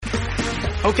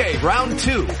Okay, round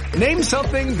two. Name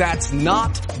something that's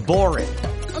not boring.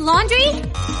 A laundry?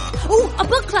 Ooh, a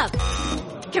book club.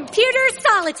 Computer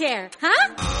solitaire,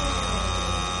 huh?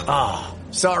 Ah,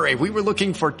 sorry, we were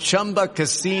looking for Chumba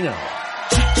Casino.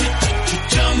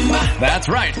 That's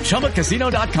right,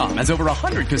 ChumbaCasino.com has over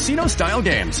 100 casino-style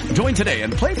games. Join today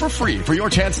and play for free for your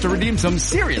chance to redeem some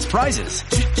serious prizes.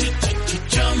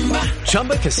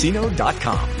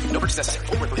 ChumbaCasino.com. No purchase necessary.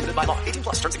 Void where prohibited by law. 18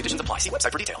 plus. Terms and conditions apply. See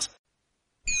website for details.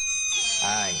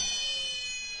 Hi.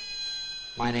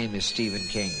 My name is Stephen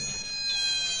King.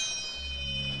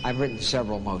 I've written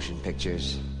several motion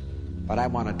pictures, but I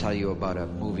want to tell you about a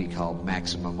movie called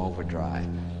Maximum Overdrive,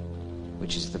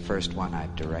 which is the first one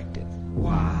I've directed.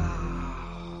 Wow.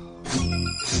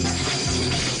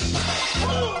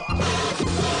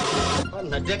 What in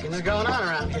the dickens is going on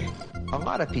around here? A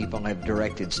lot of people have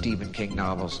directed Stephen King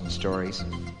novels and stories,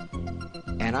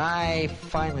 and I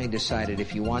finally decided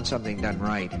if you want something done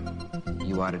right,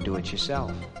 you ought to do it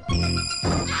yourself.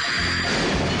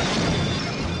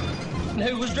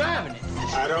 Who was driving it?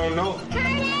 I don't know.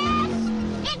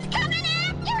 Curtis! It's coming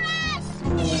after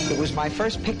us! It was my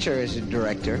first picture as a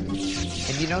director,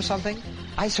 and you know something?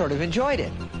 I sort of enjoyed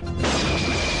it.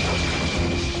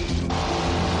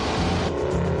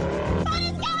 What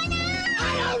is going on?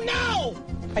 I don't know!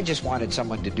 I just wanted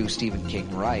someone to do Stephen King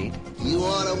right. You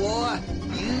want a war?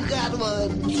 You got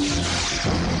one.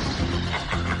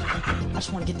 I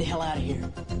just want to get the hell out of here.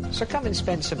 So come and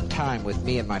spend some time with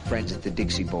me and my friends at the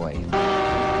Dixie Boy.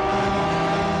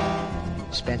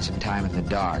 Spend some time in the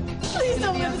dark. Please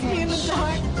don't let us be in the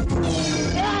dark.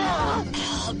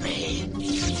 Help me.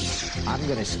 I'm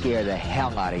gonna scare the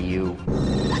hell out of you.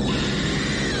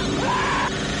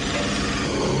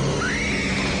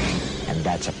 And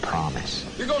that's a promise.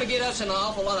 You're going to get us in an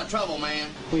awful lot of trouble, man.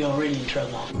 We already in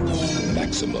trouble.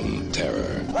 Maximum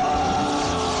terror.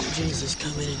 Jesus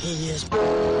coming and he is.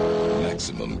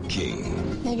 Maximum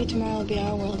King. Maybe tomorrow will be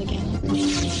our world again.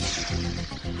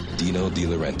 Dino De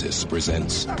Laurentiis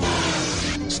presents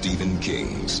Stephen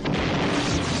King's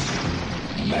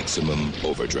Maximum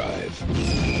Overdrive.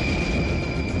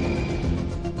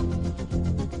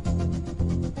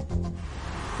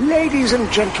 Ladies and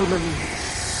gentlemen,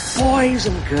 boys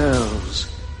and girls,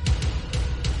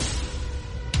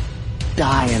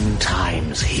 dying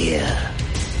times here.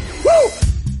 Woo!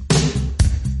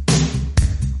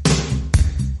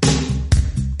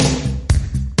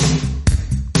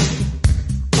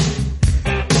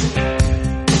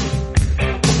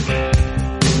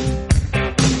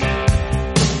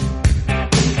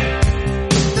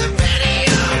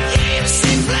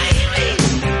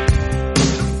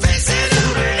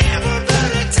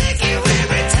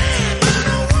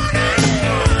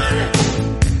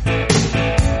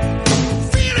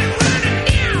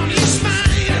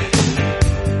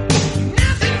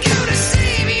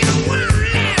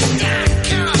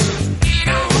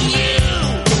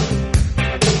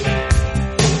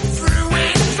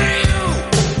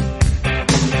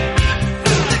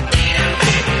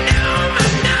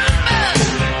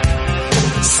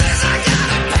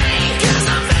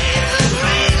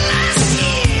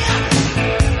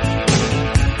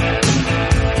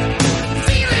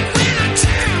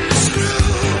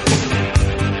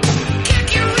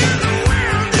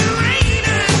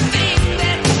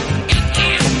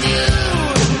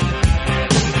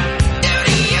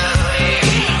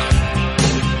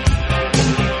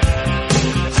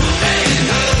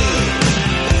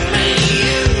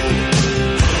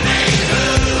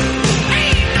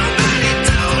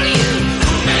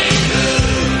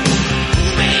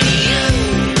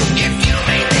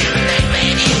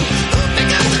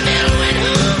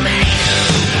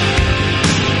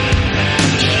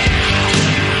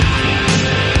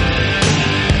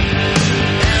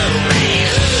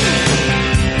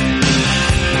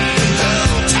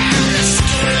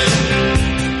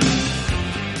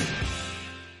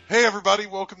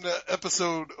 Welcome to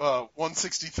episode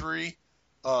 163.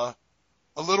 A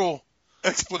little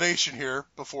explanation here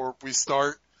before we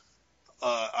start.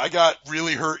 I got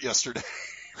really hurt yesterday.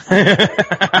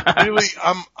 Really,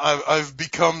 I've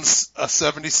become a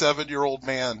 77-year-old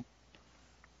man.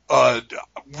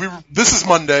 This is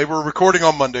Monday. We're recording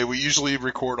on Monday. We usually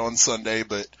record on Sunday,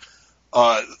 but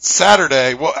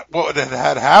Saturday, what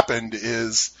had happened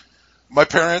is my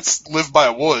parents live by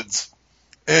a woods,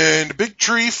 and a big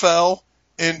tree fell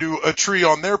into a tree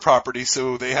on their property,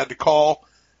 so they had to call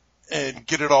and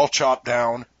get it all chopped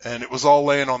down, and it was all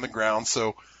laying on the ground.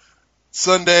 So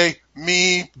Sunday,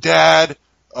 me, Dad,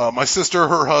 my sister,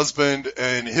 her husband,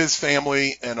 and his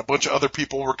family, and a bunch of other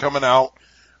people were coming out.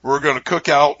 We were going to cook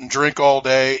out and drink all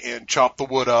day and chop the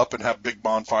wood up and have big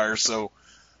bonfires. So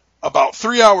about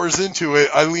 3 hours into it,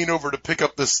 I lean over to pick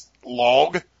up this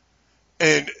log,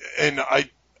 and I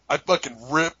fucking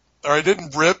I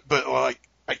didn't rip, but like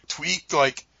I tweaked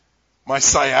like my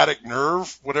sciatic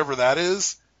nerve, whatever that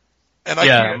is.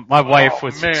 And my wife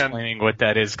was explaining what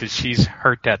that is because she's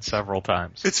hurt that several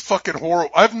times. It's fucking horrible.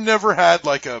 I've never had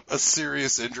like a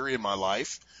serious injury in my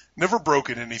life. Never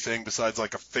broken anything besides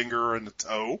like a finger and a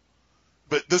toe.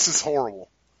 But this is horrible.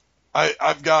 I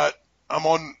had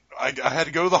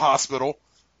to go to the hospital.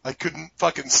 I couldn't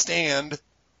fucking stand.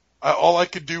 All I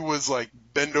could do was like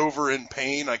bend over in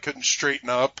pain. I couldn't straighten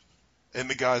up. And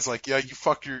the guy's like, yeah, you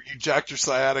jacked your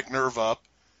sciatic nerve up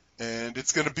and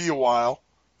it's going to be a while.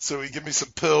 So he gave me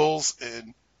some pills,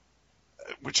 and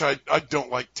which I don't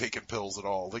like taking pills at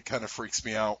all. It kind of freaks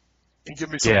me out. He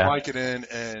gave me some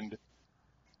Vicodin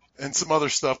and some other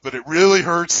stuff, but it really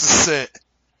hurts to sit.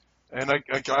 And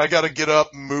I got to get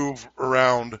up and move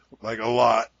around like a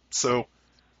lot. So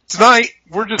tonight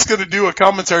we're just going to do a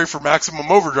commentary for Maximum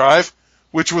Overdrive,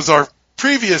 which was our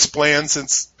previous plan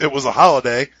since it was a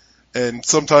holiday, and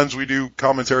sometimes we do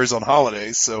commentaries on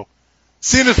holidays. So.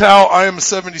 Seeing as how I am a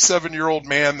 77-year-old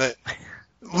man that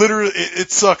literally, it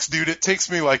sucks, dude. It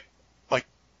takes me like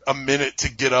a minute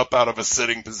to get up out of a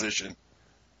sitting position.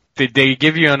 Did they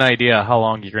give you an idea how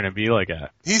long you're going to be like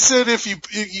that? He said if you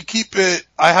keep it,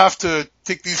 I have to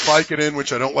take these Vicodin,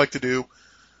 which I don't like to do.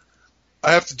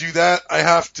 I have to do that. I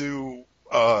have to,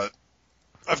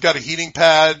 I've got a heating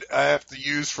pad I have to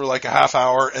use for like a half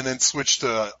hour and then switch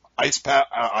to ice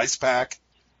pack.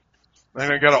 And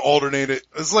I gotta alternate it.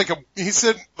 It's like he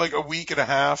said like a week and a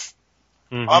half.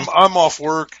 Mm-hmm. I'm off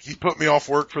work. He put me off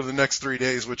work for the next 3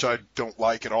 days, which I don't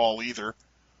like at all either.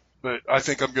 But I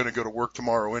think I'm gonna go to work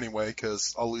tomorrow anyway,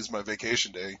 cause I'll lose my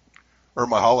vacation day. Or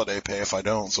my holiday pay if I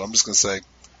don't. So I'm just gonna say,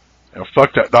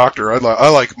 fuck that doctor. I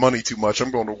like money too much.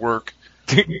 I'm going to work.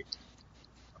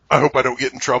 I hope I don't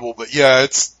get in trouble, but yeah,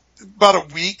 it's about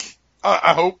a week.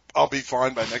 I hope I'll be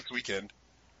fine by next weekend.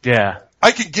 Yeah.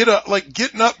 I can get up, like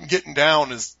getting up and getting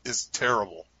down is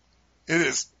terrible.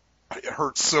 It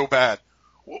hurts so bad.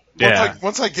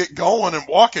 Once I get going and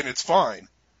walking, it's fine.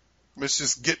 It's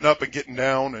just getting up and getting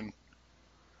down, and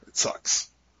it sucks.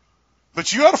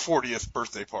 But you had a 40th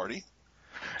birthday party.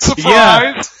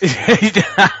 Surprise! Yeah.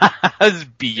 I was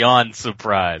beyond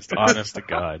surprised, honest to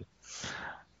God.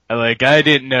 I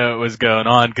didn't know it was going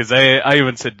on, because I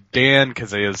even said to Dan,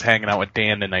 because I was hanging out with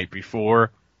Dan the night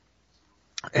before.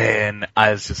 And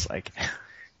I was just like,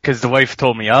 cause the wife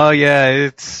told me, oh yeah,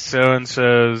 it's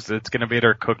so-and-so's, it's gonna be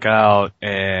their cookout,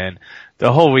 and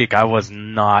the whole week I was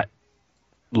not,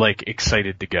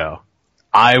 excited to go.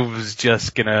 I was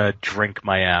just gonna drink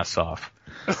my ass off.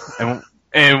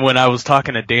 And when I was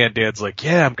talking to Dan, Dan's like,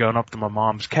 yeah, I'm going up to my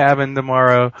mom's cabin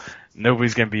tomorrow,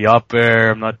 nobody's gonna be up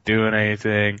there, I'm not doing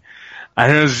anything.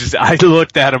 And it was just, I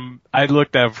looked at him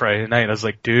Friday night, and I was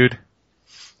like, dude,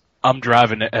 I'm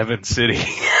driving to Evans City.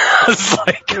 I was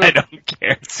like, I don't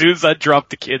care. As soon as I drop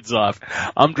the kids off,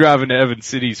 I'm driving to Evans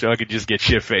City so I could just get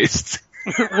shit-faced.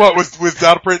 What, with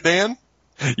Data Print Dan?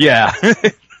 Yeah.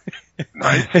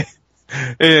 Nice.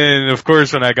 And of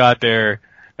course when I got there,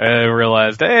 I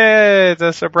realized, hey, it's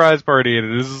a surprise party.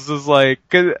 And this is like,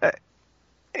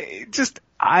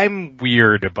 I'm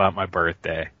weird about my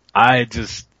birthday.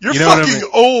 You're fucking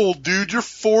old, dude. You're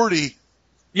 40.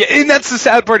 Yeah, and that's the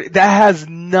sad part. That has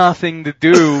nothing to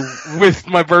do with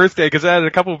my birthday, because I had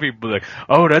a couple of people be like,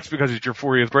 oh, that's because it's your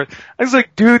 40th birthday. I was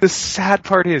like, dude, the sad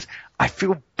part is I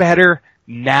feel better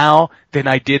now than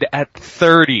I did at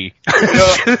 30.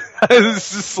 I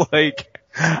was just like,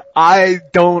 I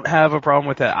don't have a problem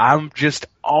with that. I'm just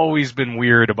always been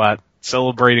weird about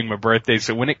celebrating my birthday.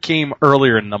 So when it came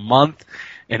earlier in the month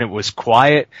and it was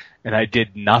quiet and I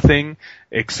did nothing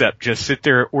except just sit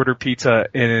there, order pizza,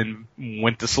 and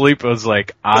went to sleep, I was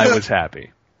like, I was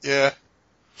happy. Yeah.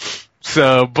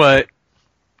 So, but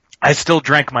I still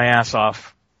drank my ass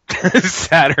off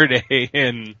Saturday,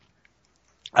 and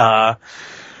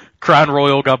Crown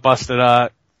Royal got busted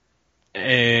out,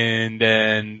 and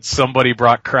then somebody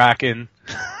brought Kraken.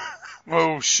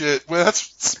 Oh shit. Well, that's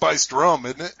spiced rum,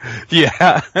 isn't it?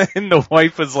 Yeah. And the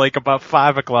wife was like, about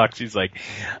 5 o'clock, she's like,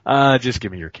 just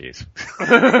give me your keys.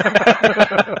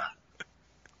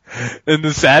 And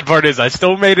the sad part is I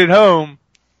still made it home.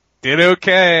 Did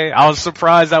okay. I was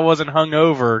surprised I wasn't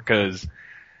hungover, because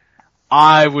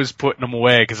I was putting them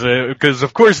away, because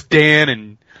of course Dan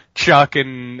and Chuck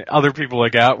and other people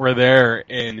like that were there,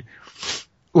 and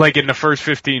like in the first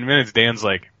 15 minutes, Dan's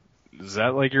like, is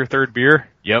that like your third beer?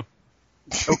 Yep.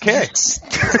 Okay.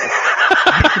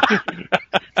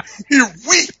 You're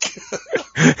weak.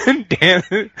 Dan,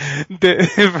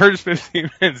 the first 15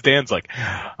 minutes, Dan's like,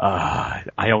 I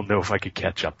don't know if I could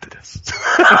catch up to this.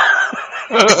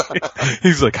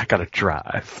 He's like, I gotta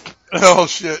drive. Oh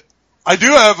shit! I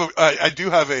do have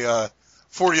a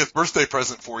 40th birthday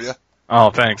present for you.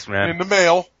 Oh, thanks, man. In the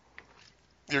mail.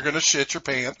 You're gonna shit your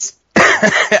pants.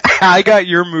 I got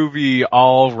your movie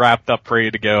all wrapped up,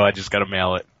 ready to go. I just gotta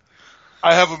mail it.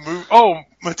 I have a movie. Oh,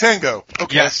 Matango.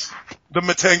 Okay. Yes. The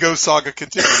Matango saga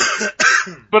continues.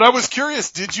 But I was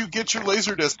curious, did you get your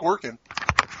Laserdisc working?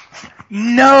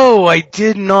 No, I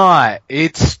did not.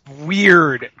 It's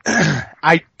weird.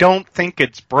 I don't think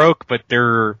it's broke, but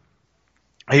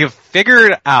I have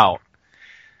figured out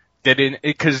that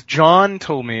because John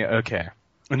told me, okay,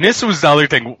 and this was the other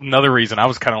thing, another reason I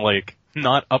was kind of like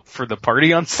not up for the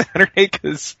party on Saturday,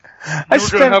 because I were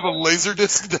going to have a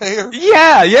Laserdisc day? Or?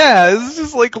 Yeah, it's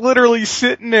just like literally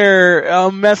sitting there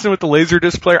messing with the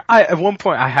Laserdisc player. At one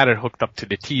point I had it hooked up to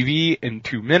the TV in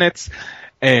 2 minutes,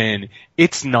 and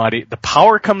it's not, the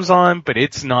power comes on, but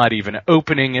it's not even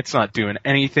opening, it's not doing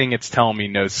anything, it's telling me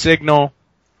no signal.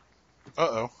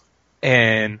 Uh-oh.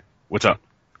 And, what's up?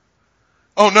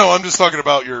 Oh no, I'm just talking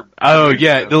about your... Oh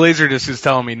yeah, the Laserdisc is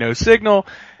telling me no signal,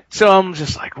 so I'm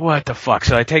just like, what the fuck?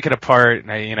 So I take it apart,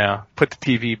 and I, put the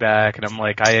TV back, and I'm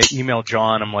like, I email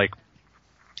John, I'm like,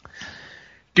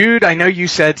 dude, I know you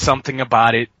said something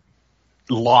about it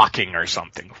locking or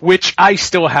something, which I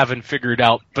still haven't figured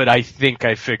out, but I think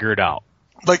I figured out.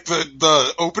 Like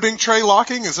the opening tray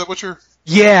locking? Is that what you're...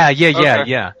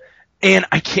 Yeah. And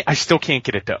I still can't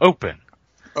get it to open.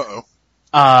 Uh-oh.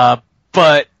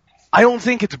 But I don't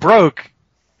think it's broke,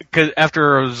 because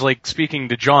after I was like speaking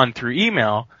to John through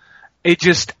email,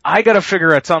 I gotta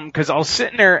figure out something, because I was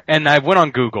sitting there and I went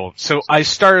on Google, so I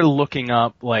started looking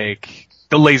up like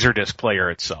the Laserdisc player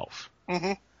itself.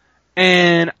 Mm-hmm.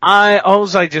 And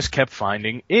all I just kept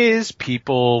finding is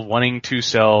people wanting to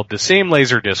sell the same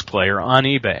Laserdisc player on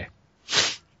eBay.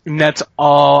 And that's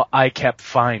all I kept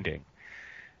finding.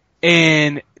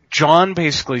 And John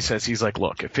basically says, he's like,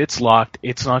 look, if it's locked,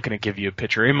 it's not going to give you a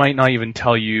picture. It might not even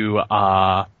tell you,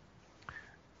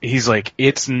 he's like,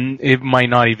 it might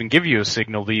not even give you a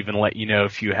signal to even let you know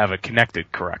if you have it connected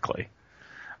correctly.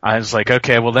 I was like,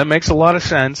 okay, well that makes a lot of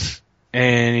sense.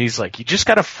 And he's like, you just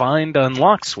got to find the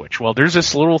unlock switch. Well, there's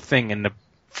this little thing in the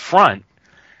front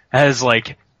has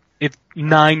like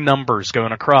 9 numbers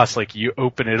going across. Like you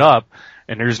open it up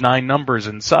and there's 9 numbers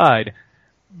inside.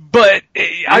 But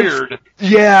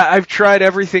I've tried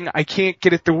everything. I can't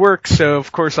get it to work. So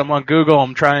of course I'm on Google.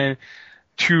 I'm trying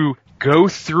to go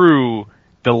through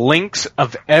the links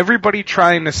of everybody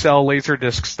trying to sell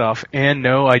Laserdisc stuff. And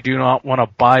no, I do not want to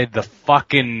buy the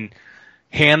fucking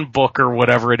handbook or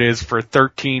whatever it is for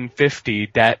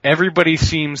 $13.50 that everybody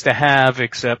seems to have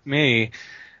except me,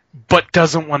 but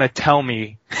doesn't want to tell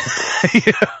me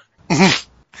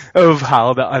of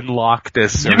how to unlock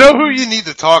this. You know who you need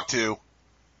to talk to?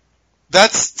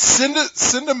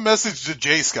 Send a message to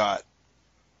Jay Scott.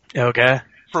 Okay.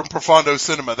 From Profondo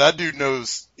Cinema. That dude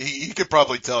knows. He could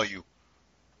probably tell you.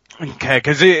 Okay,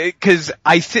 because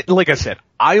like I said,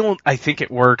 I think it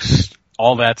works.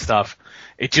 All that stuff.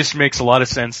 It just makes a lot of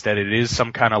sense that it is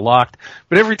some kind of locked.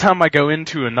 But every time I go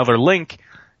into another link,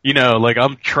 like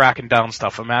I'm tracking down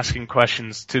stuff. I'm asking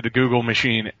questions to the Google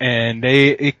machine, and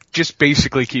it just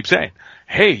basically keeps saying,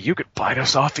 hey, you could buy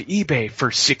this off of eBay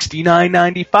for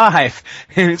 $69.95.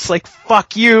 And it's like,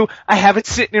 fuck you. I have it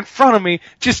sitting in front of me.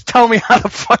 Just tell me how to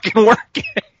fucking work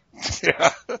it.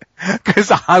 Yeah.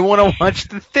 Because I want to watch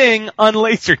the thing on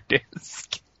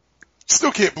Laserdisc.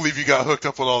 Still can't believe you got hooked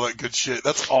up with all that good shit.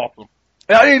 That's awesome.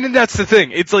 I mean, that's the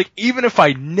thing. It's like, even if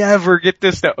I never get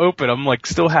this to open, I'm like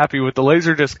still happy with the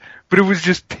Laserdisc, but it was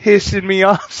just pissing me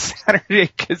off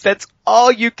Saturday, because that's all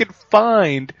you can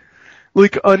find.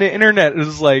 Like, on the internet, it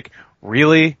was like,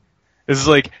 really? It's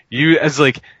like,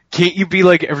 can't you be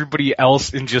like everybody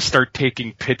else and just start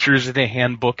taking pictures of the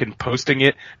handbook and posting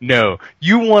it? No.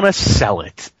 You want to sell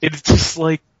it. It's just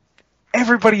like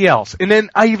everybody else. And then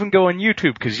I even go on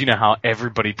YouTube, because you know how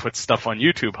everybody puts stuff on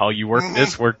YouTube, how you work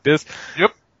this.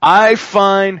 Yep. I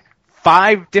find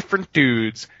 5 different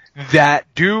dudes that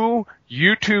do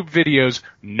YouTube videos,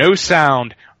 no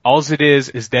sound. All it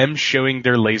is them showing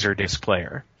their Laserdisc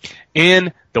player.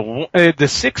 And the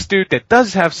 6th dude that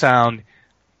does have sound,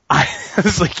 I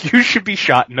was like, you should be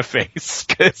shot in the face.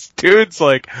 Because dude's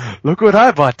like, look what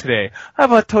I bought today. I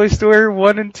bought Toy Story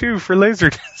 1 and 2 for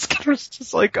Laserdisc. I was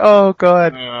just like, oh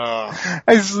god.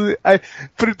 I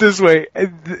put it this way.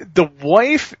 The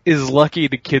wife is lucky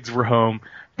the kids were home,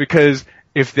 because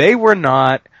if they were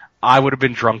not, I would have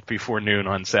been drunk before noon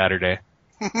on Saturday.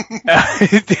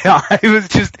 I was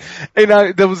just,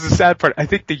 that was the sad part. I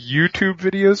think the YouTube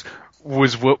videos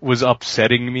was what was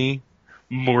upsetting me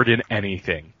more than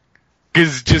anything.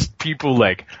 Cause just people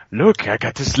like, look, I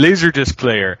got this Laserdisc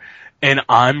player, and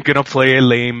I'm gonna play a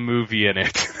lame movie in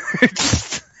it.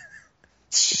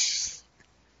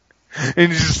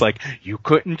 And it's just like, you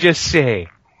couldn't just say,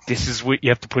 this is what you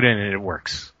have to put in and it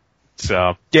works.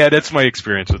 So, yeah, that's my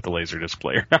experience with the Laserdisc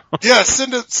player now. Yeah,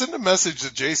 send a message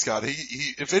to J. Scott.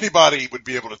 He, if anybody would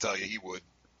be able to tell you, he would.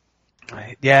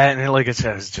 Yeah, and like I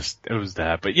said, it was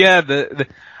that. But yeah,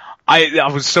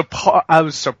 I was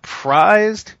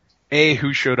surprised, A,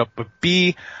 who showed up, but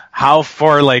B, how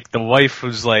far, like, the wife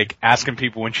was, like, asking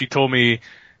people when she told me,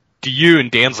 do you?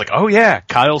 And Dan's like, oh yeah,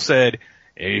 Kyle said,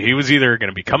 he was either going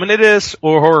to be coming to this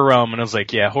or Horror Realm, and I was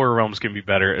like, yeah, Horror Realm's going to be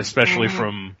better, especially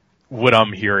from what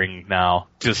I'm hearing now.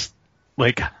 Just,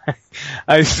 like,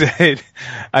 I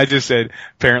just said,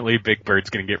 apparently Big Bird's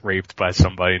going to get raped by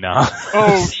somebody now.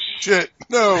 Oh, shit,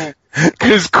 no.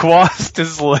 Because Quast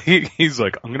is like, he's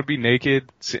like, I'm going to be naked,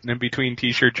 sitting in between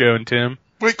T-Shirt Joe and Tim.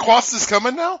 Wait, Quast is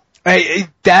coming now?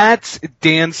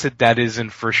 Dan said that isn't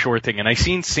for sure thing, and I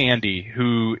seen Sandy,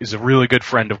 who is a really good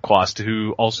friend of Quast,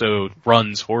 who also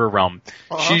runs Horror Realm.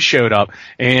 She showed up,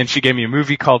 and she gave me a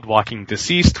movie called Walking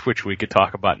Deceased, which we could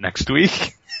talk about next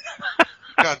week.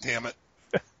 God damn it.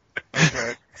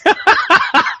 Okay.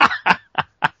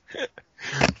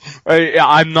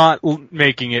 I'm not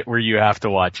making it where you have to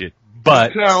watch it,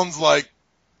 but... It sounds like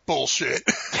bullshit.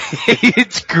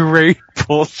 It's great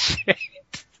bullshit.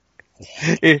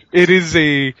 It is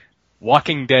a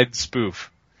Walking Dead spoof.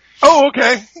 Oh,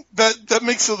 okay. That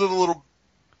makes it a little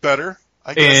better,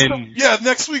 I guess. Yeah,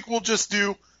 next week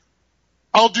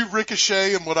I'll do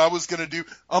Ricochet, and what I was gonna do,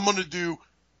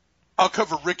 I'll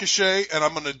cover Ricochet, and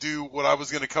I'm gonna do what I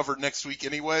was gonna cover next week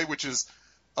anyway, which is,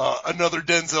 another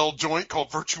Denzel joint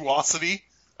called Virtuosity,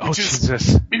 which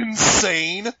is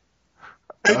insane.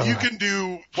 And you can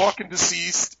do Walking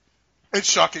Deceased and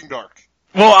Shocking Dark.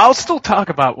 Well, I'll still talk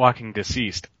about Walking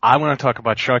Deceased. I want to talk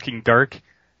about Shocking Dark.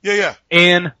 Yeah.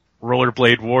 And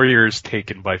Rollerblade Warriors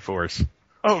Taken by Force.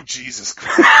 Oh, Jesus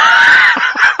Christ.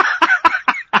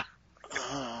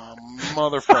 Oh,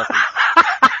 motherfucker.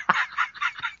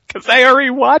 Because I already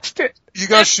watched it. You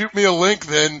guys shoot me a link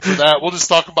then for that. We'll just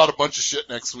talk about a bunch of shit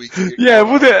next week. Yeah,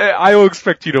 I will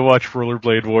expect you to watch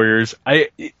Rollerblade Warriors.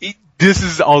 This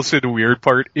is also the weird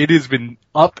part. It has been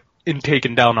up and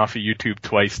taken down off of YouTube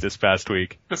twice this past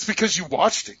week. That's because you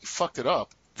watched it. You fucked it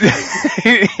up.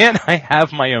 And I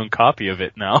have my own copy of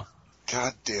it now.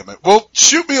 God damn it. Well,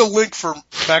 shoot me a link for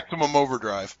Maximum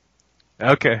Overdrive.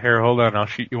 Okay, here, hold on. I'll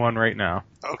shoot you one right now.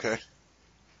 Okay.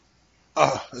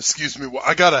 Excuse me.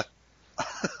 I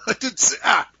did say,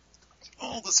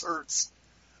 oh, this hurts.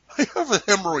 I have a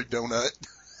hemorrhoid donut.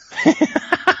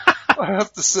 I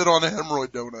have to sit on a hemorrhoid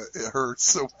donut. It hurts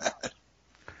so bad.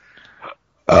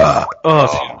 Oh,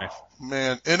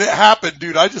 man. And it happened,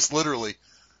 dude. I just literally,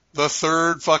 the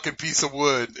third fucking piece of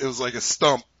wood, it was like a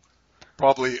stump,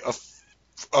 probably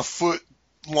a foot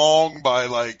long by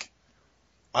like,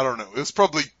 I don't know. It was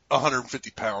probably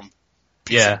 150-pound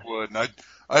piece of wood. And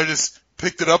I just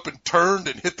picked it up and turned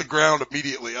and hit the ground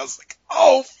immediately. I was like,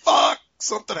 oh fuck,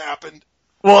 something happened.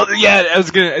 Well, yeah, I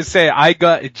was gonna say,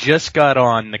 just got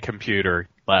on the computer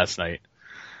last night.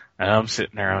 And I'm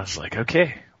sitting there, I was like,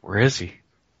 okay, where is he?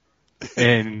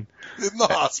 And in the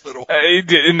hospital.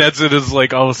 And that's it. Is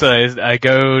like all of a sudden I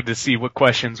go to see what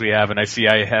questions we have, and I see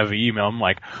I have an email. I'm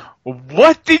like,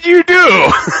 what did you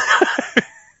do?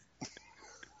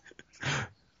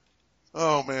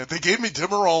 Oh man, they gave me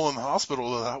Demerol in the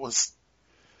hospital. That was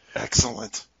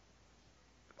excellent.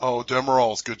 Oh,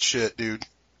 Demerol's good shit, dude.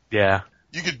 Yeah.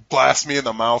 You could blast me in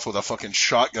the mouth with a fucking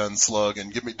shotgun slug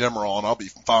and give me Demerol, and I'll be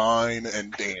fine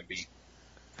and dandy.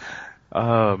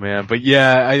 Oh man, but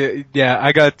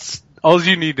I got, all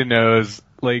you need to know is,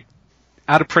 like,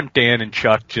 Out of Print Dan and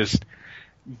Chuck just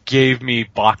gave me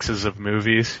boxes of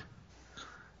movies.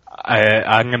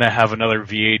 I'm gonna have another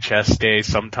VHS day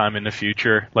sometime in the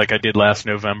future, like I did last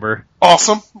November.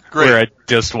 Awesome. Great. Where I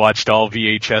just watched all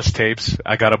VHS tapes.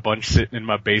 I got a bunch sitting in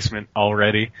my basement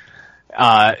already.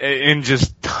 And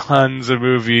just tons of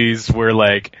movies where,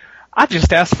 like, I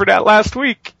just asked for that last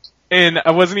week. And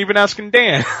I wasn't even asking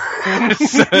Dan.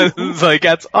 So it's like,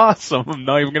 that's awesome. I'm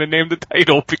not even going to name the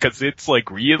title because it's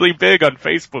like really big on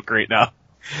Facebook right now.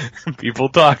 People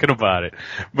talking about it.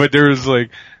 But there was like,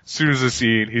 as soon as I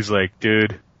see it, he's like,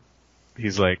 dude,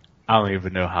 he's like, I don't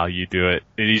even know how you do it.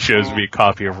 And he shows me a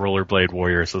copy of Rollerblade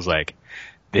Warriors. I was like,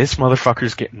 this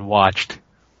motherfucker's getting watched as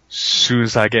soon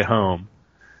as I get home.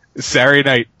 Saturday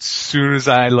night, as soon as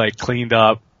I like cleaned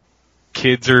up,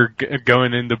 kids are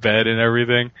going into bed and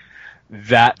everything.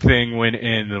 That thing went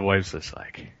in, the wife's just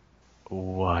like,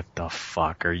 what the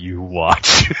fuck are you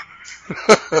watching?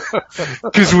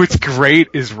 Because what's great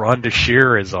is Rhonda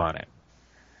Shear is on it.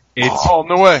 Oh,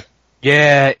 no way.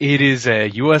 Yeah, it is a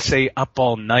USA Up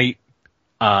All Night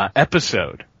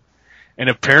episode. And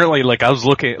apparently, like, I was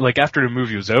looking, like, after the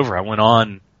movie was over, I went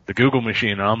on the Google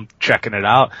machine and I'm checking it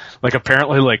out. Like,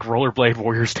 apparently, like, Rollerblade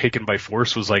Warriors Taken by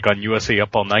Force was, like, on USA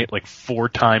Up All Night, like, 4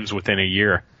 times within a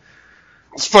year.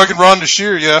 It's fucking Rhonda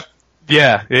Shear, yeah.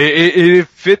 Yeah, it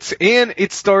fits, and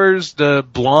it stars the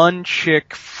blonde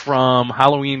chick from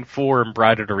Halloween 4 and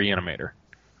Bride of the Reanimator.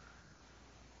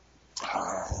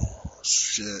 Oh,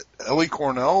 shit. Ellie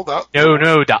Cornell? No,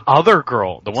 the other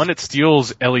girl. The one that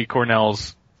steals Ellie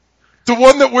Cornell's... The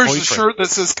one that wears boyfriend. the shirt that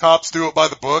says cops do it by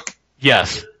the book?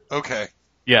 Yes. Okay.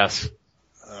 Yes.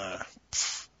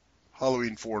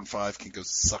 Halloween 4 and 5 can go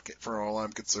suck it for all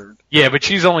I'm concerned. Yeah, but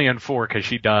she's only in 4 because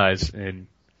she dies, and...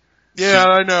 Yeah,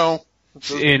 I know.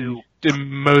 In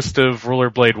most of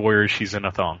Rollerblade Warriors, she's in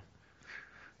a thong.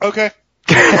 Okay.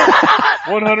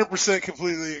 100%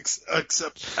 completely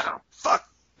accept. Ow, fuck.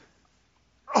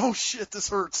 Oh shit, this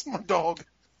hurts. My dog.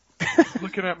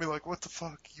 Looking at me like, what the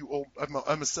fuck, you old, I'm a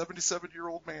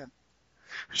 77-year-old man.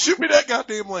 Shoot me that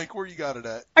goddamn link. Where you got it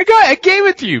at? I gave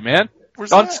it to you, man.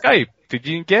 Where's on that? Skype. Did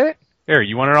you get it? Here,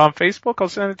 you want it on Facebook? I'll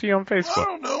send it to you on Facebook. I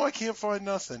don't know. I can't find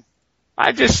nothing.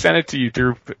 I just sent it to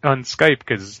you on Skype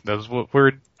because that's what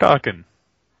we're talking.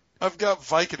 I've got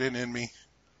Vicodin in me.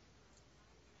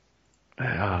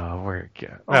 Oh, where?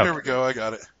 Oh, here we go. I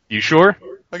got it. You sure?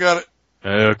 I got it.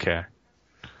 Okay.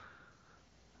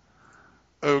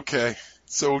 Okay.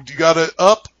 So, you got it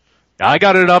up? I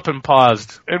got it up and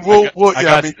paused. And me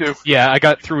too. Yeah, I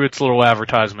got through its little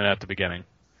advertisement at the beginning.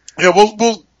 Yeah,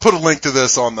 we'll put a link to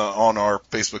this on our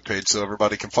Facebook page so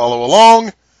everybody can follow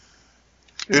along.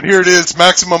 And here it is,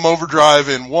 Maximum Overdrive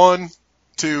in 1,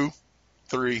 2,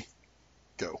 3,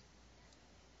 go.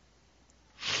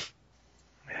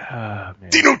 Man.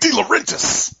 Dino De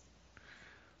Laurentiis.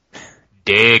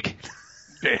 Dig.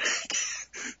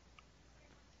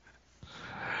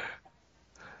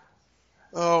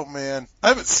 Oh man, I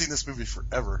haven't seen this movie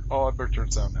forever. Oh, I better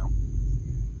turn sound now.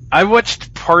 I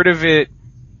watched part of it.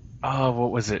 Oh,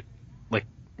 what was it? Like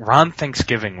Ron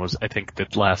Thanksgiving was, I think, the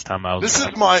last time I was.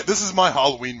 This is my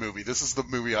Halloween movie. This is the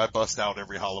movie I bust out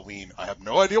every Halloween. I have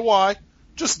no idea why.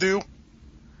 Just do.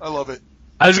 I love it.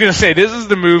 I was gonna say this is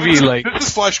the movie this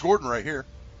is Flash Gordon right here.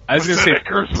 I was gonna say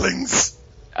Earthlings.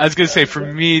 I was gonna say for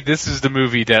me, this is the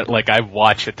movie that like I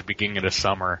watch at the beginning of the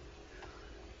summer,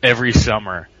 every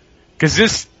summer,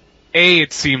 because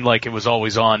it seemed like it was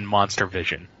always on Monster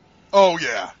Vision. Oh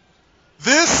yeah,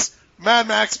 this Mad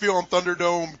Max Beyond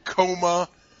Thunderdome, Coma,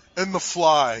 and The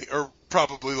Fly are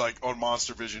probably like on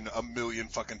Monster Vision a million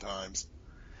fucking times.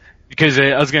 Because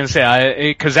I was gonna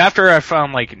say, because after I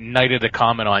found like Night of the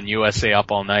Comet on USA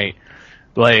Up All Night,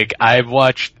 like I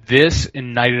watched this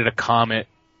and Night of the Comet,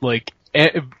 like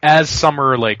as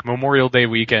summer, like Memorial Day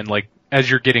weekend, like as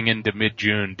you're getting into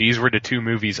mid-June, these were the 2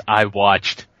 movies I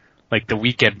watched, like the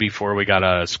weekend before we got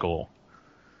out of school.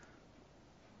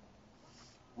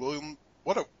 William,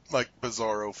 what a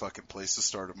bizarro fucking place to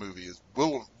start a movie is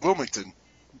Wilmington.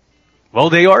 Well,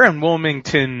 they are in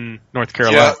Wilmington, North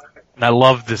Carolina. Yeah. And I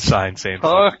love this sign saying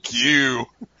fuck you.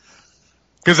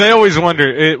 Because I always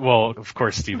wonder, well, of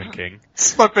course, Stephen King.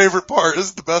 This is my favorite part. This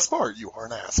is the best part. You are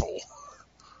an asshole.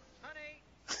 Honey,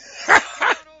 over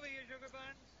here, sugar buns.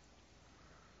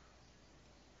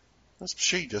 This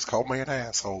machine just called me an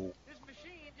asshole. This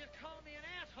machine just called me an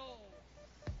asshole.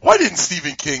 Why didn't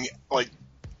Stephen King,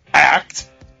 act?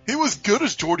 He was good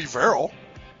as Jordy Verrill.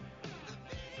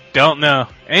 Don't know.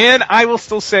 And I will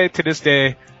still say to this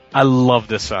day, I love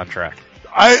this soundtrack.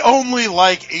 I only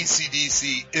like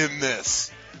AC/DC in this.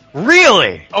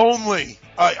 Really? Only.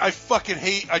 I fucking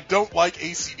I don't like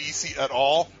AC/DC at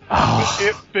all. Oh. But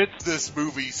it fits this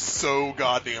movie so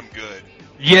goddamn good.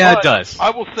 Yeah, it does.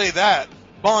 I will say that.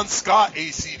 Bon Scott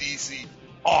AC/DC,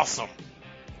 awesome.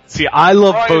 See, I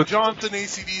love Brian both. Johnson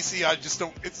AC/DC,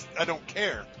 I don't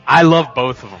care. I love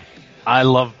both of them. I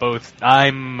love both.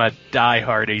 I'm a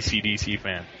diehard AC/DC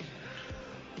fan.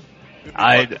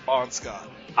 Bon Scott.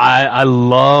 I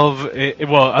love it.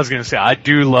 Well, I was gonna say I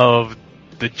do love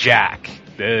the Jack,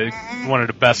 one of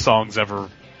the best songs ever.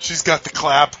 She's got the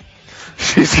clap.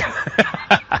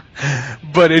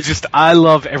 But it just I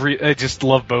just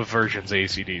love both versions of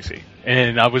AC/DC,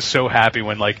 and I was so happy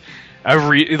when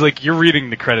you're reading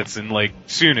the credits and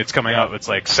soon it's coming out. It's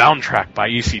soundtrack by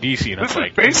AC/DC, and this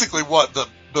is basically what the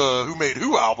Who Made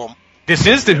Who album. This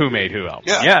is the Who Made Who album.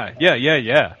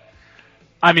 Yeah.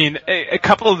 I mean, a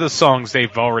couple of the songs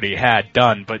they've already had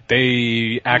done, but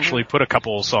they actually put a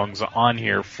couple of songs on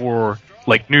here for,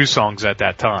 like, new songs at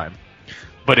that time.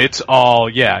 But it's all,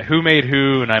 yeah, Who Made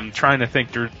Who, and I'm trying to think,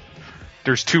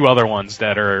 there's two other ones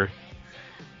that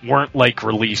weren't, like,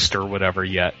 released or whatever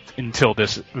yet until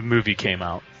this movie came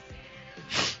out.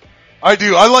 I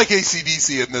do. I like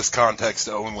AC/DC in this context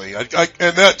only. And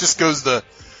that just goes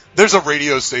there's a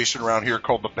radio station around here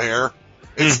called The Bear.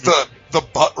 It's the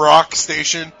butt rock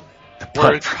station.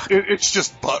 It's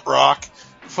just butt rock.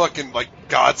 Fucking like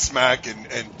Godsmack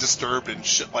and Disturbed and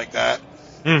shit like that.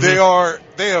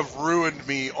 They have ruined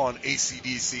me on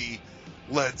AC/DC,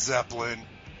 Led Zeppelin.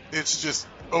 It's just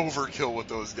overkill with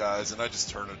those guys, and I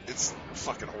just turn it. It's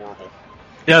fucking horrible.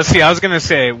 Yeah, see, I was gonna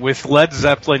say, with Led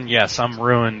Zeppelin, yes, I'm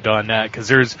ruined on that, because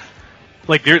there's,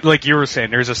 like you were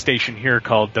saying, there's a station here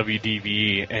called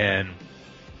WDVE, and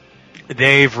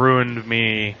they've ruined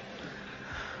me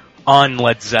on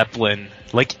Led Zeppelin.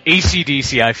 Like,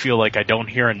 AC/DC, I feel like I don't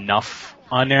hear enough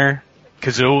on there,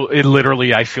 because it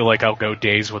literally, I feel like I'll go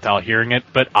days without hearing it,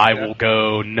 but I will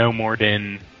go no more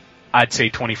than, I'd say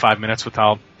 25 minutes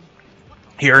without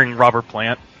hearing Robert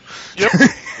Plant. Yep.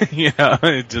 Yeah,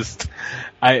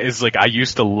 it's like, I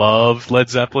used to love Led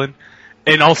Zeppelin,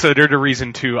 and also they're the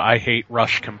reason too I hate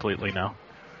Rush completely now.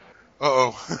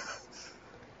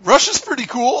 Rush is pretty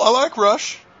cool. I like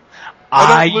Rush.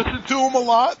 I don't listen to him a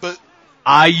lot, but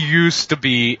I used to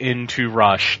be into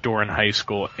Rush during high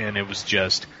school, and it was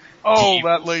just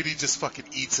that lady just fucking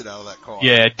eats it out of that car.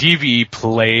 Yeah, DVE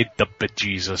played the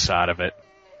bejesus out of it,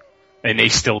 and they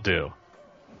still do.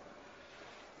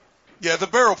 Yeah, the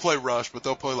Bear will play Rush, but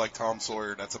they'll play like Tom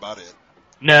Sawyer, and that's about it.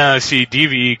 No, see,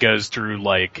 DVE goes through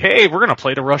like, hey, we're gonna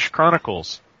play the Rush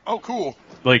Chronicles. Oh, cool.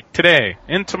 Like today,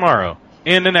 and tomorrow,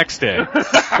 and the next day.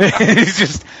 It's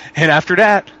just, and after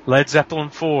that, Led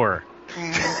Zeppelin 4.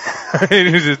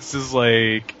 It's just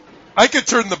like... I could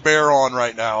turn the Bear on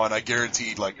right now, and I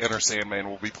guarantee, like, Enter Sandman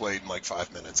will be played in like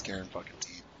 5 minutes, Karen fucking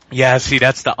teeth. Yeah, see,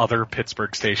 that's the other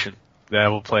Pittsburgh station. That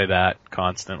will play that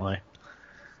constantly.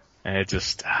 And it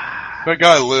just... That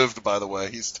guy lived, by the way.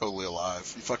 He's totally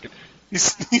alive. He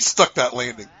stuck that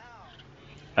landing.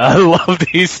 I love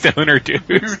these stoner dudes.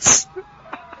 There's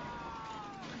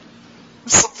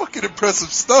some fucking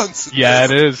impressive stunts. Yeah,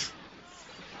 it is.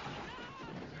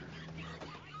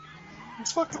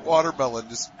 This fucking watermelon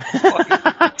just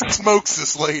fucking smokes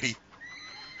this lady.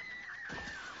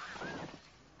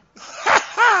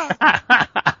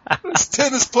 This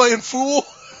tennis playing fool.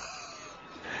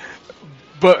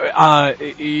 But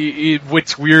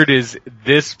what's weird is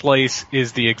this place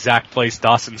is the exact place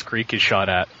Dawson's Creek is shot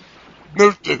at.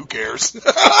 No, who cares?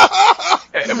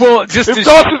 Well, just if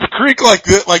Dawson's Creek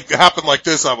happened like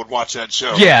this, I would watch that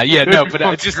show. Yeah, no, but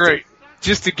great.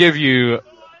 Just to give you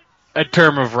a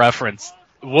term of reference,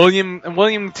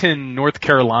 Wilmington, North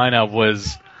Carolina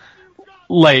was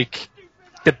like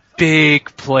the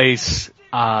big place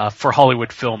for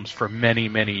Hollywood films for many,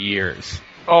 many years.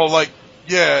 Oh,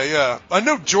 yeah. I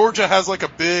know Georgia has like a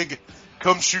big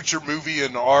come shoot your movie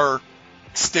in our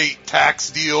state tax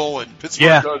deal, and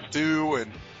Pittsburgh does too,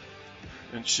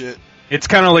 and shit. It's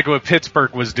kind of like what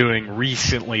Pittsburgh was doing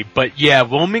recently, but yeah,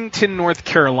 Wilmington, North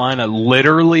Carolina,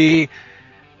 literally,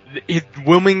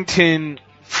 Wilmington,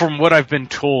 from what I've been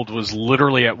told, was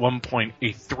literally at one point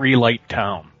a 3-light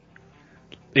town.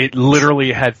 It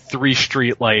literally had 3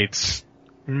 street lights,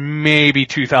 maybe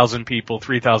 2,000 people,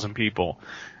 3,000 people.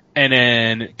 And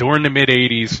then during the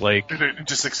mid-'80s, like... It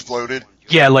just exploded?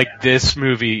 Yeah, like this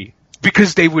movie.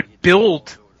 Because they would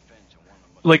build...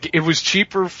 Like, it was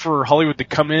cheaper for Hollywood to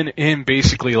come in and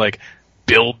basically, like,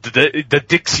 build the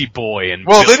Dixie Boy and...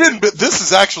 Well, they didn't... This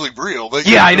is actually real.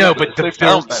 I know, but to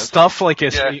build stuff like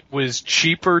this, it was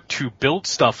cheaper to build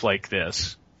stuff like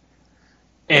this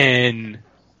and,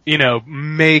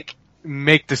 make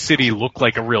the city look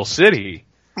like a real city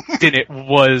than it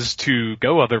was to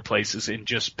go other places and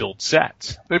just build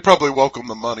sets. They probably welcome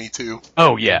the money, too.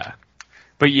 Oh, yeah.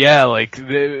 But yeah, like,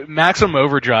 the Maximum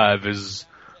Overdrive is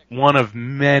one of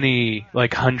many,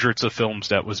 like, hundreds of films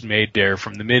that was made there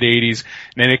from the mid-'80s,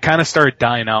 and then it kind of started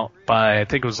dying out by, I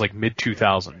think it was like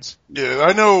mid-2000s. Yeah,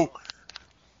 I know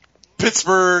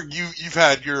Pittsburgh, you've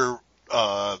had your,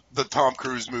 the Tom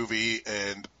Cruise movie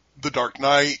and The Dark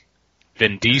Knight.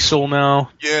 Vin Diesel now.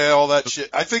 Yeah, all that shit.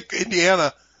 I think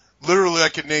Indiana, literally I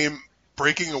could name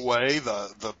Breaking Away,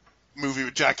 the movie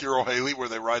with Jackie Earle Haley where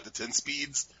they ride the 10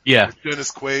 speeds. Yeah. With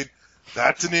Dennis Quaid.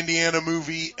 That's an Indiana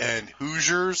movie, and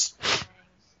Hoosiers.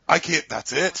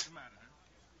 That's it.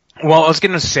 Well, I was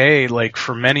gonna say, like,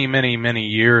 for many, many, many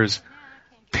years,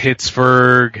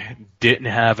 Pittsburgh didn't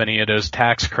have any of those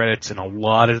tax credits, and a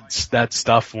lot of that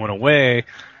stuff went away.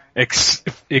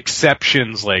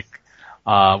 Exceptions like,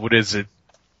 what is it?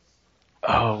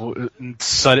 Oh,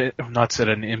 not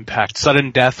sudden impact.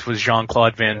 Sudden death was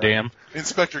Jean-Claude Van Damme.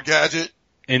 Inspector Gadget.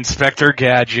 Inspector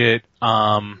Gadget.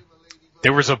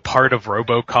 There was a part of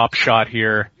RoboCop shot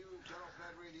here.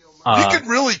 You could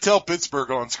really tell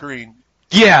Pittsburgh on screen.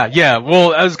 Yeah.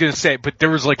 Well, I was gonna say, but there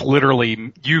was like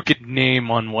literally, you could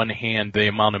name on one hand the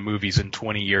amount of movies in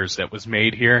 20 years that was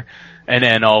made here, and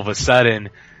then all of a sudden,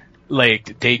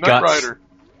 like they got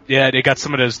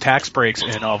some of those tax breaks,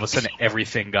 and all of a sudden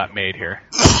everything got made here.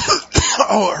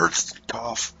 Oh, it hurts to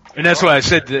cough. And that's why I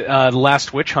said the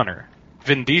Last Witch Hunter,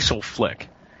 Vin Diesel flick.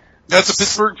 That's a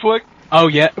Pittsburgh flick? Oh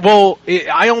yeah. Well,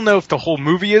 I don't know if the whole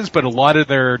movie is, but a lot of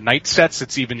their night sets,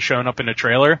 it's even shown up in the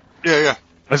trailer. Yeah.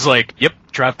 I was like, yep,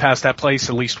 drive past that place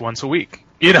at least once a week.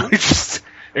 You know,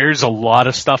 there's a lot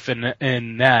of stuff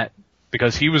in that,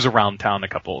 because he was around town a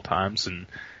couple of times, and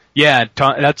yeah,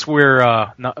 that's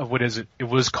where, what is it? It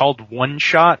was called One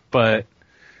Shot, but,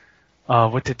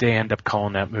 what did they end up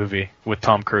calling that movie with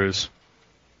Tom Cruise?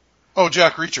 Oh,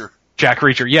 Jack Reacher. Jack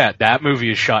Reacher, yeah, that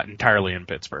movie is shot entirely in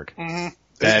Pittsburgh. Mm-hmm.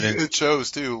 It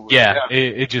shows too. Yeah.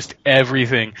 It just,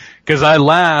 everything. Cause I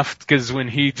laughed, cause when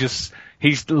he's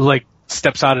like,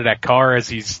 steps out of that car as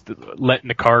he's letting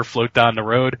the car float down the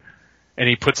road, and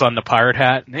he puts on the pirate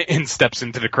hat and steps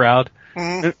into the crowd.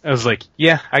 Mm-hmm. I was like,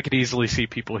 yeah, I could easily see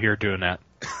people here doing that.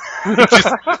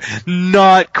 Just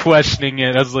not questioning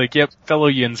it. I was like, yep, fellow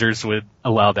Yinzers would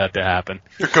allow that to happen.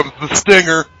 Here comes the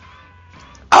stinger.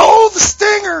 Oh, the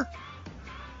stinger!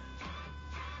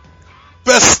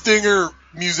 Best stinger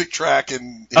music track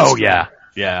in history. Oh,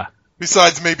 yeah.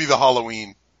 Besides maybe the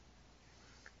Halloween.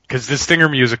 Because the stinger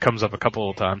music comes up a couple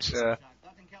of times. Yeah.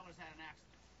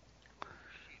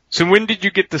 So when did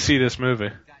you get to see this movie?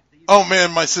 Oh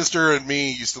man, my sister and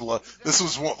me used to love, this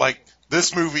was like,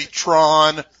 this movie,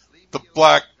 Tron, the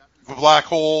black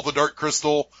hole, the dark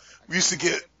crystal. We used to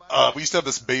have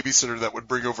this babysitter that would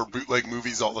bring over bootleg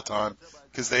movies all the time,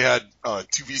 because they had,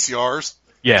 2 VCRs.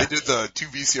 Yeah. They did the 2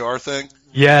 VCR thing.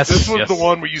 Yes. This was the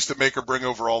one we used to make her bring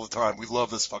over all the time. We love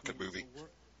this fucking movie.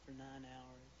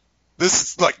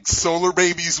 This, like, Solar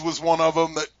Babies was one of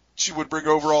them that she would bring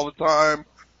over all the time.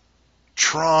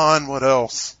 Tron, what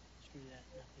else?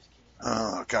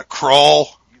 Got Crawl.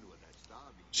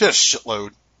 She has a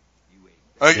shitload.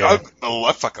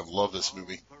 I fucking love this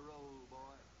movie.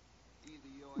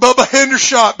 Bubba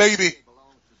Hendershot, baby!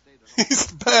 He's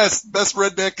the best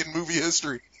redneck in movie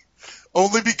history.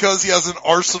 Only because he has an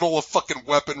arsenal of fucking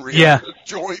weaponry on the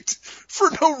joint. For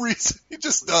no reason. He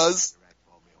just does.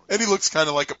 And he looks kind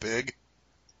of like a pig.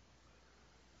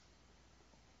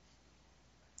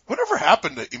 Whatever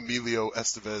happened to Emilio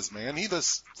Estevez, man?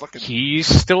 He's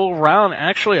still around.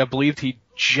 Actually, I believe he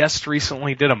just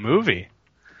recently did a movie.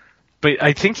 But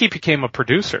I think he became a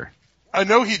producer. I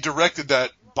know he directed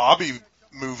that Bobby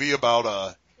movie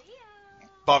about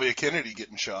Bobby F. Kennedy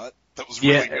getting shot. That was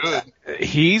really good.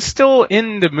 He's still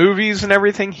in the movies and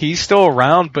everything. He's still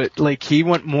around, but like he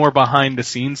went more behind the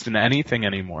scenes than anything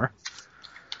anymore.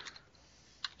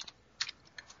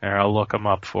 There, I'll look him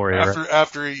up for you.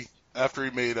 After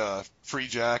he made Free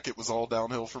Jack, it was all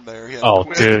downhill from there.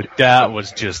 Dude, that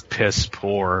was just piss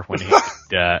poor when he did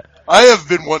that. I have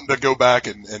been wanting to go back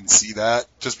and see that,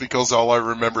 just because all I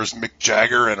remember is Mick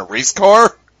Jagger and a race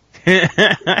car.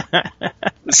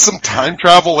 Some time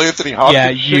travel, Anthony Hopkins. Yeah,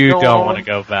 you don't want to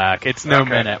go back. It's no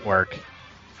Men at Work.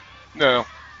 No.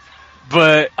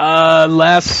 But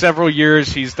last several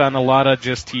years, he's done a lot of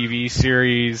just TV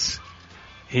series.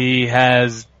 He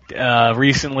has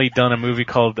recently done a movie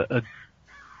called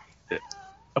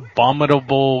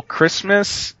Abominable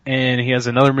Christmas, and he has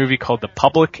another movie called The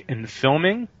Public in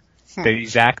Filming that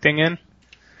he's acting in.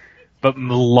 But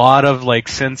a lot of, like,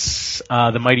 since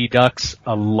the Mighty Ducks,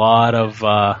 a lot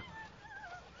of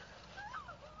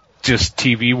just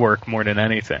TV work more than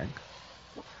anything.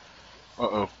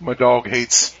 Uh-oh. My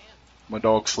dog's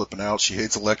flipping out. She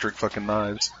hates electric fucking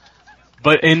knives.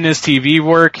 But in this TV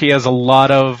work, he has a lot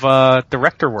of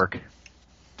director work.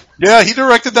 Yeah, he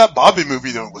directed that Bobby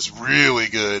movie that was really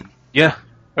good. Yeah.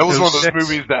 That was one of those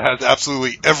movies that has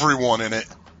absolutely everyone in it.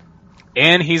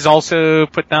 And he's also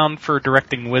put down for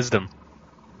directing Wisdom.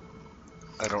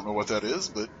 I don't know what that is,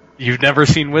 but... You've never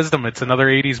seen Wisdom. It's another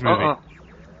 80s movie.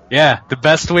 Yeah, the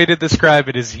best way to describe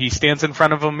it is he stands in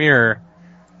front of a mirror.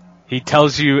 He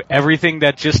tells you everything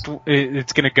that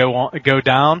it's going to go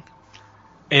down.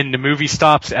 And the movie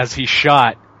stops as he's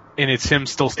shot. And it's him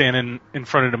still standing in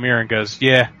front of the mirror and goes,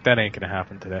 yeah, that ain't going to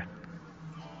happen today.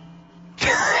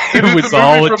 It was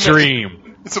all a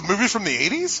dream. It's a movie from the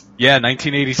 80s? Yeah,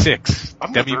 1986.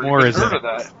 I've Demi never Moore even is in heard it. of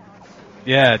that.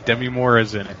 Yeah, Demi Moore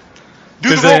is in it.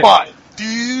 Do the robot!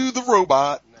 Do the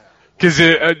robot! Because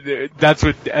that's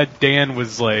what Dan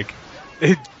was like.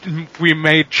 We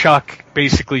made Chuck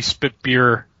basically spit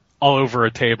beer all over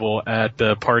a table at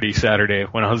the party Saturday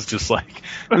when I was just like,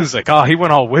 oh, he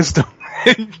went all wisdom.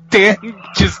 And Dan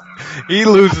he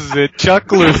loses it.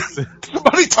 Chuck loses it.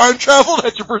 Somebody time traveled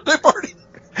at your birthday party?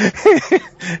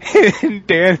 And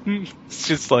Dan's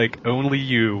just like, only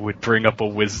you would bring up a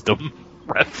wisdom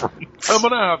reference. I'm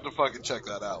gonna have to fucking check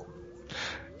that out.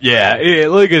 Yeah,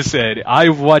 like I said, I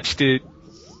watched it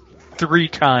 3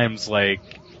 times,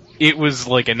 like, it was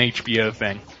like an HBO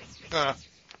thing.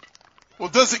 Well,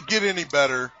 does it get any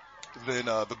better than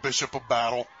the Bishop of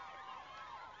Battle?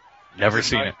 Never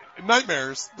seen it.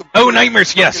 Nightmares.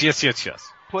 Nightmares, yes.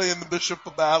 Playing the Bishop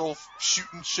of Battle,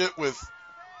 shooting shit with,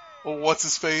 what's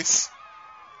his face?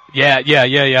 Yeah,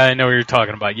 I know what you're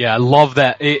talking about. Yeah, I love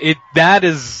that. That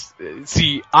is,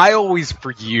 see, I always,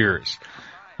 for years,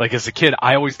 like as a kid,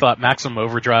 I always thought Maximum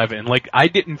Overdrive, and like, I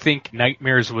didn't think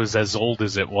Nightmares was as old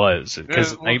as it was. It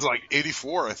was like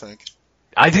 84, I think.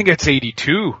 I think it's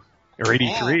 82, or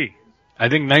 83. I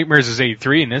think Nightmares is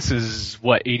 83, and this is,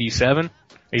 what, 87?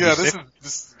 86? Yeah,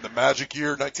 this is the magic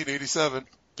year, 1987.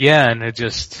 Yeah, and I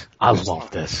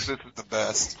love this. This is the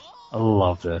best. I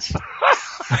love this.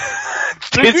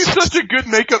 They do such a good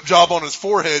makeup job on his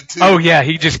forehead, too. Oh, yeah,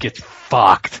 he just gets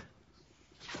fucked.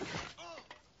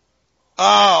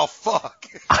 Oh, fuck.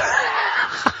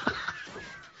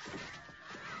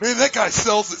 Man, that guy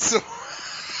sells it so...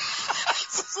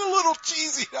 It's a little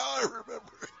cheesy now I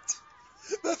remember it.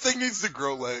 That thing needs to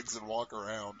grow legs and walk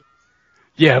around.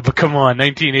 Yeah, but come on,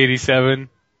 1987.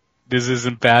 This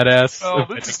isn't badass. Oh,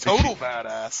 this is total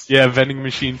badass. Yeah, vending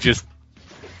machine just...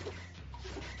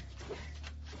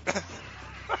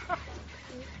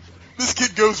 This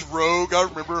kid goes rogue. I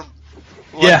remember him.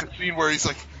 Yeah. The scene where he's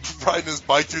like riding his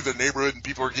bike through the neighborhood and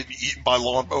people are getting eaten by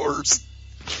lawnmowers.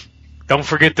 Don't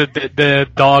forget the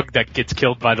dog that gets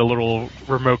killed by the little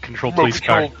remote control police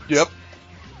car. Yep.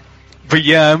 But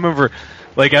yeah, I remember,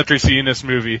 like, after seeing this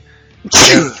movie,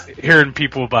 hearing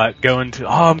people about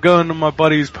I'm going to my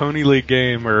buddy's Pony League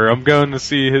game, or I'm going to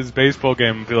see his baseball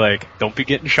game, and be like, don't be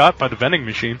getting shot by the vending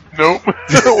machine. Nope.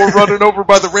 Or running over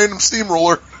by the random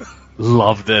steamroller.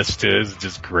 Love this, too. It's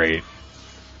just great.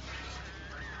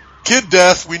 Kid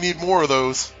death, we need more of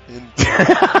those in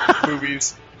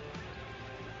movies.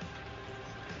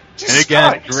 And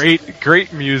again,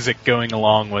 great music going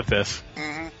along with this.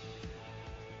 Mm-hmm.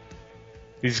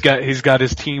 He's got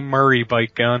his Team Murray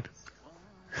bike going.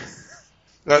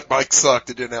 That bike sucked.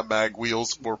 It didn't have mag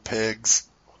wheels or pegs.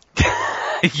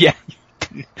 Yeah,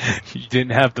 you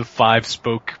didn't have the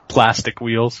 5-spoke plastic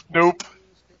wheels. Nope.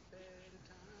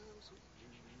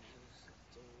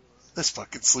 This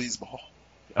fucking sleazeball.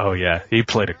 Oh yeah, he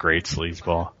played a great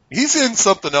sleazeball. He's in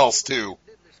something else too.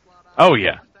 Oh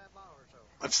yeah.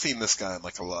 I've seen this guy in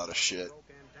like a lot of shit.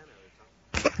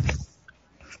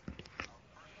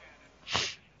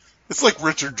 It's like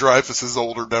Richard Dreyfuss's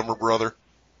older, dumber brother.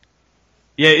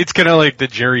 Yeah, it's kind of like the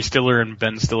Jerry Stiller and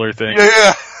Ben Stiller thing.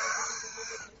 Yeah.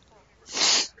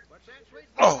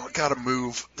 Oh, I gotta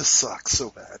move. This sucks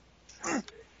so bad.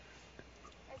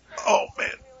 Oh man.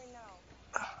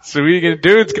 So what are you gonna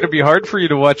do? It's gonna be hard for you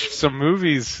to watch some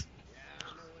movies.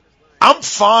 I'm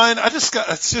fine.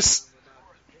 It's just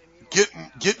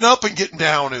getting up and getting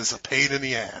down is a pain in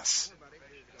the ass.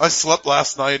 I slept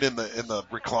last night in the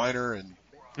recliner and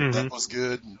that was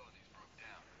good.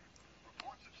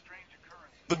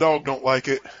 The dog don't like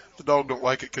it. The dog don't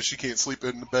like it because she can't sleep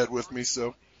in the bed with me,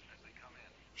 so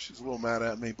she's a little mad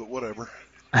at me, but whatever.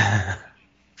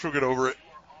 She'll get over it.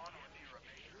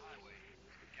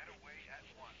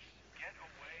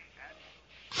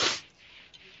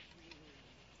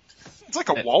 It's like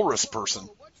a walrus person.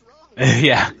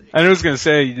 Yeah, I was gonna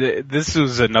say this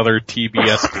was another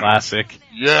TBS classic.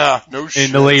 Yeah, no shit.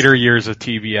 In the later years of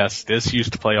TBS, this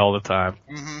used to play all the time.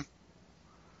 Mm-hmm. I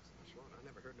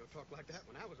never heard no talk like that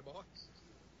when I was a boy.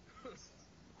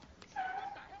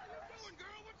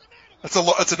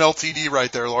 That's an LTD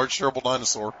right there, large terrible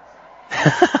dinosaur.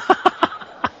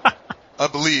 I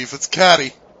believe it's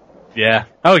Caddy. Yeah.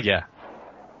 Oh yeah.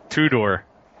 2-door.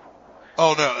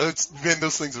 Oh no, man,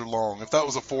 those things are long. If that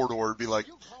was a 4-door, it'd be like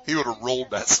he would have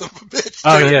rolled that son of a bitch.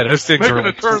 Oh yeah, those things are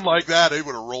making a turn like that. He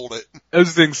would have rolled it.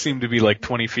 Those things seem to be like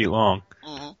 20 feet long.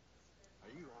 Mm-hmm.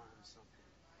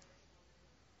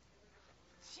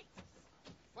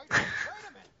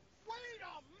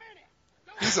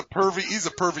 He's a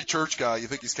pervy church guy. You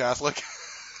think he's Catholic?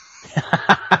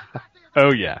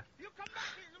 Oh yeah.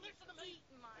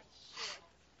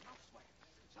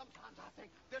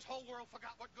 world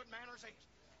forgot what good manners is.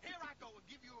 Here I go and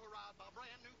give you a ride my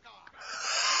brand new car.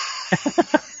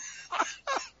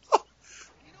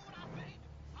 You know what I think?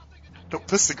 I think it's Don't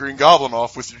piss the Green Goblin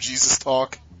off with your Jesus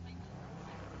talk.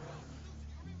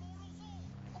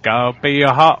 Gotta be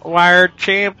a hot wired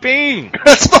champion.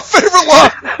 That's my favorite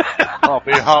line. I'll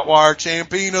be a hot wire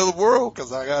champion of the world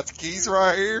because I got the keys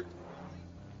right here.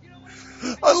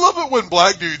 I love it when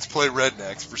black dudes play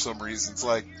rednecks for some reason. It's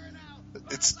like,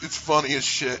 it's funny as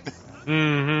shit.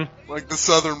 Mm-hmm. Like the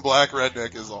southern black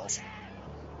redneck is awesome.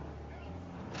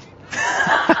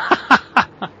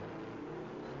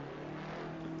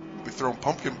 Be throwing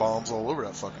pumpkin bombs all over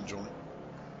that fucking joint.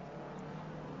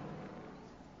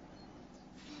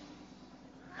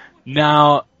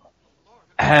 Now,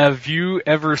 have you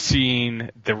ever seen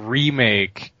the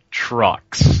remake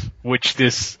Trucks? Which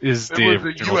this is It the was a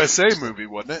original. USA movie,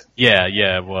 wasn't it? Yeah,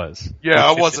 it was. Yeah,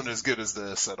 I wasn't as good as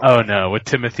this at all. Oh no, with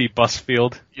Timothy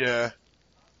Busfield. Yeah.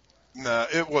 Nah,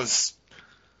 it was...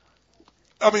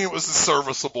 I mean, it was a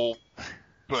serviceable,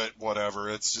 but whatever.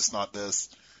 It's just not this.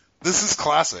 This is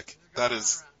classic. That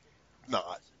is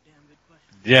not.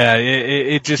 Yeah,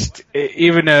 it just,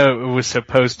 even though it was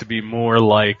supposed to be more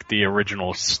like the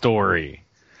original story.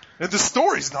 And the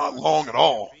story's not long at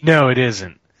all. No, it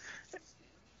isn't.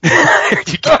 There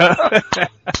you go.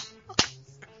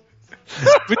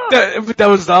 But that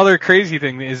was the other crazy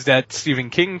thing, is that Stephen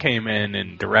King came in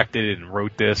and directed and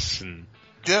wrote this. And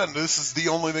Yeah, and this is the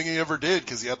only thing he ever did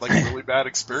because he had like a really bad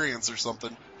experience or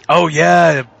something. Oh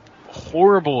yeah,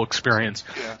 horrible experience.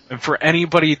 Yeah. And for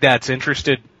anybody that's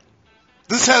interested,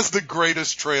 This has the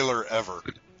greatest trailer ever.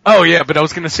 oh yeah, but I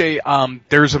was gonna say,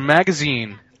 there's a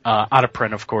magazine, out of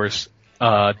print of course,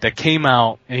 that came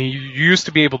out, and you used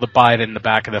to be able to buy it in the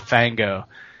back of the Fango,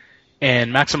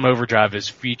 and Maximum Overdrive is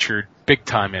featured big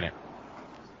time in it.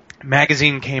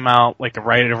 Magazine came out like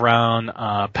right around,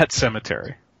 Pet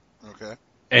Sematary. Okay.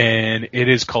 And it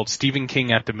is called Stephen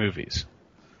King at the Movies.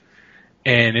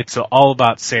 And it's all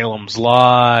about Salem's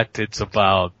Lot, it's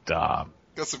about, Got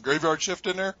some Graveyard Shift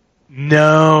in there?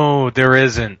 no, there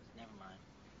isn't.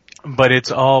 But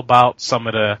it's all about some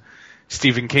of the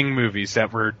Stephen King movies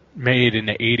that were made in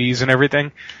the 80s and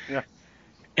everything. Yeah.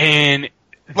 And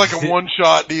Like a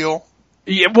one-shot deal?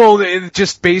 yeah, well, it's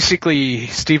just basically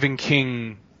Stephen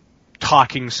King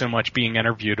talking so much, being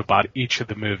interviewed about each of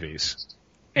the movies.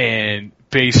 And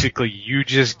basically you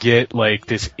just get like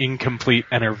this incomplete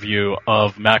interview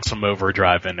of Maximum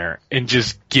Overdrive in there. And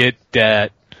just get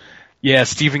that, yeah,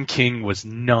 Stephen King was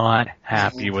not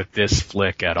happy with this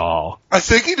flick at all. I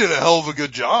think he did a hell of a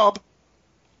good job.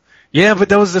 Yeah, but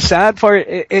that was the sad part.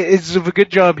 It's a good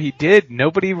job he did.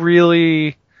 Nobody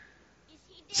really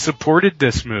supported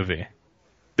this movie.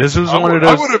 This was one of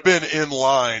those. I would have been in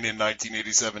line in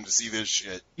 1987 to see this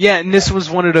shit. Yeah, and this was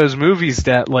one of those movies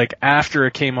that, like, after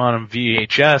it came on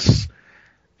VHS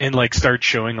and, like, started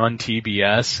showing on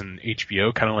TBS and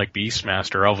HBO, kind of like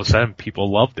Beastmaster, all of a sudden people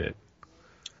loved it.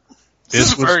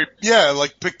 This is very,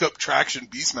 like picked up traction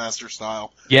Beastmaster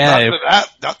style. Yeah.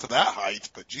 Not to that height,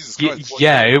 but Jesus Christ.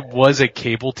 Yeah, it was a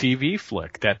cable TV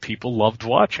flick that people loved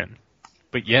watching.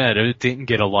 But yeah, it didn't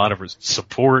get a lot of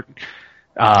support.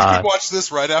 You could watch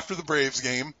this right after the Braves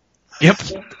game. Yep.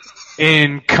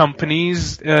 And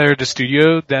companies, or the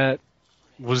studio that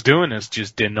was doing this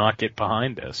just did not get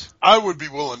behind this. I would be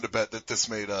willing to bet that this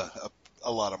made a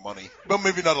lot of money. Well,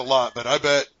 maybe not a lot, but I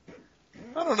bet,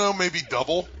 I don't know, maybe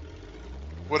double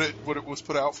what it was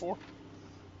put out for.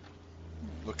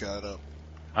 Look that up.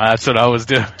 That's what I was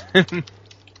doing.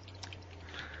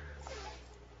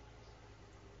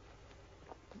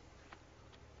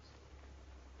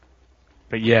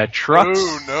 But yeah, Trucks.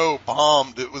 Oh no,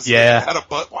 bombed. It was, yeah. It had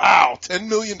wow, $10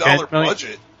 million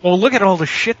budget. Well, look at all the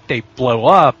shit they blow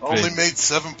up. Only made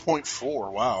 7.4.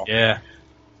 Wow. Yeah.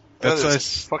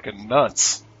 That's fucking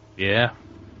nuts. Yeah.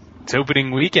 Its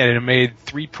opening weekend, it made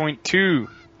 3.2.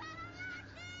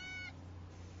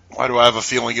 Why do I have a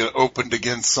feeling it opened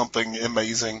against something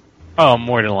amazing? Oh,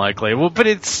 more than likely. Well, but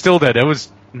it's still that. It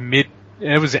was the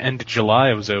end of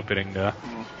July it was opening, though.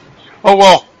 Oh,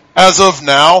 well, as of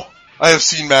now, I have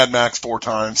seen Mad Max 4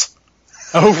 times.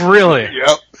 Oh, really?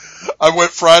 Yep. I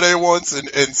went Friday once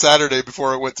and Saturday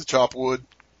before I went to chop wood.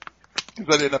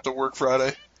 Because I didn't have to work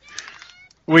Friday.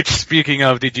 Which, speaking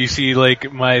of, did you see,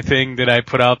 like, my thing that I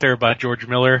put out there about George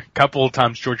Miller? A couple of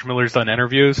times George Miller's done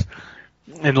interviews.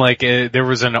 And, like, there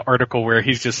was an article where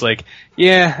he's just like,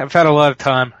 yeah, I've had a lot of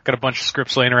time. Got a bunch of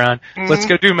scripts laying around. Mm-hmm. Let's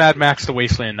go do Mad Max The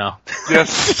Wasteland now.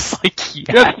 Yes. It's like, yes.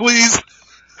 Yes, please.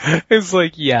 It's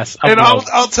like, yes. And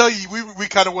I'll tell you, we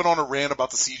kind of went on a rant about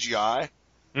the CGI.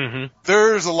 Mm-hmm.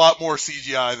 There's a lot more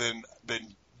CGI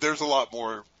than there's a lot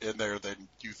more in there than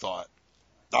you thought.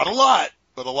 Not a lot,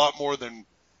 but a lot more than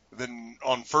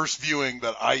on first viewing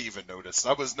that I even noticed.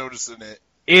 I was noticing it.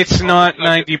 It's not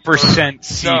 90%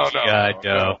 CGI, no.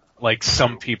 though, like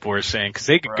some people are saying, because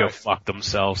they could go fuck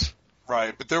themselves.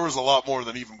 Right, but there was a lot more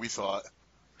than even we thought.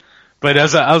 But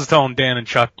as I was telling Dan and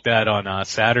Chuck that on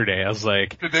Saturday, I was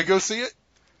like... Did they go see it?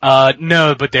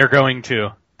 No, but they're going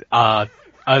to. I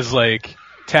was like,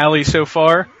 tally so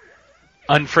far,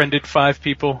 unfriended 5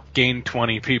 people, gained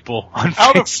 20 people on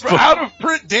Facebook. Out of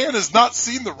print, Dan has not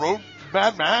seen the Road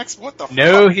Mad Max? What the fuck?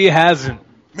 No, he hasn't.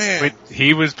 Man. But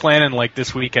he was planning like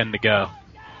this weekend to go.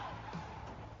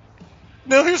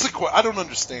 Now here's a question. I don't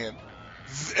understand.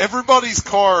 Everybody's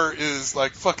car is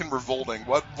like fucking revolting.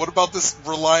 What about this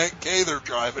Reliant K they're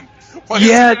driving?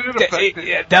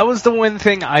 That was the one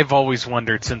thing I've always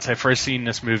wondered since I first seen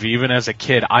this movie. Even as a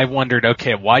kid, I wondered,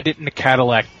 okay, why didn't the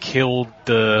Cadillac kill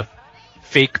the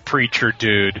fake preacher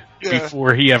dude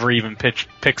before he ever even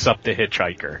picks up the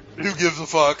hitchhiker? Who gives a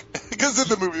fuck? Because then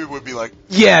the movie would be like...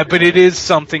 Yeah, but it is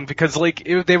something, because like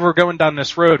they were going down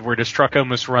this road where this truck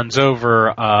almost runs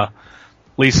over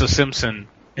Lisa Simpson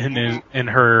and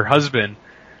her husband.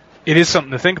 It is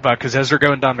something to think about, because as they're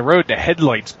going down the road, the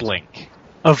headlights blink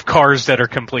of cars that are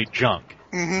complete junk.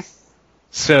 Mm-hmm.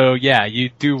 So, yeah, you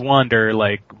do wonder,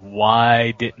 like,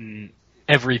 why didn't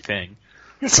everything...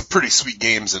 There's some pretty sweet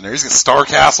games in there. He's got Star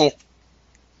Castle.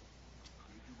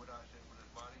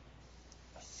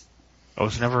 I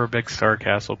was never a big Star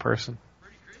Castle person.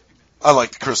 I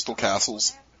like the Crystal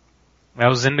Castles. I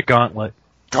was into Gauntlet.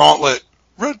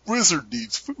 Red Wizard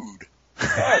needs food.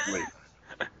 Badly.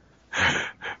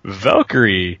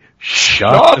 Valkyrie,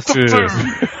 shot the food.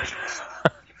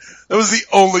 That was the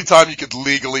only time you could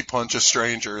legally punch a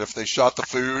stranger. If they shot the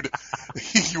food,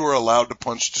 you were allowed to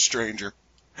punch the stranger.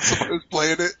 Somebody was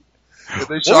playing it. If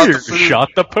they shot the food, shot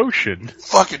the potion.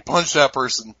 Fucking punch that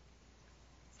person.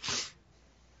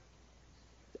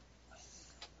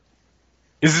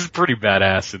 This is pretty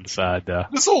badass inside, though.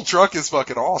 This whole truck is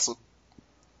fucking awesome.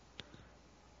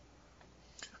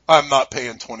 I'm not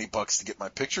paying $20 to get my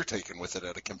picture taken with it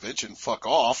at a convention. Fuck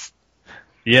off.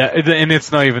 Yeah, and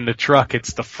it's not even the truck,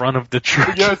 it's the front of the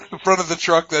truck. Yeah, it's the front of the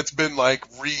truck that's been, like,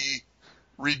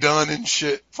 redone and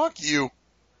shit. Fuck you.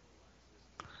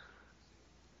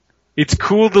 It's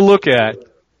cool to look at.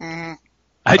 Mm-hmm.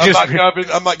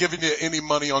 I'm not giving you any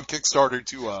money on Kickstarter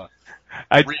to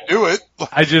redo it.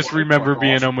 I just remember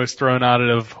being almost thrown out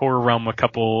of Horror Realm a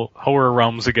couple Horror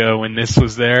Realms ago when this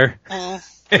was there. Mm.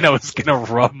 And I was gonna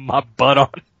rub my butt on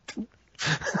it.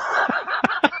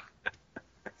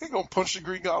 He gonna punch the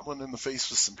Green Goblin in the face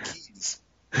with some keys.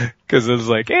 Cause I was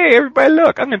like, hey, everybody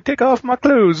look, I'm gonna take off my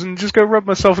clothes and just go rub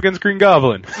myself against Green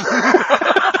Goblin.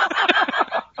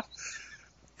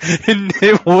 And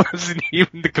it wasn't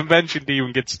even the convention to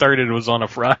even get started, it was on a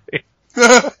Friday.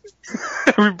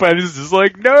 Everybody's just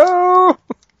like, no!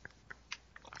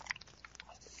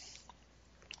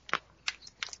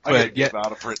 I gotta give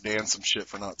out a print Dan some shit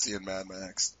for not seeing Mad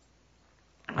Max.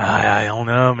 I don't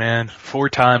know, man. 4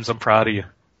 times, I'm proud of you.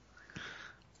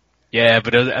 Yeah,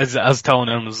 but as I was telling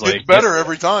him, it was like... It's better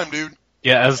every time, dude.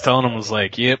 Yeah, I was telling him, it was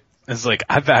like, yep. It's like,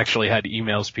 I've actually had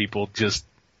emails people just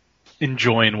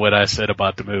enjoying what I said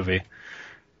about the movie.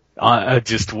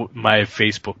 Just my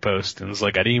Facebook post. And it was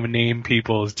like, I didn't even name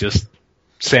people. It was just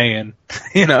saying,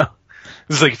 you know.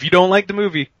 It's like, if you don't like the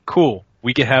movie, cool.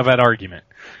 We can have that argument.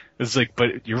 It's like,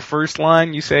 but your first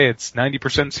line, you say it's 90%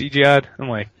 CGI'd? I'm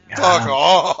like... Fuck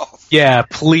off. Yeah,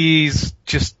 please,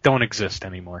 just don't exist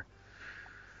anymore.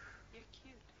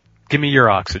 Give me your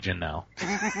oxygen now.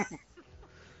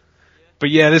 But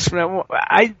yeah,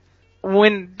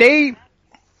 when they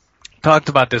talked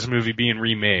about this movie being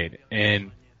remade,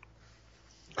 and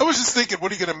I was just thinking,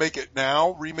 what are you gonna make it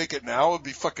now? Remake it now? It'd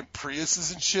be fucking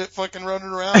Priuses and shit fucking running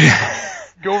around.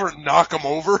 Go over and knock them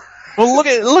over. Well, look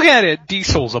at it.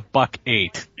 Diesel's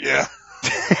 $1.08. Yeah.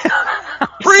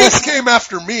 Prius came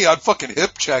after me, I'd fucking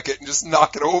hip check it and just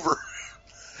knock it over.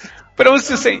 But I was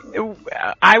just saying,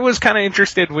 I was kind of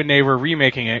interested when they were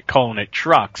remaking it, calling it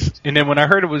Trucks. And then when I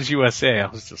heard it was USA, I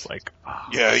was just like, oh.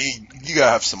 Yeah, you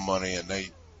gotta have some money, and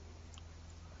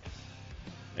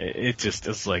it just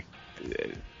is like,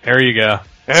 there you go.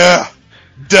 Yeah.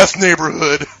 Death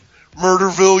Neighborhood.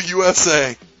 Murderville,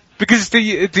 USA. Because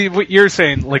what you're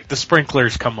saying, like the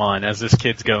sprinklers come on as this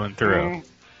kid's going through. Mm.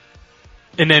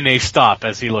 And then they stop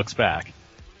as he looks back.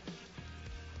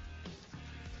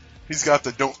 He's got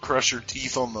the don't crush your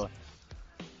teeth on the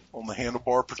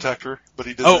handlebar protector, but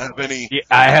he doesn't have any. Yeah,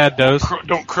 I had those.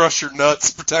 Don't crush your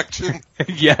nuts protection.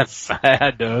 Yes, I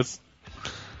had those.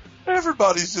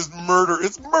 Everybody's just murder.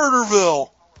 It's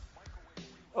Murderville.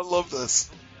 I love this.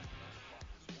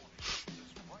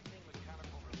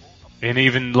 And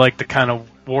even like the kind of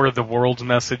War of the Worlds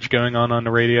message going on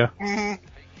the radio. Mm-hmm.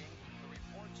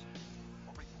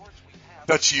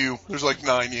 That's you. There's like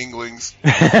 9 Yinglings.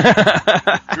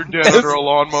 You're dead under a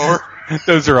lawnmower.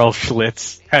 Those are all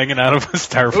Schlitz hanging out of a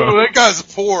styrofoam. Oh, that guy's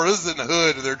poor. This is in the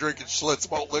hood, and they're drinking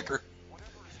Schlitz malt liquor.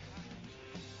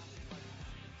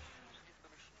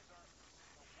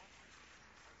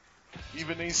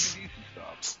 Even ACDC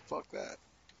stops. Fuck that.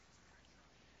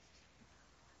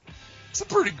 It's a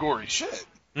pretty gory shit.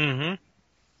 Mm-hmm.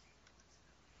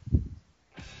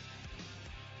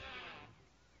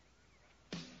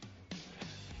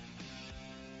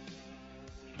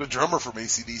 The drummer from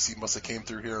AC/DC must have came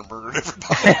through here and murdered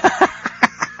everybody.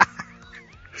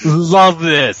 Love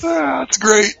this. That's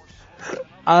great.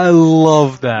 I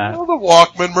love that. Oh, the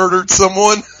Walkman murdered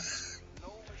someone.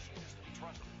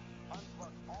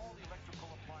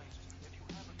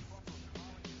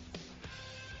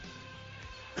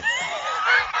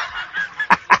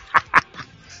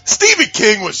 Stephen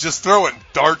King was just throwing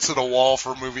darts at a wall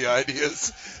for movie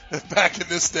ideas back in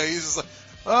this day. He's just like,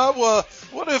 well,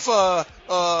 what if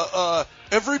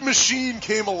every machine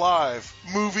came alive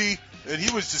movie? And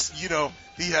he was just, he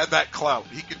had that clout.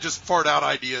 He could just fart out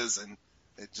ideas and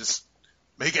just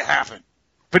make it happen.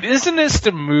 But isn't this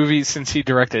the movie, since he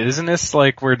directed, isn't this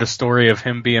like where the story of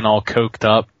him being all coked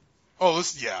up? Oh,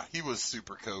 he was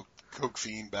super coke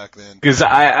fiend back then. Because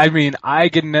I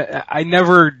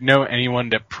never know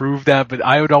anyone to prove that, but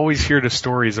I would always hear the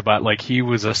stories about like he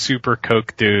was a super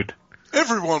coke dude.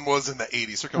 Everyone was in the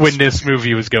 80s. When this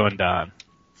movie was going down.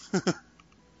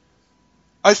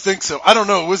 I think so. I don't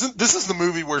know. This is the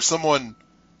movie where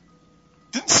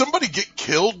didn't somebody get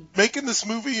killed making this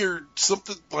movie or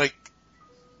something like,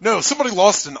 no, somebody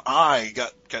lost an eye,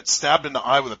 got stabbed in the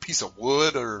eye with a piece of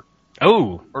wood or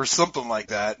something like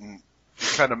that, and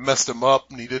it kind of messed him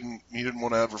up, and he didn't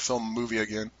want to ever film a movie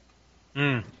again.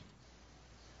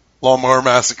 Lawnmower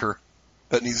Massacre.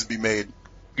 That needs to be made.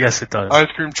 Yes, it does.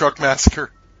 Ice Cream Truck Massacre.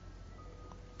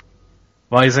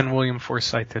 Why isn't William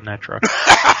Forsythe in that truck?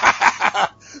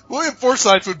 William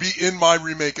Forsythe would be in my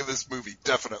remake of this movie,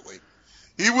 definitely.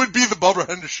 He would be the Bubba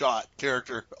Hendershot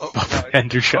character of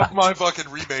my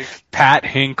fucking remake. Pat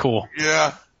Hinkle.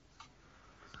 Yeah.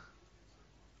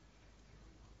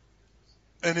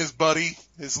 And his buddy,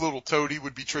 his little toady,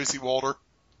 would be Tracy Walter.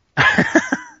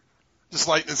 Just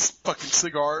lighting his fucking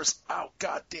cigars. Oh,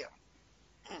 goddamn.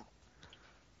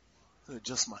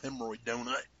 Just my hemorrhoid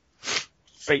donut.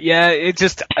 But yeah, it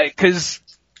just, because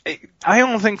I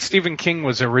don't think Stephen King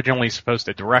was originally supposed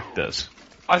to direct this.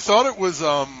 I thought it was,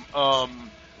 Die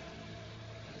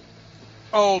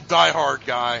Hard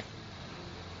guy.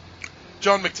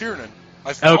 John McTiernan.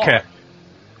 I thought. Okay.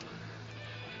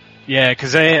 Yeah,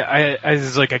 because I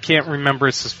was like, I can't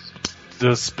remember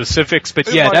the specifics, but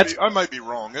I might be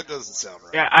wrong. It doesn't sound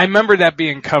right. Yeah, I remember that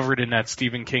being covered in that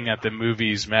Stephen King at the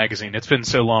Movies magazine. It's been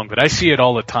so long, but I see it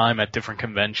all the time at different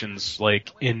conventions, like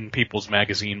in people's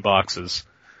magazine boxes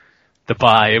to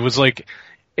buy. It was like,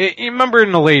 you remember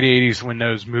in the late 80s when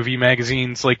those movie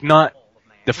magazines, like not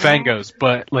the Fangos,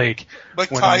 but like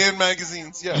tie-in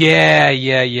magazines, yeah.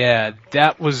 Yeah.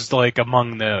 That was like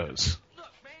among those.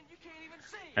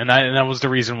 And that was the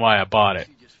reason why I bought it.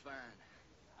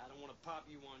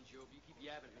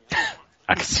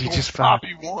 I can see just fine. Pop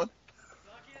you one.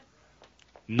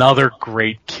 Another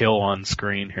great kill on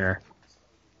screen here.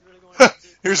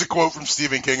 Here's a quote from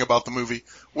Stephen King about the movie.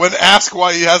 When asked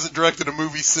why he hasn't directed a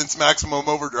movie since Maximum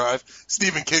Overdrive,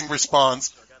 Stephen King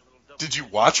responds, "Did you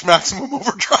watch Maximum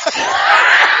Overdrive?"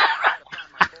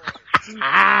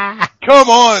 Come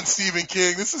on, Stephen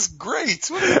King. This is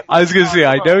great. I was going to say,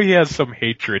 I know he has some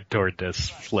hatred toward this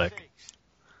flick.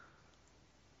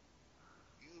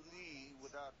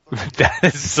 That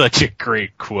is such a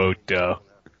great quote, though.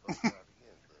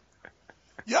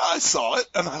 Yeah, I saw it,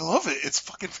 and I love it. It's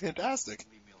fucking fantastic.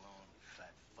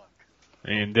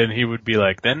 And then he would be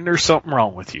like, then there's something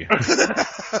wrong with you.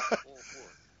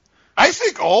 I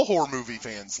think all horror movie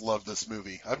fans love this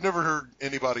movie. I've never heard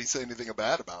anybody say anything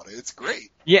bad about it. It's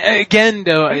great. Yeah, again,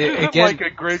 though, like a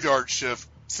Graveyard Shift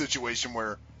situation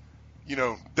where,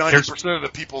 90% of the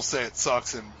people say it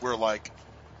sucks, and we're like,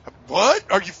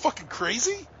 what? Are you fucking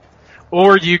crazy?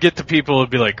 Or you get the people who'd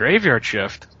be like, Graveyard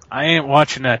Shift? I ain't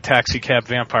watching that taxi cab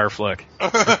vampire flick.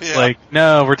 Yeah. Like,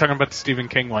 no, we're talking about the Stephen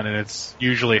King one, and it's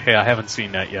usually, hey, I haven't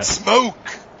seen that yet. Smoke!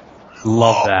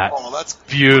 Love that. Oh, that's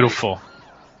beautiful. Great.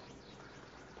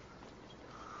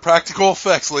 Practical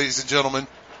effects, ladies and gentlemen.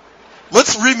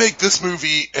 Let's remake this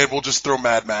movie, and we'll just throw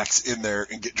Mad Max in there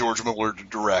and get George Miller to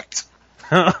direct.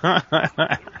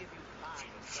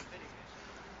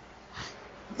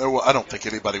 No, I don't think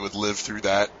anybody would live through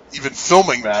that. Even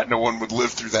filming that, no one would live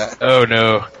through that. Oh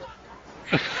no.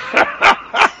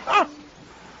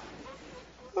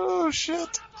 Oh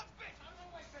shit.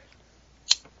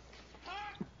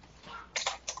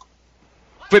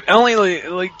 But only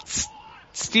like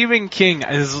Stephen King,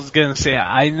 I was gonna say,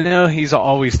 I know he's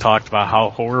always talked about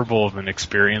how horrible of an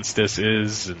experience this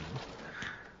is, and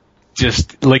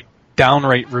just like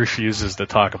downright refuses to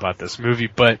talk about this movie.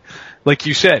 But like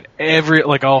you said,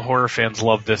 all horror fans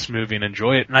love this movie and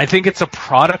enjoy it, and I think it's a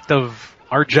product of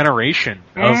our generation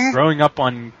of growing up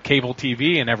on cable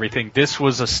TV and everything. This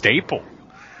was a staple.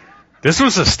 This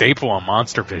was a staple on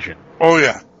Monster Vision. Oh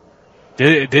yeah.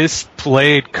 This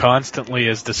played constantly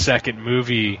as the second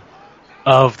movie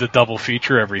of the double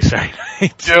feature every Saturday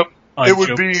night. Yep. It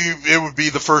would be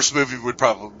the first movie would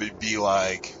probably be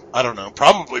like, I don't know,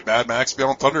 probably Mad Max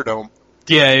Beyond Thunderdome.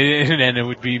 Yeah, and it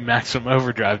would be Maximum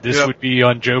Overdrive. This would be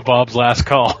on Joe Bob's Last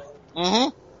Call.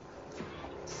 Mm-hmm.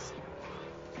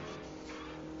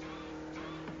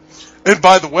 And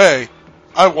by the way,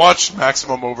 I watched not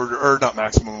Maximum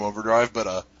Overdrive,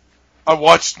 but I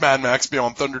watched Mad Max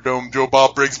Beyond Thunderdome, Joe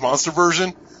Bob Briggs Monster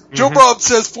version. Joe Bob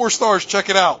says 4 stars, check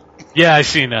it out. Yeah, I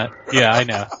seen that. Yeah, I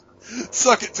know.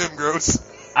 Suck it, Tim Gross.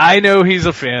 I know he's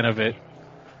a fan of it.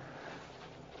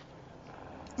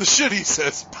 The shit he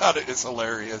says about it is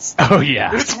hilarious. Oh,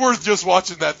 yeah. It's worth just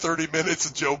watching that 30 minutes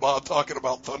of Joe Bob talking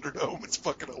about Thunderdome. It's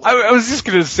fucking hilarious. I was just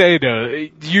going to say, though,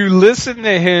 you listen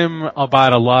to him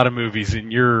about a lot of movies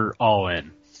and you're all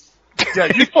in.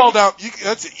 Yeah, you fall down.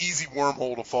 That's an easy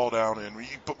wormhole to fall down in. When you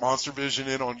put Monster Vision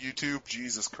in on YouTube,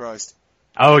 Jesus Christ.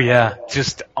 Oh, yeah.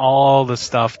 Just all the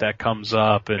stuff that comes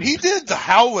up. And he did The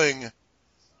Howling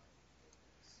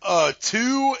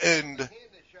 2 and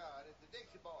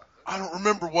I don't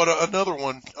remember what another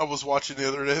one I was watching the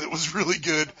other day that was really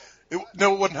good. It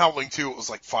wasn't Howling 2. It was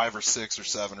like 5 or 6 or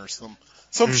 7 or some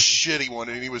shitty one,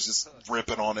 and he was just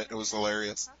ripping on it. It was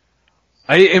hilarious.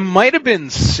 It might have been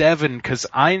 7, because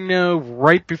I know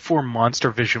right before Monster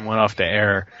Vision went off the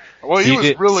air. Well, he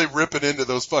was really ripping into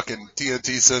those fucking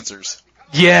TNT sensors.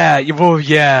 Yeah, well,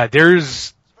 yeah.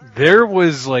 There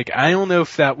was like, I don't know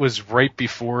if that was right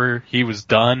before he was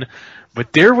done,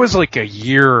 but there was like a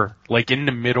year, like in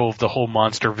the middle of the whole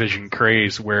Monster Vision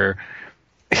craze, where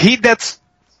that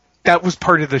was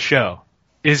part of the show.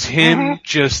 Is him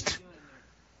just,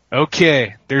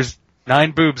 okay, there's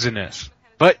 9 boobs in this.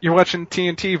 But you're watching the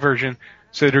TNT version,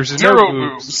 so there's Zero no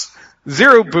boobs.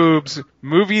 Zero boobs.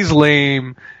 Movie's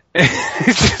lame.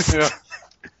 Just,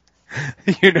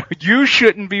 you know, you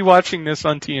shouldn't be watching this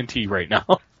on TNT right now.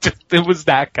 It was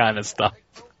that kind of stuff.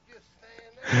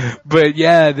 But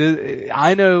yeah,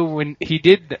 I know when he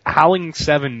did Howling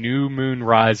 7 New Moon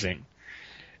Rising,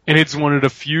 and it's one of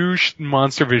the few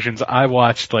Monster Visions I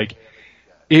watched, like,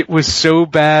 it was so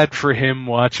bad for him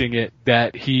watching it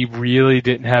that he really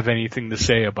didn't have anything to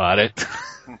say about it.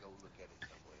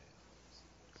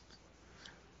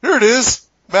 Here it is.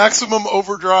 Maximum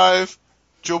Overdrive,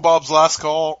 Joe Bob's Last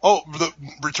Call. Oh, the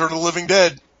Return of the Living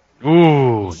Dead.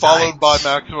 Ooh, followed by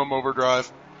Maximum Overdrive.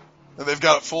 And they've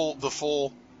got the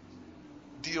full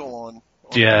deal on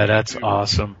yeah, that's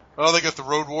awesome. Oh, they got the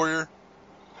Road Warrior,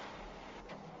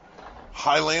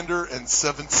 Highlander, and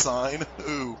Seventh Sign.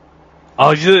 Ooh.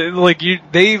 Oh, there's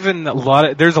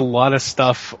a lot of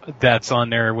stuff that's on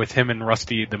there with him and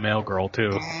Rusty the Mail Girl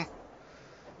too. Mm-hmm.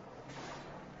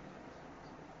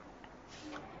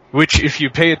 Which, if you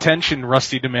pay attention,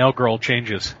 Rusty the Mail Girl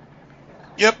changes.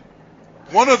 Yep.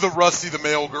 One of the Rusty the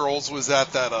Mail Girls was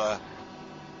at that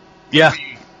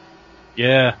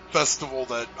festival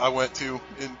that I went to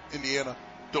in Indiana.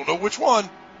 Don't know which one.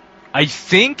 I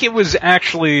think it was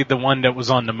actually the one that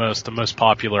was on the most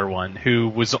popular one, who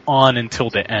was on until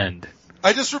the end.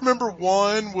 I just remember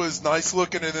one was nice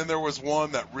looking, and then there was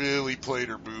one that really played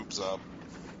her boobs up.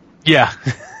 Yeah.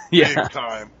 Yeah. Big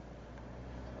time.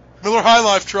 Miller High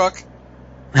Life truck.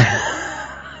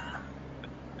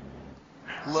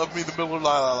 Love me the Miller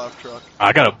High Life truck.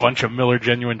 I got a bunch of Miller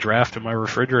Genuine Draft in my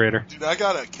refrigerator. Dude, I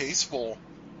got a case full.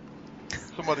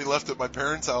 Somebody left at my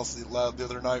parents' house the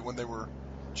other night when they were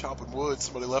chopping wood.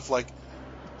 Somebody left like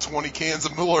 20 cans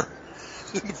of Miller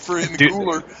in the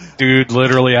cooler. Dude,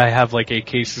 literally, I have like 8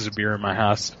 cases of beer in my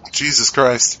house. Jesus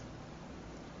Christ.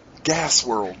 Gas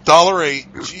World.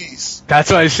 $1.08. Jeez. That's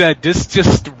what I said. This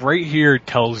just right here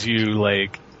tells you,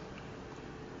 like,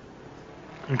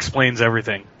 explains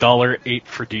everything. $1.08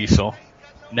 for diesel.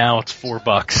 Now it's $4.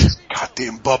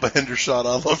 Goddamn Bubba Hendershot,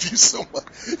 I love you so much.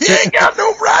 He ain't got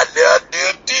no right now,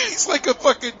 dude. He's like a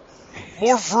fucking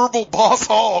more verbal boss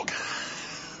hog.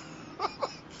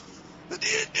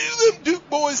 Them Duke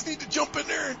boys need to jump in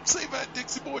there and save that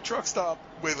Dixie Boy truck stop.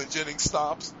 Waylon Jennings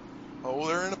stops. Oh,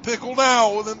 they're in a pickle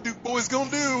now. What them Duke boys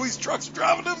gonna do? These trucks are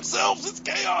driving themselves. It's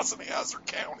chaos in Hazard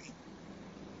County.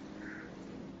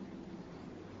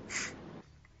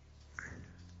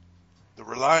 The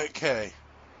Reliant K.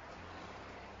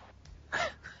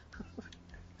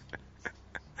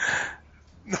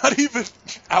 Not even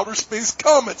outer space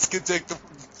comets can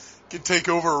take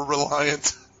over a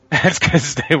Reliant. That's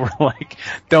because they were like,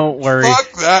 don't worry.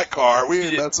 Fuck that car. We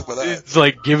ain't messing with that. It's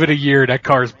like, give it a year, that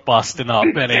car's busting up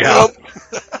anyhow.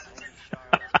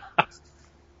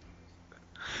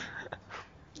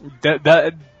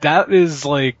 That is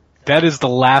the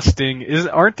lasting.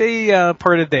 Aren't they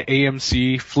part of the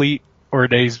AMC fleet, or are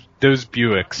those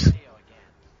Buicks?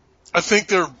 I think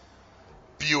they're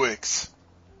Buicks.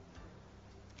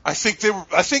 I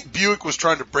think Buick was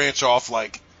trying to branch off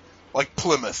like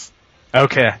Plymouth.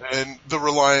 Okay. And the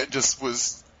Reliant just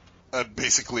was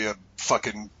basically a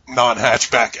fucking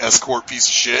non-hatchback Escort piece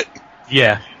of shit.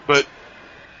 Yeah. But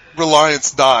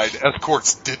Reliance died.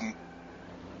 Escorts didn't.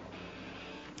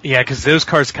 Yeah, because those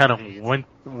cars kind of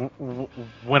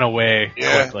went away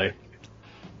quickly.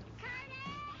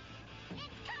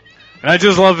 And I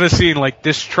just love this scene. Like,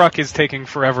 this truck is taking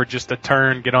forever just to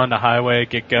turn, get on the highway,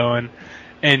 get going,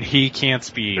 and he can't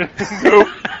speed. Nope.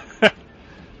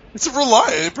 It's a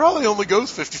Reliant. It probably only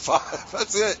goes 55.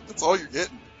 That's it. That's all you're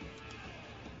getting.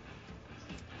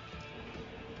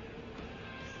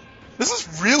 This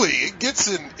is really, it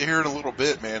gets in here in a little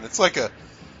bit, man. It's like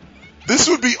this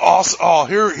would be awesome. Oh,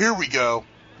 here we go.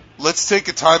 Let's take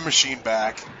a time machine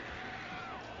back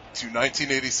to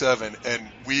 1987, and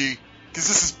because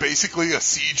this is basically a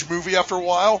siege movie after a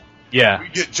while. Yeah. We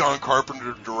get John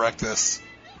Carpenter to direct this.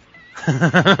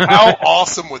 How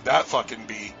awesome would that fucking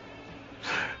be?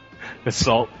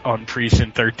 Assault on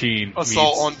Precinct 13.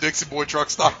 Assault on Dixie Boy Truck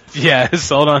Stop. Yeah,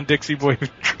 Assault on Dixie Boy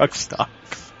Truck Stop.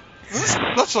 This is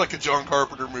much like a John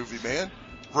Carpenter movie, man.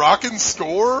 Rockin'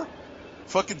 score.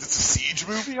 Fucking, it's a siege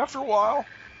movie after a while.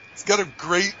 It's got a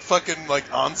great fucking,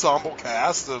 like, ensemble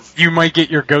cast of... You might get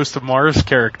your Ghost of Mars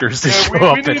characters to show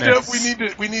up in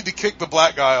this. We need to kick the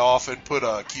black guy off and put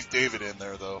Keith David in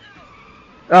there, though.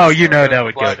 Oh, you know that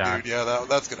would go down. Dude. Yeah,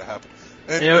 that's gonna happen.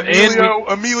 And you know,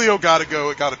 Emilio gotta go.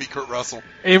 It gotta be Kurt Russell.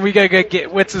 And we gotta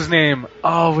get what's his name?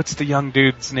 Oh, what's the young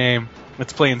dude's name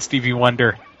that's playing Stevie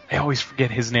Wonder? I always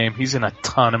forget his name. He's in a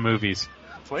ton of movies.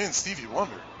 Playing Stevie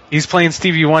Wonder? He's playing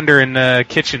Stevie Wonder in the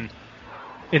kitchen,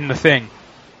 in The Thing.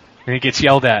 And he gets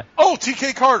yelled at. Oh,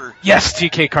 T.K. Carter. Yes,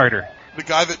 T.K. Carter. The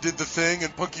guy that did The Thing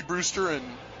and Punky Brewster, and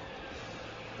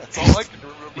that's all I can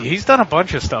remember. He's done a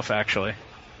bunch of stuff, actually.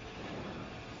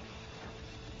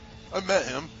 I met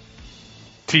him.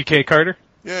 T.K. Carter?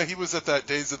 Yeah, he was at that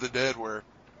Days of the Dead where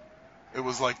it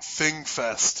was like Thing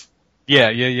Fest.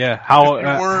 Yeah.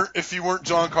 How if you weren't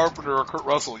John Carpenter or Kurt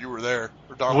Russell, you were there.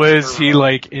 Or was he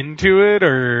like into it,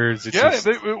 or is it just...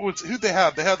 it was. Who'd they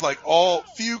have? They had like all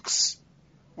Fuchs,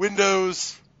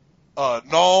 Windows,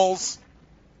 Knowles.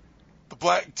 The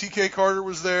Black T.K. Carter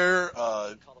was there.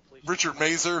 Richard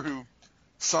Mazer, who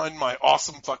signed my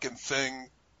awesome fucking Thing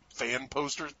fan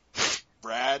poster.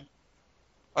 Brad.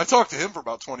 I talked to him for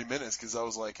about 20 minutes because I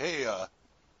was like, hey,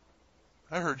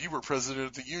 I heard you were president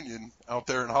of the union out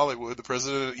there in Hollywood.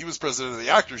 He was president of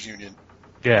the Actors Union.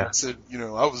 Yeah. I said,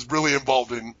 I was really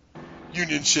involved in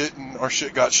union shit and our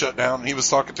shit got shut down. And he was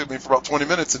talking to me for about 20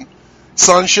 minutes and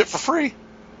signed shit for free.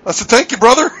 I said, thank you,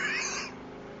 brother.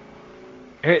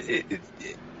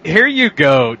 Here you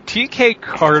go. T.K.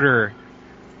 Carter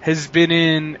has been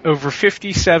in over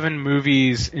 57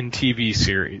 movies and TV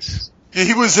series. Yeah,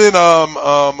 he was in,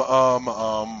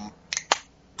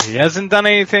 He hasn't done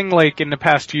anything like in the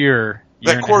past year.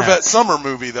 That Corvette Summer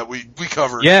movie that we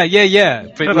covered. Yeah.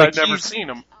 But I've never seen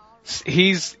him.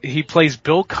 He plays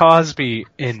Bill Cosby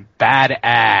in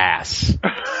Badass.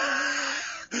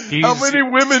 How many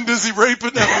women does he rape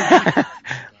in that movie?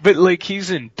 But like he's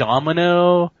in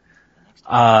Domino.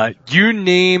 You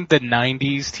name the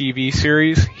 90s TV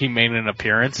series, he made an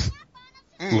appearance.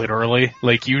 Literally.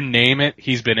 Like you name it,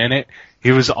 he's been in it. He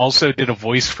did a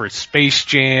voice for Space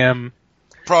Jam.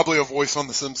 Probably a voice on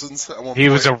The Simpsons at one point. He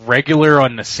was a regular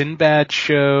on the Sinbad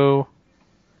show.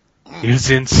 He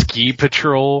was in Ski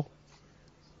Patrol.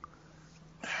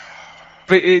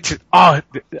 But it's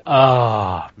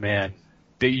man.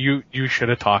 You should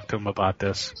have talked to him about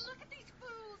this.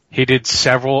 He did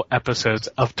several episodes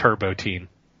of Turbo Teen.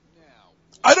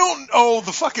 I don't know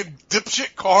the fucking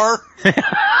dipshit car.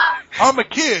 I'm a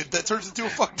kid that turns into a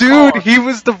fucking car. Dude, he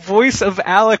was the voice of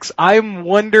Alex. I'm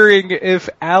wondering if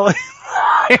Alex...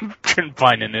 I'm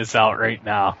finding this out right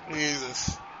now.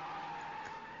 Jesus.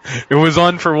 It was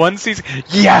on for one season.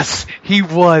 Yes, he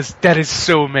was. That is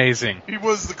so amazing. He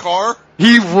was the car?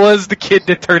 He was the kid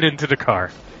that turned into the car.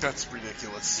 That's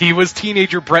ridiculous. He was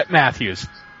teenager Brett Matthews.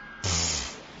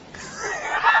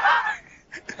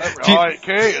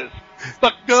 K is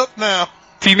stuck up now.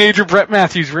 Teenager Brett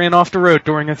Matthews ran off the road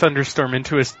during a thunderstorm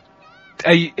into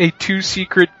a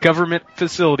two-secret government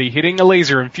facility, hitting a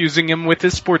laser and fusing him with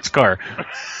his sports car.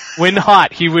 When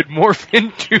hot, he would morph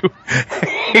into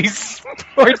a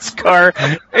sports car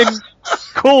and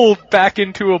cold back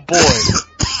into a boy.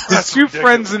 His two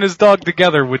friends and his dog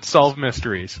together would solve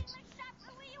mysteries.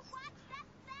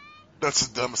 That's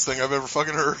the dumbest thing I've ever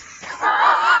fucking heard.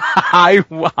 I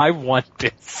want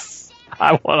this.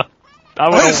 I want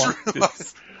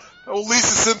this. Oh, Lisa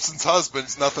Simpson's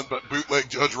husband's nothing but bootleg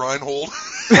Judge Reinhold.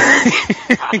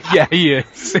 Yeah, he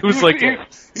is. It was like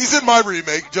he's in my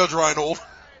remake, Judge Reinhold.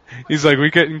 He's like,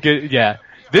 we couldn't get, yeah.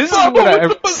 This Bubba is what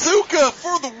with the bazooka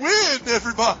for the win,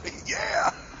 everybody.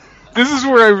 Yeah. This is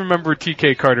where I remember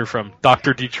TK Carter from,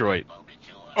 Dr. Detroit.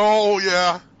 Oh,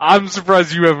 yeah. I'm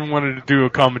surprised you haven't wanted to do a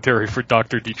commentary for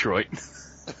Dr. Detroit.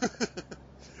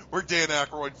 Where Dan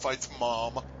Aykroyd fights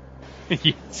Mom.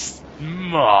 Yes.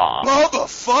 Mom. Bubba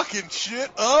fucking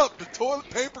shit up. The toilet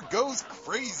paper goes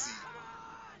crazy.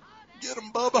 Get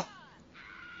him, Bubba.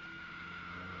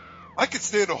 I could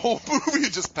stand a whole movie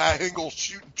of just Pat Hingle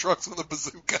shooting trucks with a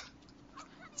bazooka.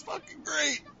 It's fucking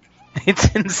great.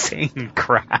 It's insane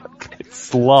crap.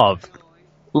 It's love.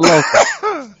 Love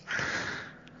it.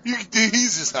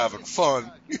 He's just having fun.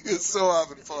 He is so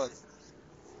having fun.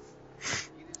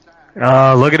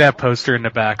 Look at that poster in the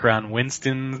background.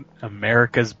 Winston,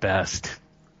 America's Best.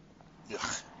 Yeah.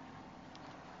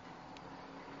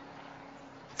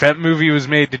 If that movie was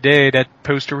made today, that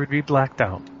poster would be blacked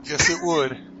out. Yes, it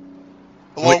would.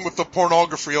 Along with the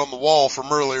pornography on the wall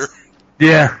from earlier.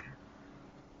 Yeah.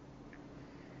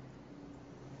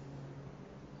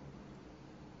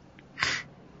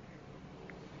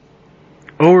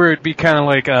 Or it'd be kind of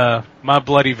like My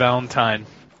Bloody Valentine.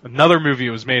 Another movie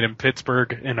that was made in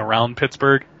Pittsburgh and around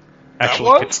Pittsburgh.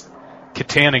 Actually,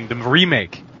 Katanning, the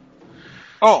remake.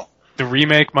 Oh. The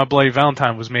remake, My Bloody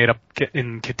Valentine, was made up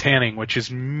in Katanning, which is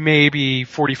maybe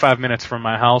 45 minutes from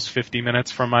my house, 50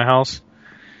 minutes from my house.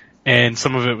 And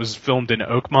some of it was filmed in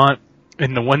Oakmont.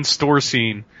 In the one store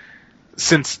scene,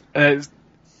 since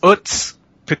Utz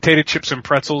Potato Chips and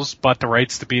Pretzels bought the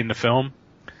rights to be in the film,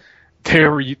 they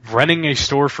were running a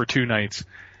store for 2 nights.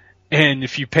 And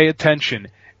if you pay attention,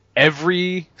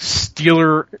 every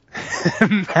Steeler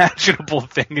imaginable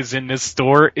thing is in this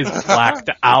store is blacked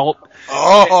out.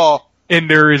 Oh. And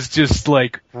there is just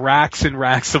like racks and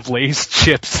racks of Lay's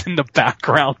chips in the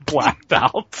background blacked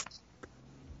out.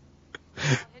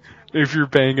 If you're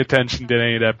paying attention to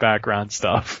any of that background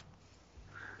stuff.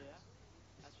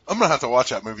 I'm gonna have to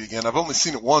watch that movie again. I've only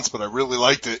seen it once, but I really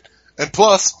liked it. And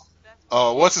plus,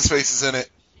 what's his face is in it?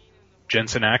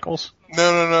 Jensen Ackles?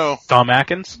 No. Tom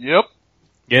Atkins? Yep.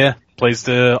 Yeah, plays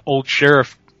the old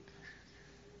sheriff.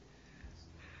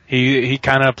 He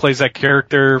kind of plays that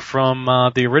character from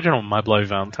the original My Bloody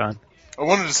Valentine. I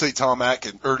wanted to say Tom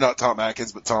Atkins, or not Tom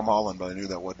Atkins, but Tom Holland, but I knew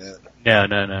that wasn't it.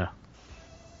 No.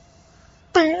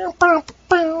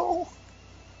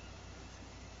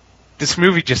 This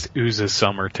movie just oozes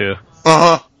summer, too.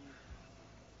 Uh-huh.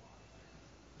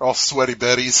 All sweaty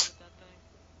Bettys.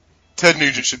 Ted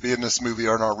Nugent should be in this movie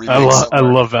or in our remake. I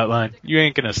love that line. You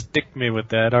ain't gonna stick me with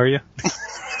that, are you?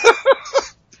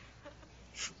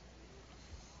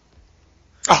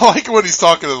 I like when he's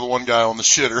talking to the one guy on the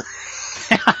shitter.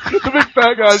 The big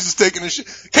fat guy's just taking a shit.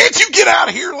 Can't you get out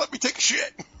of here and let me take a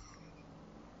shit?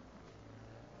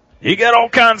 You got all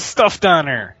kinds of stuff down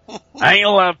there. I ain't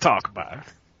allowed to talk about it.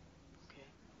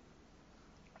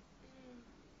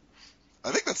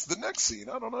 I think that's the next scene.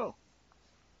 I don't know.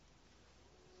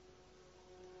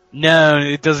 No,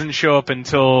 it doesn't show up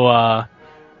until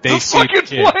they see the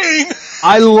fucking plane.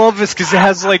 I love this because it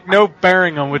has like no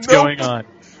bearing on what's going on.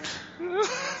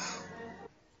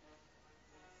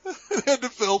 They had to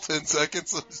fill 10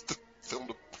 seconds just to film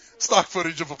the stock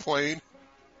footage of a plane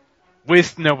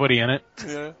with nobody in it.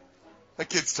 Yeah, that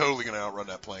kid's totally gonna outrun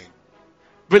that plane.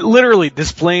 But literally,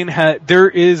 this plane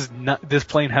this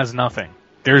plane has nothing.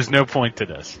 There's no point to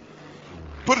this.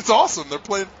 But it's awesome. They're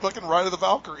playing fucking Ride of the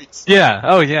Valkyries. Yeah.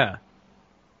 Oh, yeah.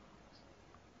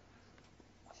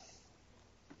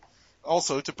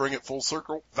 Also, to bring it full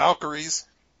circle, Valkyries,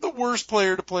 the worst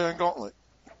player to play on Gauntlet.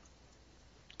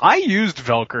 I used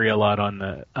Valkyrie a lot on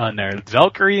there.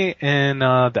 Valkyrie and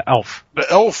the Elf. The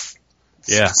Elf.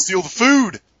 Yeah. Steal the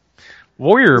food.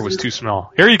 Warrior was too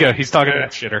small. Here you go. He's talking about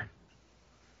shitter.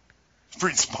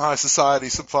 Reading some high society,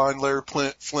 some fine Larry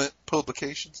Flint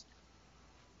publications.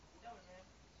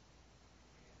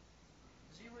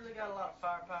 Has he really got a lot of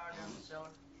firepower down the cellar?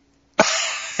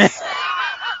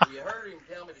 You heard him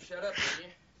tell me to shut up,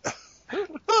 didn't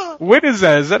you? What is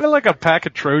that? Is that like a pack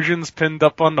of Trojans pinned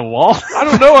up on the wall? I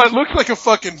don't know. It looks like a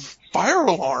fucking fire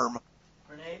alarm.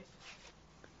 Grenade?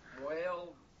 Well,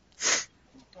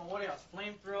 What else?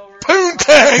 Flamethrower?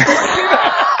 Poontang!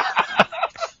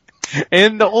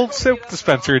 And the old soap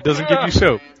dispenser, it doesn't give you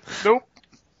soap. Nope.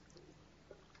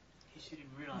 He should even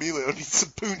realize Emilio needs some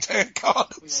Poontang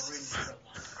condoms. we are ready for trouble.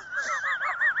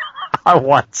 I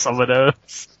want some of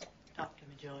those. Talk to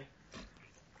me, Joey.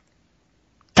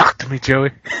 Talk to me,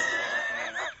 Joey.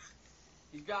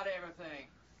 he's got everything.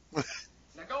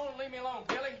 Now go and leave me alone,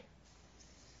 Billy.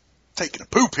 Taking a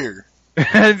poop here.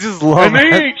 I just love And they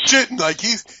it. ain't shitting. Like,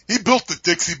 he built the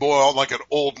Dixie Boy on like an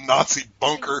old Nazi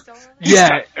bunker. He's Yeah.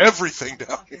 got everything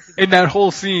down here. In that whole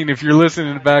scene, if you're listening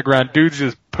in the background, dude's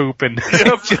just pooping.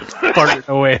 Yep. Just farting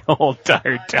away the whole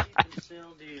entire time.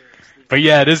 But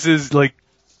yeah, this is like,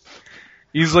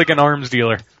 he's like an arms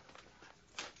dealer.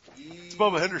 It's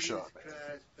Bubba Hendershot.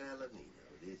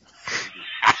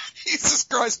 Jesus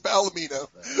Christ, Palomino.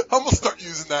 I'm gonna start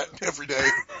using that every day.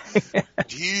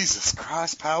 Jesus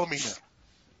Christ, Palomino.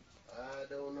 I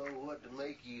don't know what to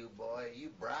make you, boy. You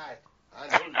bright. I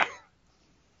know you.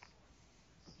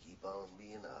 Keep on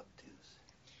being obtuse.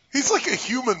 He's like a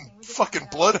human fucking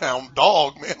bloodhound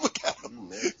dog, man. Look at him.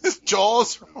 His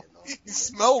jaws, he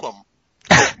smelled them.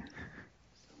 Sometimes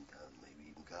maybe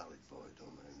even college boys don't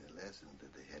learn their lesson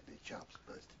that they had their chops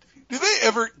busted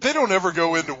a few They don't ever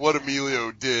go into what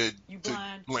Emilio did to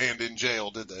land in jail,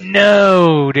 did they?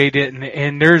 No, they didn't.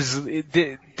 And there's,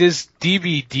 this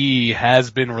DVD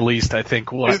has been released, I think,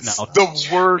 It's now? the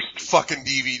worst fucking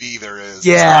DVD there is.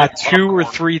 Yeah, It's like 2 or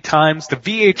popcorn. 3 times. The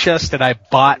VHS that I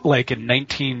bought like in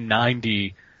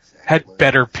 1990 had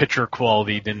better picture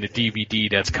quality than the DVD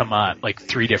that's come out like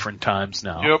 3 different times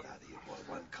now. Yep.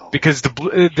 Because I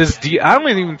don't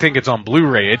even think it's on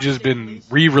Blu-ray. It just been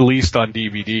re-released on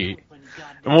DVD.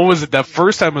 And what was it? That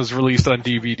first time it was released on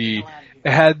DVD, it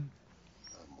had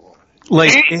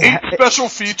like Eight special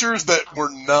features that were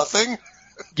nothing.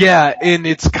 yeah, and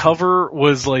its cover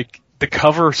was like the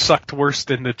cover sucked worse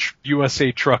than the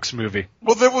USA Trucks movie.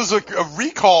 Well, there was a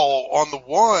recall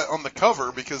on the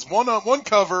cover because one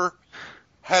cover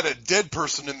had a dead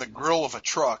person in the grill of a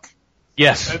truck.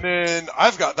 Yes. And then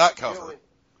I've got that cover.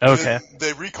 Okay. And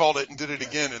they recalled it and did it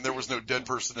again, and there was no dead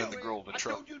person in the grill of the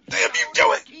truck. Damn you,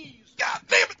 Joey! God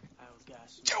damn it,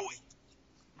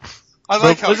 Joey! I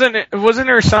like how wasn't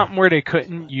there something where they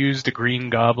couldn't use the Green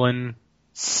Goblin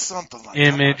something like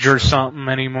image that. or something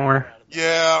anymore?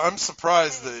 Yeah, I'm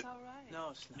surprised that.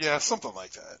 Yeah, something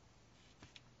like that.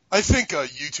 I think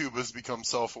YouTube has become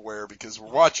self-aware because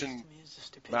we're watching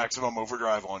Maximum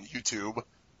Overdrive on YouTube,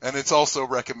 and it's also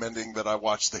recommending that I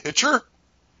watch The Hitcher.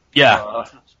 Yeah.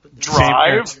 Drive.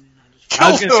 I was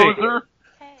gonna say- Killdozer.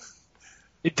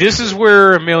 This is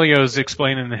where Emilio's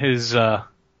explaining his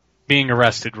being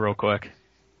arrested real quick,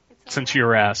 since you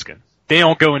were asking. They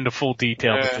don't go into full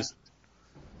detail, but just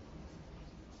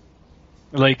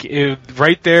like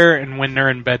right there, and when they're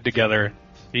in bed together,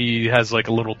 he has like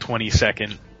a little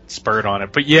 20-second spurt on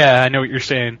it. But yeah, I know what you're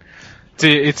saying.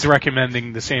 It's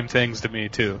recommending the same things to me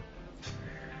too.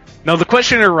 Now the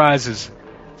question arises: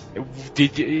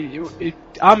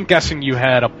 I'm guessing you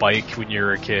had a bike when you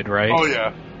were a kid, right? Oh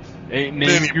yeah.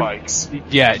 Mini bikes.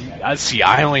 Yeah, see,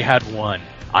 I only had one.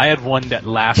 I had one that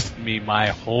lasted me my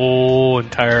whole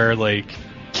entire,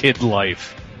 kid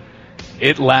life.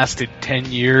 It lasted 10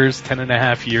 and a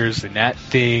half years, and that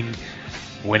thing,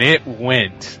 when it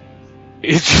went,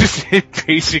 it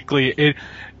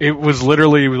was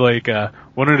literally like,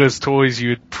 one of those toys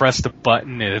you'd press the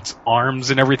button and its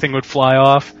arms and everything would fly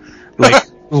off. Like,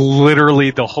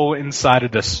 literally the whole inside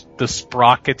of the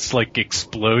sprockets,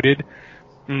 exploded.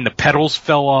 And the pedals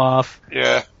fell off.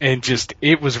 Yeah. And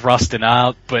it was rusting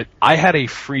out. But I had a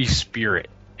Free Spirit,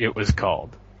 it was called.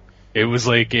 It was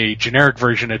like a generic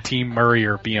version of Team Murray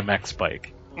or BMX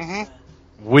bike. Mm-hmm.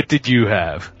 What did you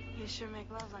have? You sure make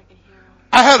love like a hero.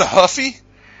 I had a Huffy.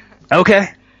 Okay.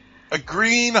 A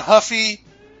green Huffy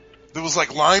that was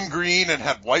like lime green and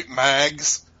had white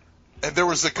mags. And there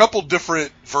was a couple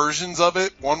different versions of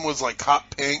it. One was like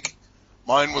hot pink.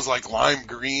 Mine was like lime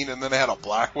green, and then I had a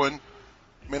black one.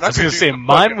 I mean, I was going to say,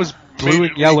 mine was blue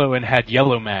and yellow and had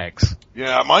yellow mags.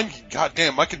 Yeah, mine,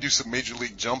 goddamn, I could do some major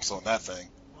league jumps on that thing.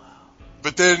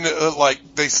 But then,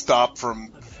 they stopped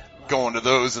from going to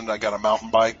those, and I got a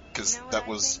mountain bike, because that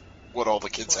was what all the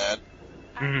kids had.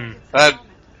 Mm-hmm.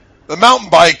 The mountain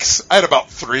bikes, I had about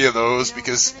 3 of those,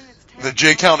 because the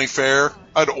Jay County Fair,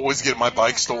 I'd always get my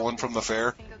bike stolen from the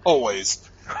fair. Always.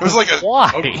 It was like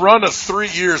a run of 3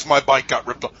 years my bike got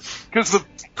ripped off. Because the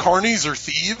carnies are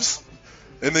thieves,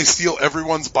 and they steal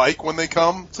everyone's bike when they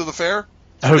come to the fair.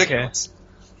 It's ridiculous.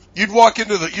 You'd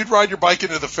ride your bike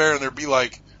into the fair, and there'd be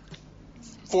like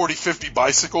 40, 50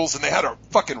 bicycles, and they had a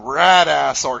fucking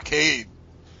rad-ass arcade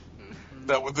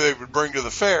that they would bring to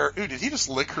the fair. Ooh, did he just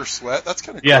lick her sweat? That's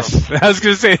kind of gross. Yes, I was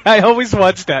going to say, I always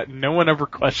watch that, and no one ever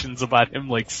questions about him,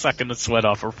 like, sucking the sweat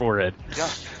off her forehead. Yeah.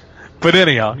 But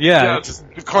anyhow, yeah.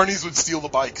 The carnies would steal the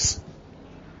bikes.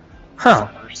 Huh.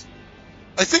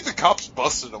 I think the cops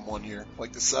busted them one year,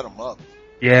 like, to set them up.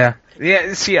 Yeah.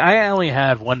 Yeah, see, I only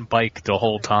had one bike the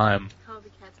whole time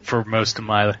for most of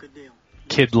my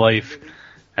kid life.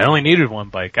 I only needed one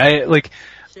bike. I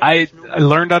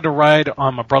learned how to ride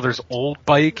on my brother's old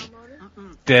bike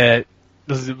that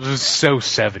was so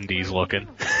 70s looking.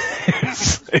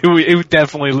 it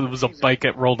definitely was a bike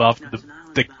that rolled off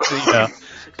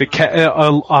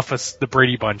off the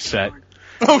Brady Bunch set.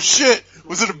 Oh shit!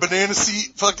 Was it a banana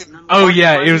seat fucking? Oh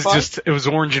yeah, it was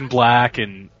orange and black,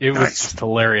 and it was just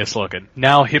hilarious looking.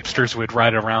 Now hipsters would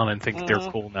ride around and think they're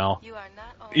cool now.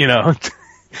 You know,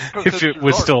 if it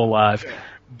was still alive.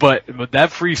 But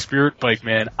that Free Spirit bike,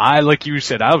 man, like you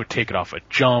said, I would take it off of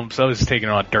jumps. I was taking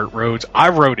it on dirt roads. I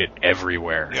rode it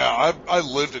everywhere. Yeah, I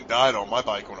lived and died on my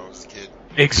bike when I was a kid.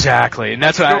 Exactly, and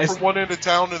that's what I could go from one end of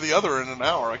town to the other in an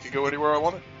hour. I could go anywhere I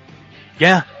wanted.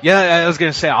 Yeah, I was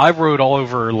gonna say I rode all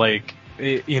over, like,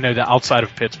 the outside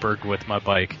of Pittsburgh with my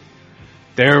bike.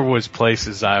 There was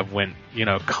places I went,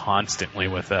 constantly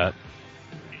with that.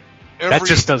 That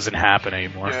just doesn't happen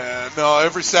anymore. Yeah, no,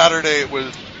 every Saturday it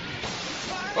was.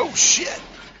 Oh shit!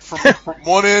 From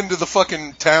one end to the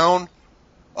fucking town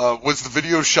was the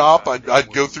video shop.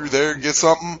 I'd go through there and get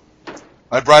something.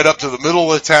 I'd ride up to the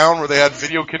middle of town where they had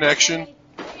Video Connection,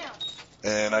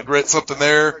 and I'd rent something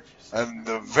there. And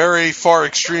the very far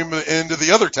extreme end of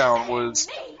the other town was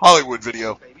Hollywood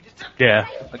Video. Yeah.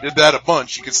 I did that a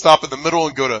bunch. You could stop in the middle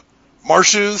and go to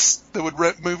Marsh's that would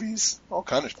rent movies. All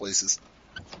kind of places.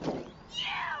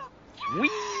 We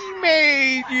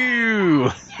made you!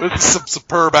 This is some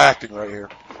superb acting right here.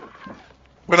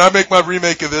 When I make my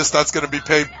remake of this, that's going to be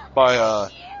paid by,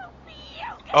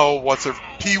 what's her?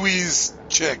 Pee-wee's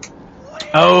chick.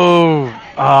 Oh,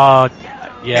 yeah.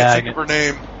 Can't think of her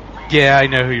name. Yeah, I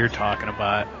know who you're talking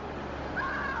about.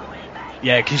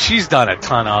 Yeah, because she's done a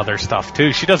ton of other stuff,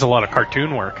 too. She does a lot of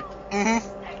cartoon work. Mm-hmm.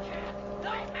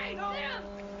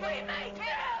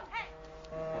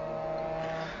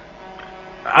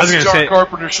 I was going to say... John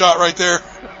Carpenter shot right there.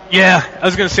 Yeah, I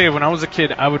was going to say, when I was a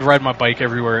kid, I would ride my bike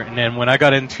everywhere, and then when I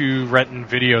got into renting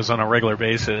videos on a regular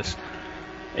basis,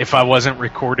 if I wasn't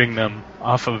recording them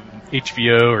off of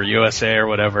HBO or USA or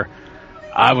whatever,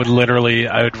 I would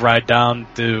ride down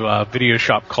to a video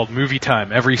shop called Movie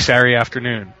Time every Saturday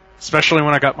afternoon, especially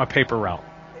when I got my paper route.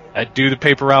 I'd do the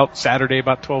paper route Saturday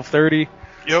about 12:30.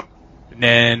 Yep. And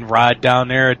then ride down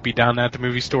there. I'd be down at the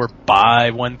movie store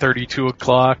by 1:30, 2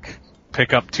 o'clock,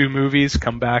 pick up 2 movies,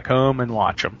 come back home, and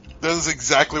watch them. That is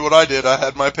exactly what I did. I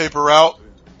had my paper route,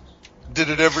 did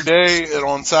it every day, and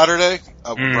on Saturday, I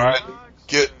would ride,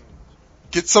 get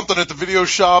something at the video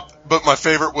shop, but my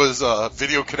favorite was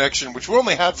Video Connection, which we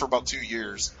only had for about 2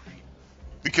 years.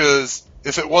 Because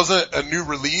if it wasn't a new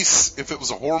release, if it was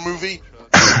a horror movie,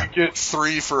 you'd get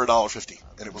 3 for $1.50,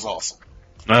 and it was awesome.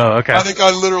 Oh, okay. I think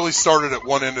I literally started at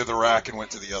one end of the rack and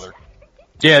went to the other.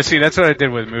 Yeah, see, that's what I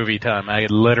did with Movie Time. I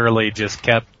literally just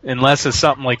kept, unless it's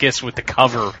something like this with the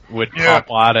cover would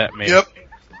pop out at me. Yep.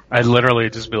 I'd literally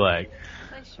just be like,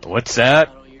 what's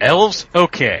that? Elves?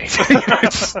 Okay. I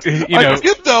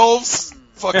skipped elves.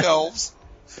 Fuck elves.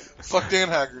 Fuck Dan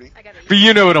Haggerty. But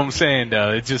you know what I'm saying,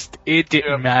 though. It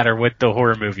didn't matter what the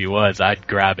horror movie was. I'd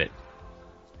grab it.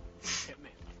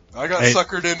 I got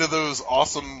suckered into those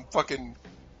awesome fucking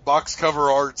box cover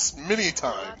arts many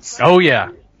times. Oh, yeah.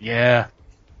 Yeah.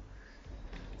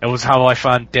 That was how I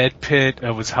found Dead Pit.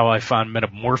 That was how I found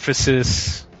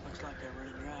Metamorphosis.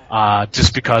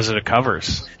 Just because of the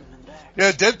covers.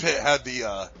 Yeah, Dead Pit had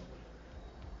the,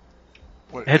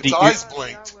 its eyes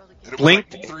blinked.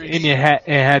 Blinked, and it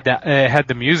had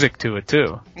the music to it,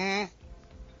 too. Mm-hmm.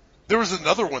 There was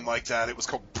another one like that. It was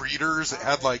called Breeders. It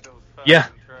had,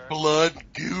 blood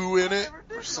goo in it,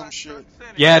 or some shit.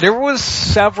 Yeah, there was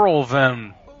several of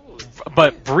them.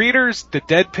 But Breeders, the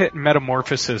Dead Pit, and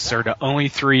Metamorphosis are the only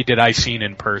 3 that I seen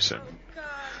in person.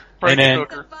 And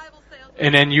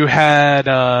then you had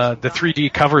the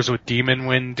 3D covers with Demon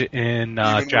Wind and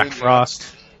Jack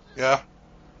Frost. Yeah.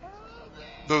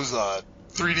 Those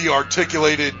 3D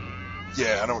articulated...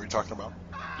 Yeah, I know what you're talking about.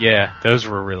 Yeah, those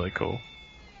were really cool.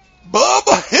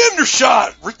 Bubba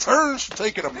Hendershot returns from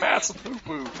taking a massive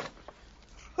poo-poo.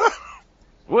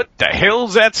 What the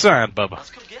hell's that sign, Bubba?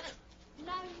 Let's go get it.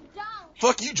 No, you don't.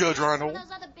 Fuck you, Judge Reinhold.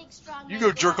 Those other big, strong You men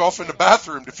go jerk don't. off in the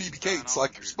bathroom to Phoebe Cates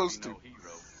like you're supposed to.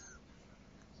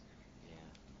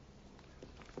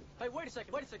 Hey, wait a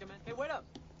second, man. Hey, wait up.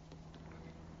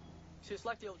 See, it's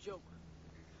like the old joke.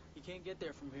 You can't get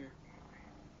there from here.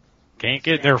 Can't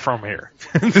get there from here.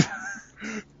 I think there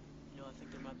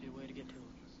might be a way to get to him.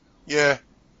 Yeah.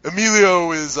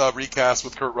 Emilio is recast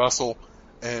with Kurt Russell,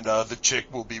 and the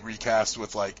chick will be recast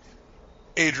with, like,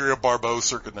 Adria Barbeau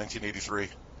circa 1983.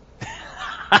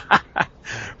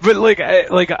 But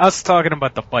like us talking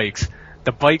about the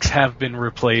bikes have been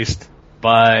replaced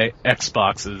by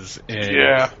Xboxes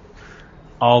and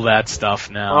all that stuff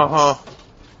now.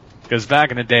 Because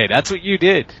back in the day, that's what you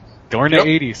did during the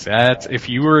 80s. That's if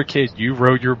you were a kid, you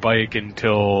rode your bike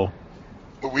until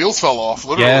the wheels fell off.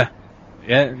 Literally.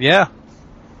 Yeah.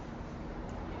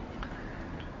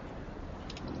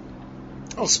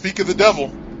 Oh, speak of the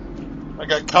devil. I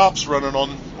got cops running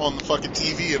on the fucking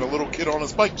TV, and a little kid on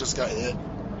his bike just got hit.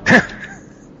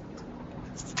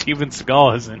 Steven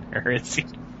Seagal is in there, is he?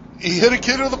 He hit a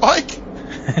kid on the bike?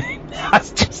 I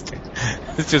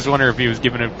was just wondering if he was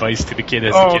giving advice to the kid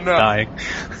as the kid's dying.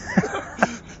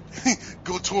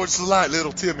 Go towards the light,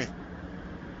 little Timmy.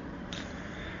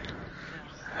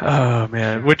 Oh,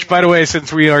 man. Which, by the way,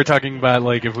 since we are talking about,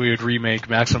 like, if we would remake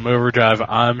Maximum Overdrive,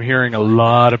 I'm hearing a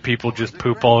lot of people just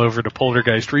poop all over the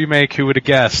Poltergeist remake. Who would have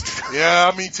guessed?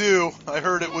 Yeah, me too. I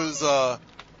heard it was,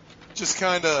 just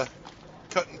kinda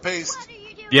cut and paste.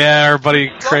 Yeah, our buddy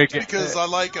Craig... Because I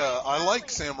like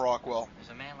Sam Rockwell.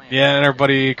 Yeah, and our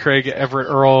buddy Craig Everett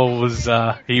Earl was,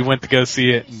 he went to go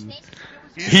see it. And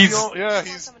he's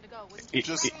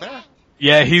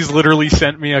he's literally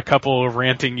sent me a couple of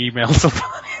ranting emails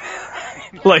about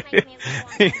it.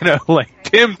 like,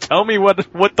 Tim, tell me what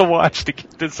to watch to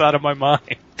get this out of my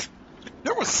mind.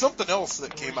 There was something else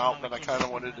that came out that I kind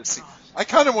of wanted to see.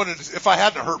 If I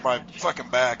hadn't hurt my fucking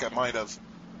back, I might have,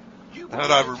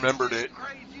 had I remembered it,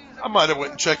 I might have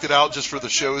went and checked it out just for the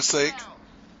show's sake.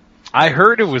 I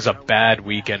heard it was a bad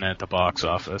weekend at the box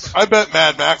office. I bet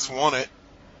Mad Max won it.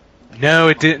 No,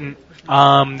 it didn't.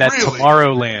 That Really?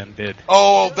 Tomorrowland did.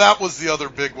 Oh, that was the other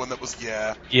big one that was,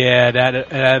 Yeah,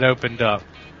 that opened up.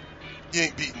 You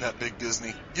ain't beating that big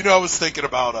Disney. You know, I was thinking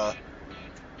about,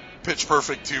 Pitch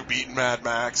Perfect 2 beating Mad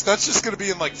Max. That's just gonna be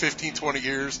in like 15, 20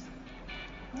 years.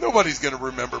 Nobody's gonna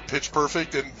remember Pitch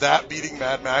Perfect, and that beating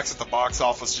Mad Max at the box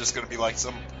office is just gonna be like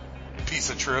some piece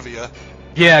of trivia.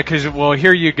 Yeah, well,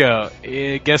 here you go.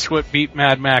 Guess what beat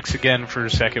Mad Max again for the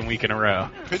second week in a row?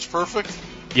 Pitch Perfect?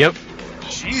 Yep.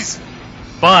 Jeez.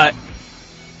 But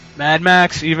Mad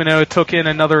Max, even though it took in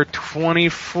another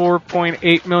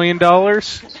 $24.8 million,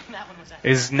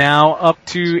 is now up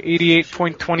to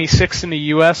 88.26 in the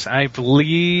U.S. I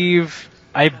believe,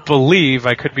 I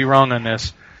could be wrong on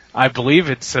this, I believe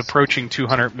it's approaching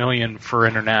 200 million for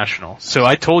international. So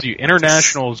I told you,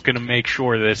 international is going to make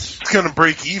sure this... It's going to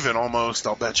break even almost,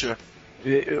 I'll bet you.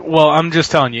 Well, I'm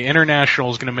just telling you, international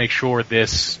is going to make sure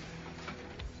this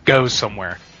goes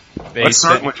somewhere. I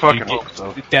certainly fucking hope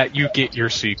so. That you get your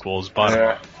sequels,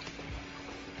 but...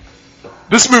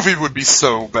 This movie would be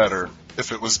so better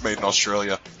if it was made in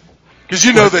Australia. Because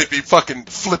you know they'd be fucking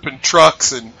flipping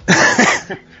trucks and...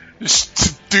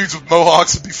 dudes with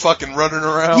mohawks would be fucking running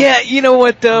around. Yeah, you know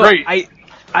what though? Right.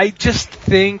 I just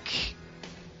think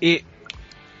it...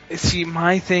 See,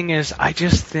 my thing is, I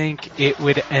just think it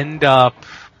would end up...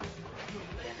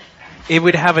 It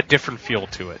would have a different feel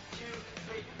to it.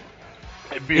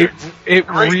 It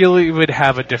really would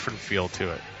have a different feel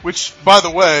to it. Which, by the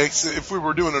way, if we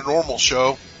were doing a normal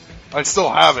show, I still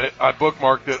have it. I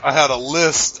bookmarked it. I had a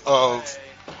list of...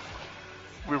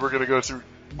 We were going to go through...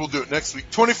 We'll do it next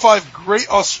week. 25 great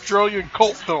Australian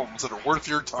cult films that are worth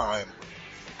your time.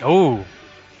 Oh.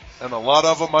 And a lot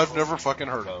of them I've never fucking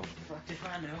heard of.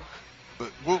 But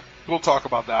we'll talk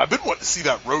about that. I've been wanting to see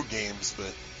that Road Games,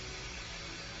 but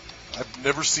I've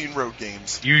never seen Road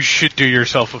Games. You should do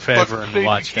yourself a favor and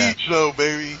watch that. Stacey Keach, though,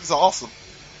 baby. He's awesome.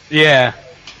 Yeah.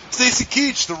 Stacey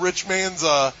Keach, the rich man's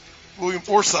William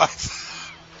Forsythe.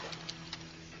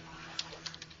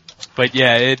 But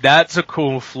yeah, that's a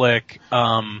cool flick.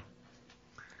 But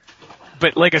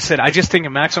like I said, I just think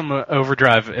of Maximum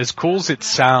Overdrive, as cool as it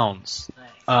sounds,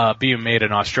 being made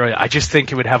in Australia, I just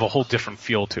think it would have a whole different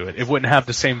feel to it. It wouldn't have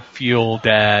the same feel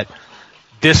that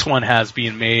this one has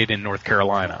being made in North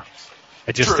Carolina.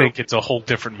 I just think it's a whole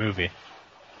different movie.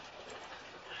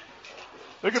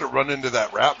 They're gonna run into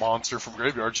that rat monster from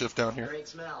Graveyard Shift down here. Great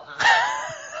smell,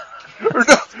 huh? Or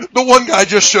no, the one guy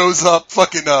just shows up,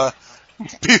 fucking,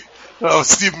 Oh,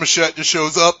 Steve Machette just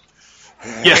shows up.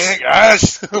 Yes. Hey,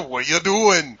 guys, what you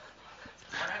doing?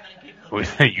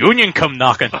 With the union come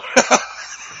knocking.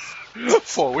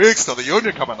 4 weeks till the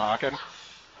union coming knocking.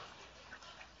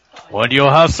 When you'll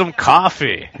have some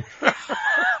coffee.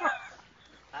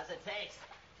 How's it taste?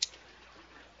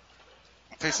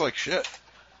 Tastes like shit.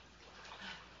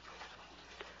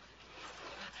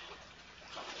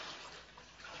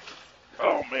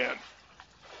 Oh man.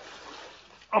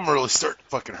 I'm really starting to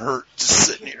fucking hurt just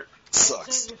sitting here. It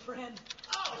sucks. Your friend.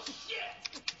 Oh,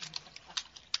 shit!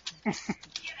 Get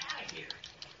out of here.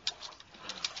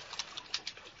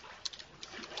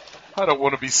 I don't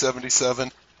want to be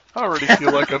 77. I already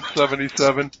feel like I'm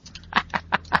 77.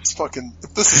 It's fucking,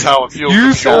 if this is how it feels. You to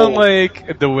be sound old.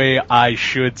 like the way I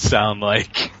should sound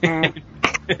like. And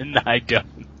I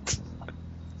don't.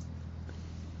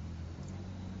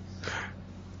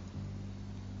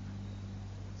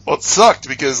 Well, it sucked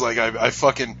because, like, I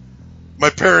fucking,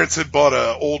 my parents had bought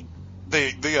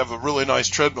they have a really nice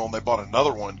treadmill and they bought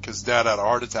another one because Dad had a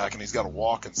heart attack and he's got to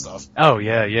walk and stuff. Oh,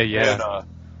 yeah. And,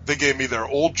 they gave me their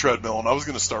old treadmill and I was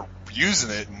going to start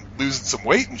using it and losing some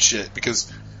weight and shit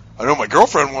because I know my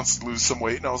girlfriend wants to lose some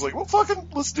weight and I was like, well, fucking,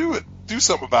 let's do it. Do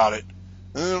something about it.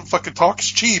 And then fucking talk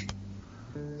is cheap.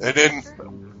 And then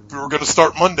we were going to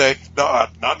start Monday.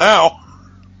 Not now.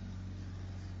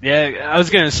 Yeah, I was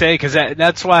going to say, because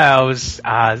that's why I was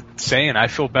saying I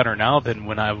feel better now than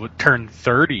when I would turn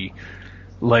 30.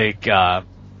 Like, I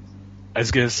was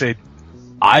going to say,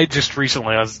 I just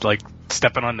recently, I was like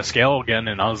stepping on the scale again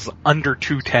and I was under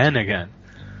 210 again.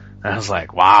 And I was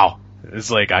like, wow.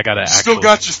 It's like, I got to Still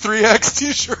got your 3X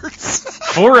t-shirts.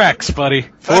 4X, buddy.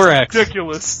 4X. That's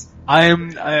ridiculous.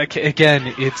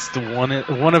 Again, it's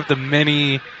one of the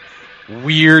many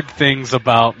weird things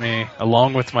about me,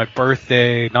 along with my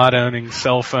birthday, not owning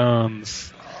cell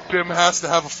phones. Jim has to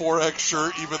have a 4X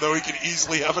shirt, even though he can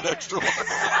easily have an extra one.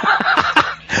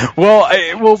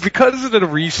 Well, because of the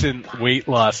recent weight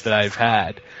loss that I've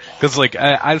had, because like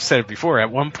I've said it before, at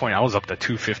one point I was up to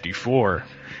 254,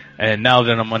 and now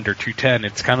that I'm under 210,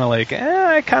 it's kind of like,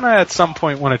 I kind of at some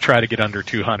point want to try to get under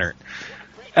 200.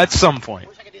 At some point.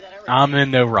 I'm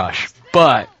in no rush.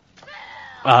 But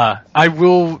I'm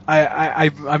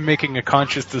making a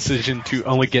conscious decision to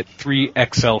only get 3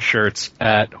 XL shirts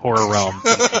at Horror Realm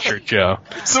from T-Shirt Joe.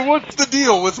 So what's the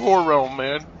deal with Horror Realm,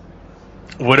 man?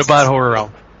 What about Horror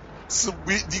Realm? So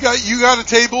you got a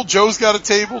table, Joe's got a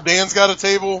table, Dan's got a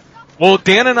table. Well,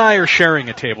 Dan and I are sharing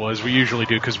a table, as we usually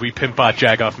do, because we pimp out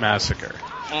Jagoff Massacre.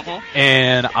 Mm-hmm.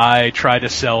 And I try to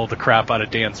sell the crap out of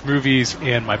Dan's movies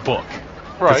and my book.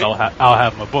 Right. Because I'll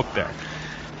have my book there.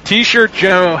 T-Shirt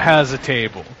Joe has a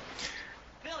table.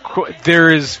 There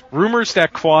is rumors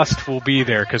that Quast will be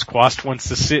there, because Quast wants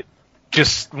to sit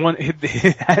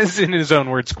as in his own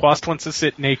words, Quast wants to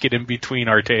sit naked in between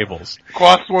our tables.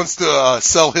 Quast wants to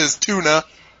sell his tuna.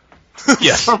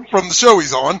 Yes. from the show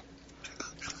he's on.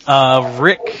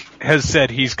 Rick has said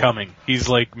he's coming. He's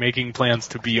like making plans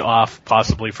to be off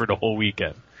possibly for the whole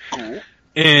weekend. Cool.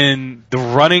 And the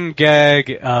running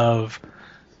gag of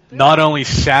not only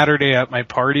Saturday at my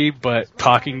party, but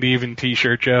talking to even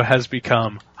T-Shirt Joe has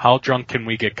become, how drunk can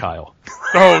we get Kyle?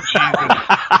 Oh, Jesus.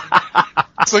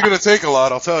 It's not going to take a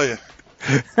lot, I'll tell you.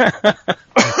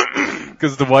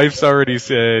 Because the wife's already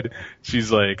said,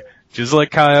 she's like, just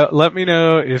like Kyle, let me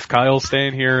know if Kyle's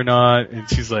staying here or not. And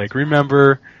she's like,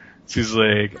 remember, she's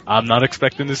like, I'm not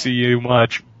expecting to see you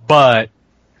much, but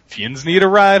if yins need a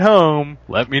ride home,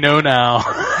 let me know now.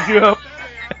 Yep.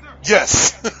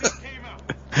 Yes.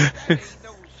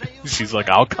 She's like,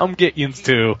 I'll come get yins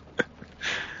too.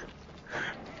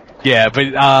 Yeah, but,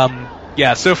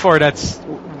 yeah, so far that's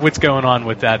what's going on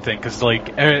with that thing. Cause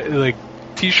like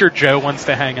T-Shirt Joe wants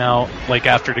to hang out, like,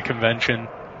 after the convention.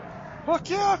 Fuck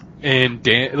yeah. And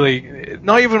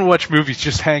not even watch movies,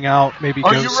 just hang out, maybe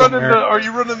go somewhere. Are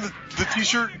you running the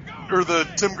T-shirt or the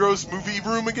Tim Gross movie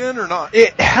room again or not?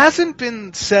 It hasn't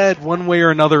been said one way or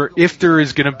another if there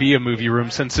is going to be a movie room,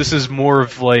 since this is more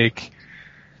of like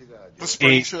the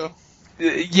spring show.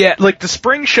 Yeah, like the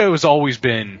spring show has always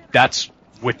been, that's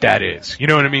what that is. You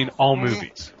know what I mean? All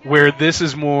movies. Where this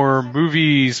is more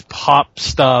movies, pop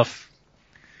stuff.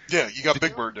 Yeah, you got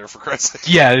Big Bird there, for Christ's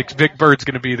sake. Yeah, Big Bird's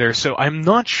going to be there, so I'm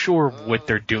not sure what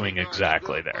they're doing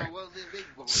exactly there.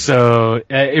 So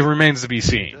it remains to be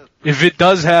seen. If it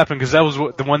does happen, because that was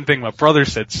the one thing my brother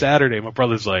said Saturday. My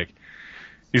brother's like,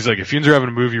 he's like, if yins are having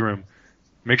a movie room,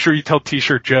 make sure you tell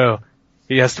T-Shirt Joe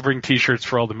he has to bring T-shirts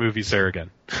for all the movies there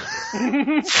again.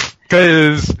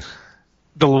 Because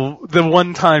the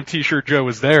one time T-Shirt Joe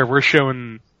was there, we're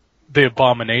showing The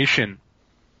Abomination,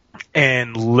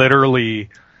 and literally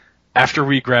after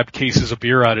we grabbed cases of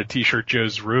beer out of T-Shirt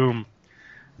Joe's room,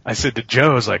 I said to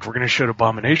Joe, I was like, we're going to shoot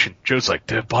Abomination. Joe's like,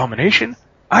 the Abomination?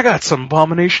 I got some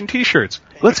Abomination T-shirts.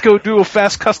 Let's go do a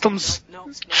Fast Customs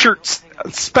shirt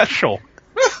special.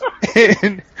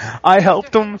 And I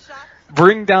helped him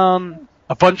bring down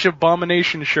a bunch of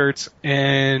Abomination shirts,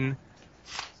 and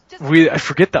I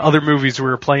forget the other movies we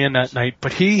were playing that night,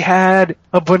 but he had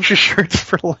a bunch of shirts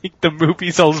for like the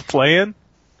movies I was playing.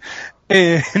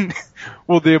 And,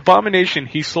 well, the Abomination,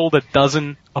 he sold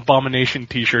 12 Abomination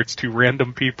T-shirts to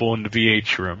random people in the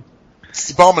VH room. It's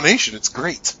the Abomination, it's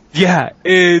great. Yeah,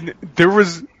 and there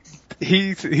was,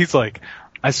 he's like,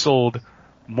 I sold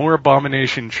more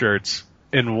Abomination shirts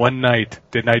in one night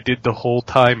than I did the whole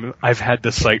time I've had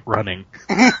the site running.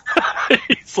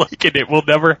 He's like, and it will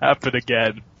never happen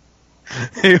again.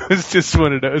 It was just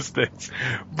one of those things.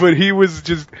 But he was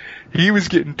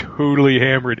getting totally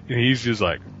hammered, and he's just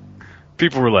like,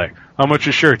 people were like, how much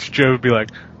are shirts? Joe would be like,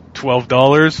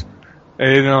 $12.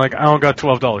 And they're like, I don't got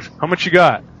 $12. How much you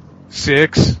got?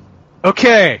 $6.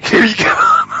 Okay, here you go.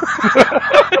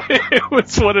 It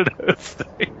was one of those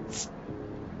things.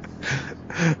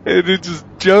 And it just,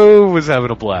 Joe was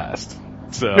having a blast.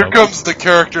 So here comes the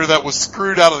character that was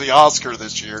screwed out of the Oscar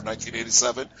this year,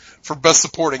 1987, for Best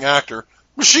Supporting Actor,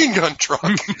 Machine Gun Truck.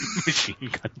 Machine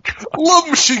Gun Truck. Love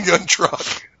Machine Gun Truck.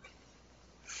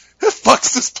 It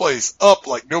fucks this place up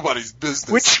like nobody's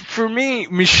business. Which, for me,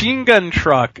 Machine Gun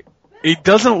Truck, it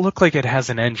doesn't look like it has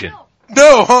an engine.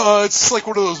 No, it's just like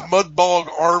one of those mud bog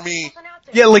army.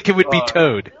 Yeah, like it would be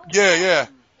towed. Yeah.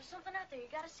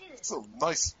 It's a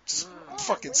nice, just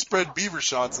fucking spread beaver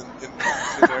shots in there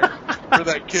for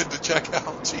that kid to check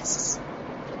out. Jesus.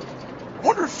 I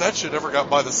wonder if that shit ever got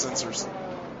by the censors.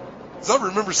 Because I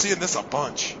remember seeing this a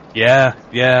bunch. Yeah.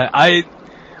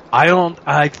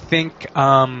 I think,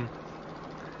 as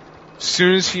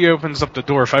soon as he opens up the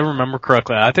door, if I remember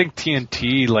correctly, I think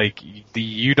TNT, like,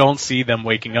 you don't see them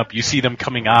waking up. You see them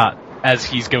coming out as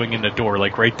he's going in the door,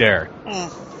 like right there.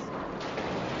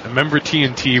 I remember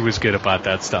TNT was good about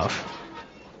that stuff.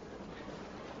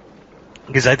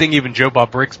 Because I think even Joe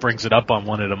Bob Briggs brings it up on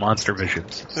one of the Monster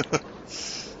Visions.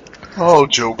 Oh,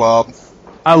 Joe Bob.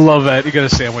 I love that. He got a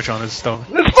sandwich on his stomach.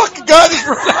 This fucking guy just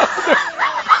ran out there.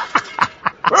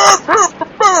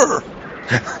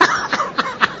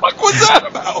 Fuck was that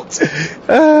about?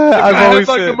 I've always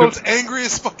had like said, the most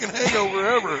angriest fucking hangover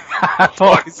ever.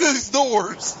 Fuck these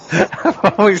doors.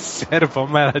 I've always said if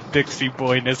I'm at a Dixie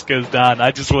Boy and this goes down,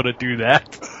 I just want to do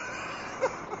that.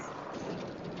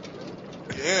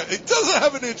 Yeah, it doesn't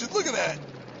have an engine. Look at that.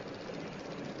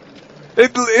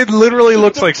 It literally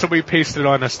looks like somebody pasted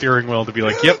on a steering wheel to be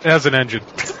like, yep, it has an engine.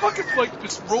 It's a fucking, like,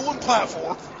 this rolling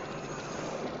platform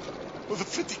with a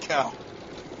 50 cal.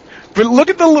 But look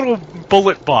at the little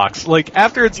bullet box. Like,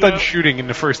 after it's done shooting in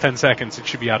the first 10 seconds, it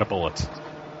should be out of bullets.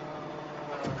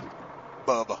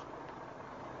 Bubba.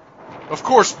 Of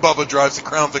course Bubba drives the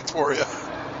Crown Victoria.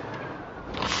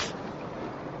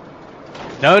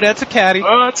 No, that's a caddy.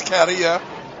 Oh, that's a caddy, yeah.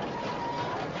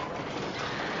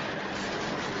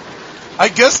 I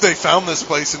guess they found this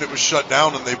place and it was shut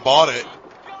down and they bought it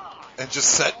and just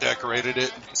set decorated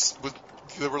it.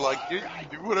 They were like, you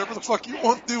do whatever the fuck you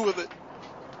want to do with it.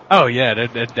 Oh yeah,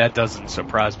 that doesn't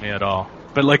surprise me at all.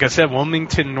 But like I said,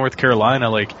 Wilmington, North Carolina,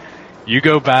 like, you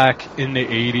go back in the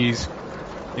 80s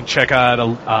and check out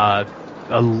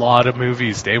a lot of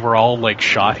movies. They were all like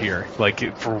shot here.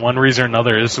 Like, for one reason or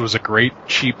another, this was a great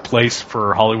cheap place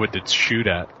for Hollywood to shoot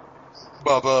at.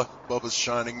 Bubba's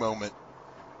shining moment.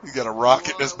 He's got a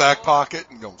rocket in his back pocket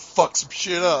and gonna fuck some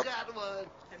shit up.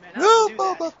 No,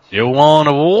 Bubba. You want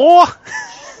a war?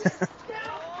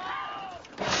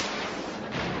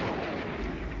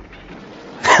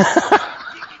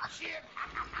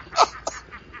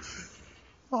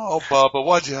 Oh, Bubba,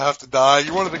 why'd you have to die?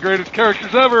 You're one of the greatest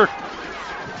characters ever.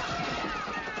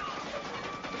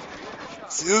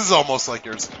 See, this is almost like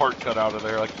there's a part cut out of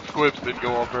there. Like, the squibs didn't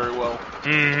go off very well.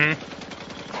 Mm-hmm.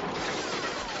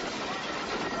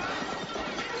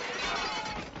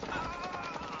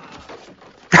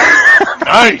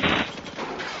 Nice!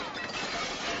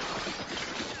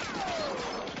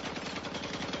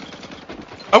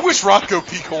 I wish Rocco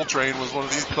P. Coltrane was one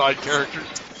of these side characters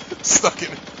stuck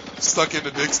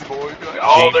into Dixie Boy. Be like,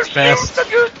 oh, James Best.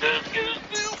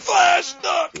 Flash,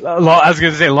 Duck! I was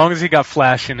gonna say, as long as he got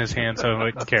Flash in his hands, I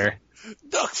wouldn't care.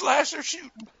 Duck, Flash, they're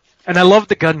shooting. And I love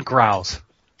the gun growls.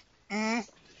 Mm.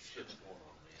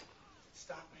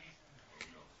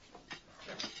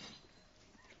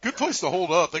 Good place to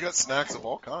hold up. They got snacks of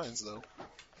all kinds, though.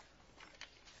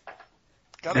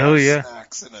 Gotta have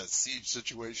snacks in a siege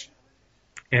situation.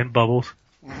 And bubbles.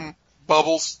 Mm-hmm.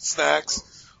 Bubbles,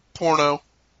 snacks, porno.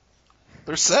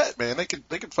 They're set, man. They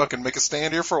can fucking make a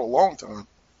stand here for a long time.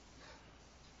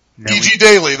 E.G.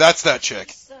 Daily, that's that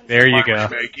chick. There you go.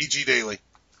 E.G. Daily,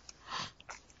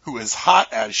 who is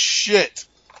hot as shit.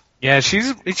 Yeah,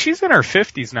 she's in her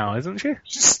 50s now, isn't she?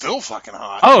 She's still fucking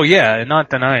hot. Oh yeah,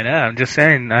 not denying that. I'm just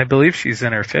saying, I believe she's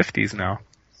in her 50s now.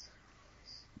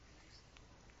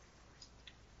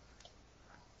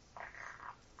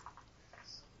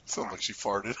 Sounds like she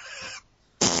farted.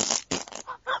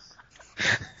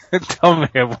 Tell me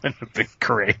it wouldn't have been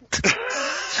great.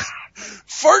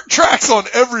 Fart tracks on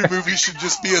every movie should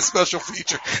just be a special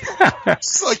feature.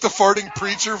 It's like the farting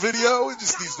preacher video. It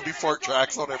just needs to be fart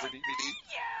tracks on every DVD.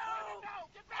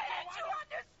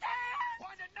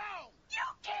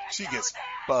 She gets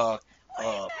fucked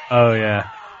up. Oh yeah.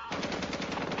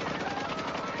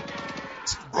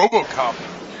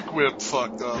 RoboCop Squib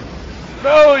fucked up.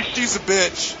 No, she's a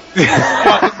bitch.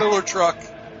 Got the Miller truck.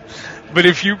 But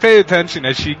if you pay attention,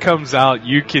 as she comes out,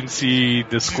 you can see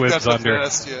the squibs She's got the under.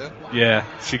 vest, yeah. Yeah,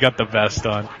 she got the vest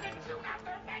on.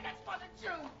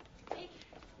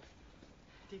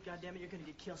 Dude, goddammit, you're gonna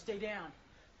get killed. Stay down.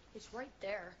 It's right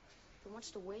there. If it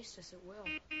wants to waste us, it will.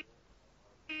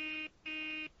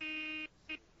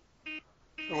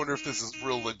 I wonder if this is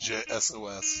real legit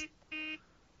SOS.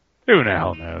 Who the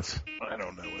hell knows? I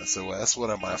don't know SOS. What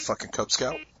am I, a fucking Cub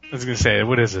Scout? I was gonna say,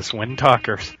 what is this, Wind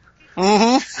Talkers?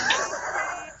 Mm-hmm.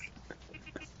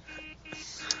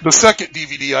 The second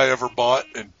DVD I ever bought,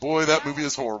 and boy, that movie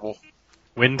is horrible.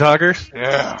 Wind Talkers?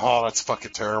 Yeah, oh, that's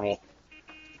fucking terrible.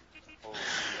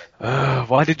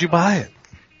 Why did you buy it?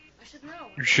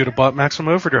 You should have bought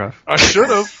Maximum Overdrive. I should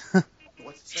have.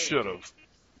 Should have.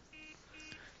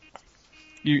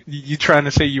 You trying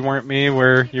to say you weren't me,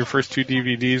 where your first two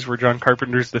DVDs were John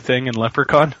Carpenter's The Thing and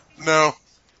Leprechaun? No.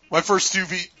 My first two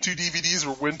DVDs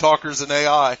were Wind Talkers and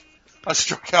AI. I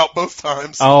struck out both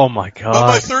times. Oh my god. But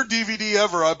my third DVD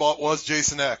ever I bought was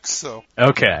Jason X, so.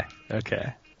 Okay.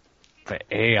 But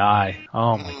AI.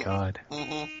 Oh my god.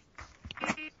 Mm-hmm.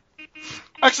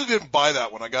 I actually didn't buy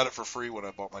that one. I got it for free when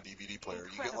I bought my DVD player.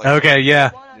 You get like okay, yeah.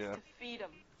 Feed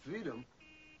him.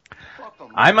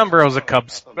 I remember I was a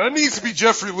Cubs. That needs to be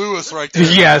Jeffrey Lewis right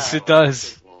there. Yes, it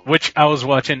does. Which I was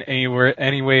watching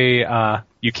anyway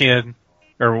you can,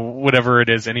 or whatever it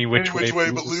is, any which way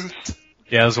but loose.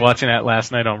 Yeah, I was watching that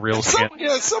last night on Real Skin.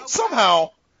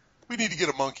 Somehow we need to get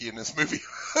a monkey in this movie,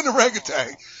 an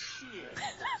orangutan.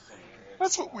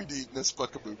 That's what we need in this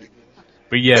fucking movie.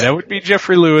 But yeah, that would be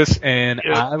Jeffrey Lewis, and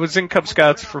I was in Cub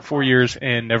Scouts for 4 years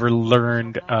and never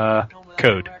learned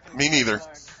code. Me neither.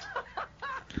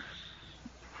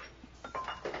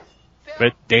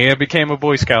 But day I became a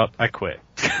Boy Scout, I quit.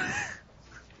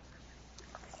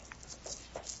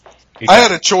 I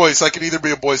had a choice. I could either be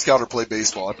a Boy Scout or play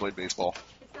baseball. I played baseball.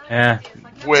 Yeah.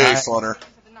 Way funner.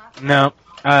 No,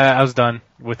 I was done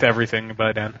with everything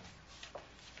by then.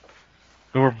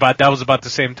 That was about the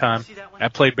same time. I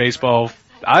played baseball.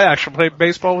 I actually played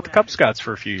baseball with the Cub Scouts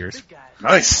for a few years.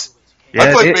 Nice. Yeah,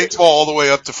 I played baseball all the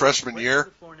way up to freshman year.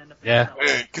 Yeah.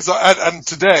 Because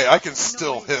today I can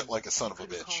still hit like a son of a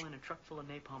bitch.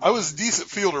 I was a decent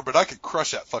fielder, but I could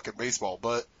crush that fucking baseball.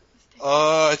 But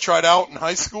I tried out in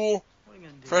high school,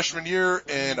 freshman year,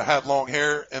 and I had long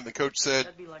hair, and the coach said,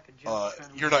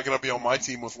 you're not going to be on my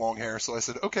team with long hair. So I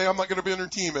said, okay, I'm not going to be on your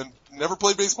team, and never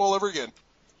played baseball ever again.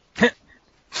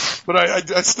 But I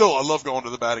love going to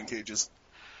the batting cages.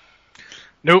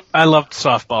 Nope, I loved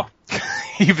softball.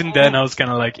 Even then, I was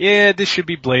kind of like, yeah, this should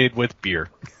be played with beer.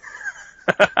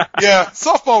 Yeah,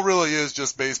 softball really is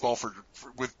just baseball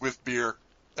with beer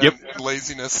and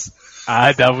laziness.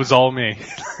 That was all me.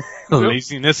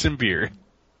 Laziness and beer.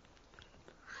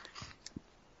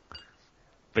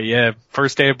 But yeah,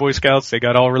 first day of Boy Scouts, they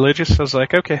got all religious. I was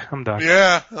like, okay, I'm done.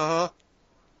 Yeah, uh-huh.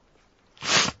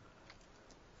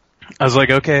 I was like,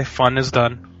 okay, fun is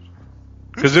done.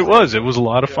 Because it was a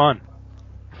lot of fun.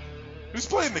 Who's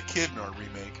playing the kid in our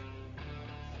remake?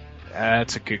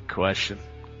 That's a good question.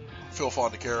 Phil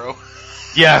Fondacaro.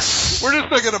 Yes! We're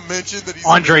just not going to mention that he's...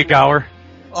 Andre Gower.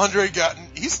 Andre Gatton.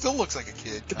 He still looks like a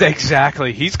kid.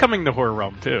 Exactly. He's coming to Horror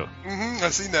Realm, too. Mm-hmm,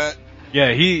 I've seen that.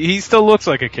 Yeah, he still looks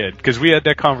like a kid, because we had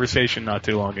that conversation not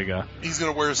too long ago. He's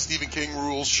going to wear a Stephen King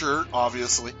Rules shirt,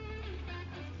 obviously.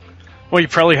 Well, he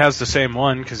probably has the same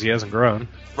one, because he hasn't grown.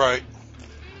 Right.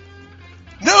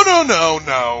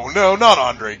 No, not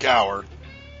Andre Gower.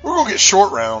 We're going to get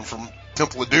Short Round from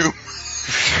Temple of Doom.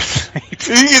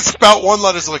 He gets about one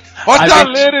letter, it's like, what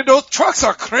the lady, those trucks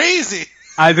are crazy!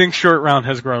 I think Short Round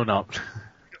has grown up.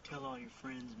 Tell all your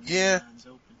friends. Yeah.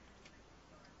 Open.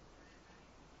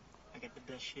 I got the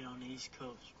best shit on the East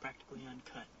Coast, practically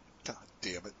uncut. God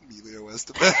damn it, Emilio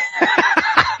Estevez.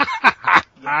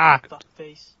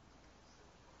 Fuckface.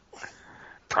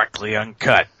 Practically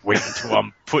uncut. Wait until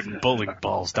I'm putting bowling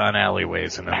balls down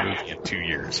alleyways in a movie in 2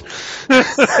 years.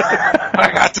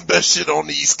 I got the best shit on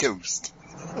the East Coast.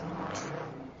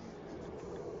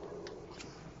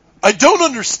 I don't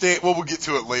understand. Well, we'll get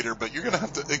to it later, but you're going to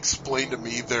have to explain to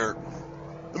me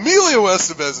Emilio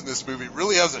Estevez in this movie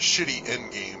really has a shitty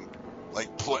end game. Like,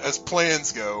 as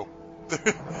plans go,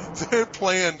 their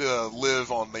plan to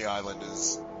live on the island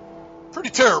is pretty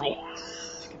terrible.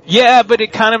 Yeah, but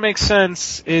it kind of makes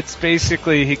sense. It's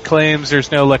basically, he claims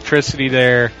there's no electricity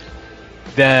there,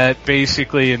 that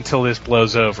basically until this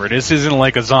blows over. This isn't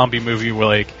like a zombie movie where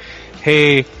like,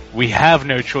 hey, we have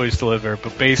no choice to live there,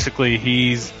 but basically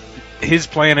his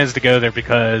plan is to go there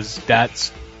because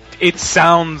it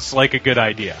sounds like a good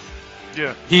idea.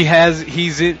 Yeah.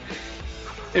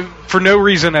 For no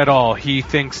reason at all, he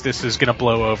thinks this is going to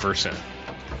blow over soon.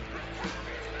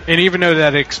 And even though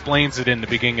that explains it in the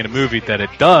beginning of the movie that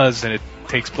it does, and it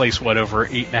takes place, over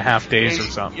 8.5 days or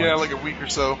something. Yeah, like a week or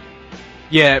so.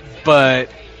 Yeah, but,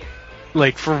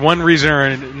 like, for one reason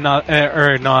or not,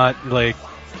 like,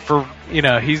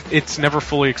 it's never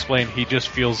fully explained. He just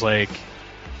feels like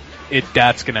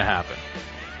that's gonna happen.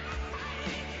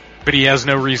 But he has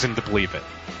no reason to believe it.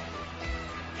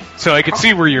 So I could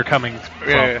see where you're coming from.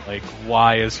 Yeah. Like,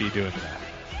 why is he doing that?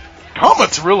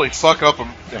 Comets really fuck up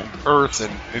Earth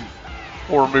in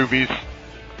horror movies.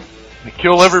 They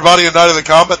kill everybody in Night of the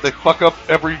Comet. They fuck up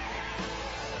every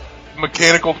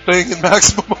mechanical thing in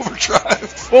Maximum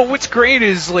Overdrive. Well, what's great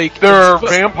is, like... There are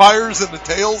vampires and the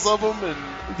tails of them. And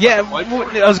yeah,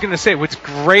 I was going to say, what's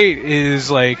great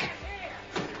is, like...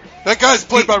 That guy's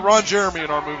played by Ron Jeremy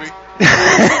in our movie.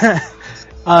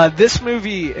 This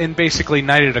movie and basically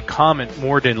Night of the Comet,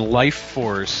 more than Life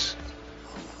Force,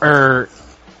 are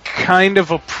kind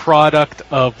of a product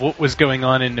of what was going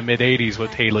on in the mid-'80s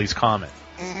with Halley's Comet.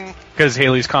 Because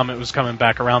Halley's Comet was coming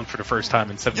back around for the first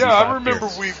time in 75 years. Yeah, I remember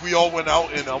years. we all went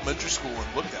out in elementary school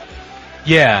and looked at it.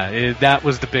 Yeah, that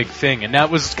was the big thing. And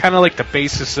that was kind of like the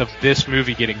basis of this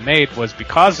movie getting made, was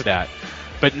because of that.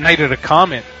 But Night of the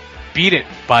Comet beat it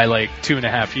by like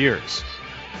 2.5 years.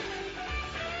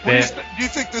 Do you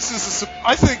think this is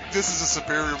I think this is a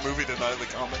superior movie to Night of the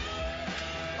Comet.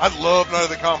 I love Night of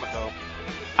the Comet, though.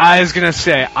 I was gonna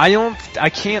say, I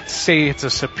can't say it's a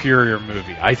superior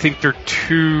movie. I think they're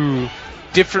two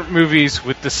different movies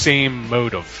with the same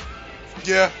motive.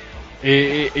 Yeah.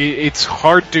 It's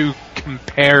hard to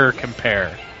compare.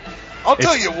 I'll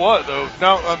tell you what, though,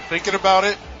 now I'm thinking about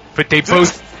it. But they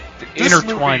both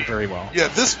intertwine very well. Yeah,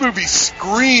 this movie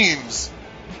screams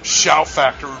Shout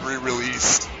Factory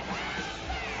re-released.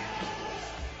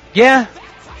 Yeah,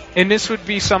 and this would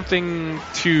be something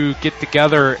to get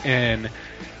together and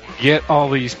get all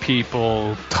these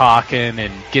people talking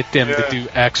and get them to do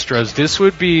extras. This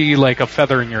would be like a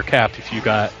feather in your cap if you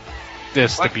got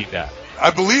this to beat that. I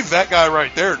believe that guy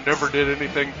right there never did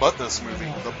anything but this movie.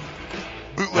 The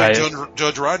bootleg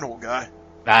Judge Reinhold guy.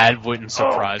 That wouldn't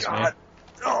surprise me.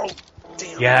 Oh,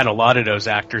 damn. You had a lot of those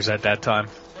actors at that time.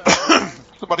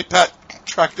 Somebody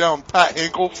track down Pat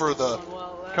Hinkle for the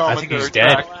commentary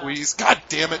track, please. God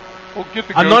damn it. We'll get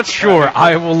the I'm not sure.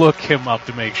 I will look him up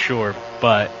to make sure,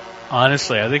 but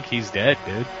honestly, I think he's dead,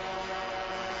 dude.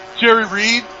 Jerry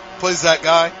Reed plays that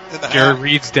guy in the Jerry hat.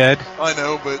 Reed's dead. I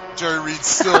know, but Jerry Reed's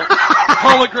still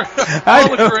hologram. I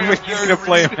know, but he's going to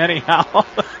play him anyhow.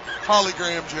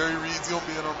 Hologram Jerry Reed's going to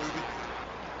be in our movie.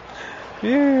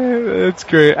 Yeah, that's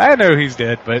great. I know he's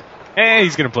dead, but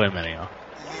he's going to play him anyhow.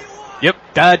 Yep,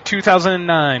 died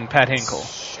 2009, Pat Hinkle.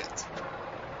 Shit.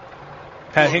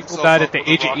 Pat Hinkle died at the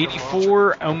age of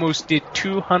 84, almost did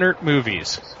 200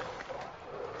 movies.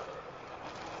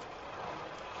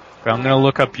 But I'm going to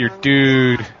look up your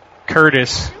dude,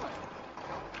 Curtis.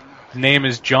 His name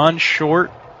is John Short.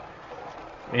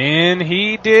 And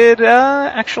he did,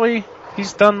 actually,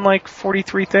 he's done like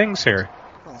 43 things here.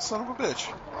 Oh, son of a bitch.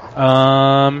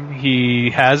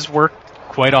 He has worked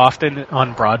quite often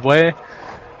on Broadway.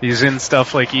 He's in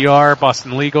stuff like ER,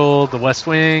 Boston Legal, The West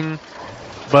Wing,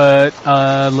 but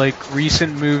like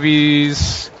recent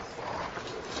movies,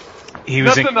 he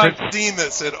was Nothing I've seen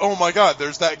that said, "Oh my God,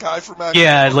 there's that guy from."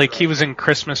 Yeah, like he was in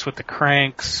Christmas with the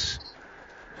Cranks,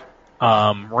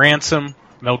 Ransom,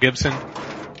 Mel Gibson,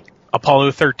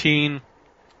 Apollo 13.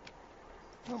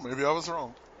 Oh, maybe I was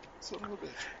wrong. Son of a bitch.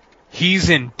 He's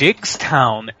in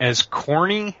Diggstown as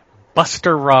Corny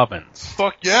Buster Robbins.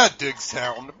 Fuck yeah,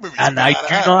 Diggstown. That movie's and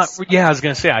badass. I was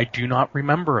going to say, I do not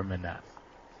remember him in that.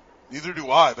 Neither do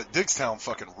I, but Diggstown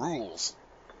fucking rules.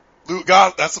 Luke,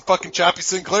 God, that's a fucking Chappie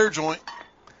Sinclair joint.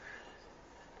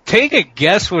 Take a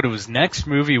guess what his next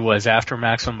movie was after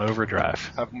Maximum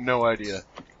Overdrive. I have no idea.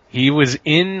 He was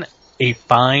in A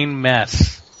Fine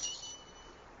Mess.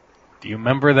 Do you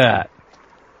remember that?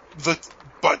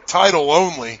 But title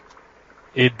only.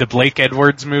 The Blake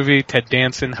Edwards movie, Ted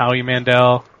Danson, Howie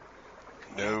Mandel.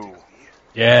 No.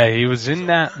 Yeah, he was in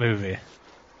that movie.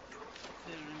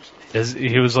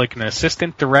 He was like an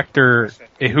assistant director,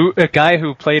 a guy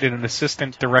who played an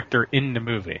assistant director in the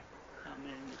movie.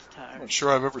 I'm not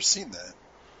sure I've ever seen that.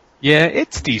 Yeah,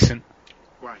 it's decent.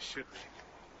 Why should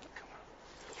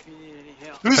we?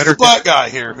 Who's the black guy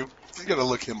here? You gotta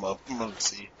look him up. I'm gonna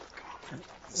see.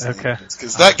 Okay.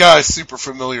 Because that guy's super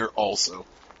familiar also.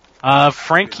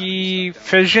 Frankie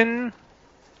Faison?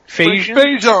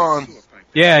 Faison!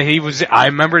 Yeah, he was. I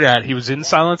remember that. He was in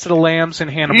Silence of the Lambs and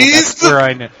Hannibal. That's where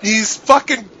I know. He's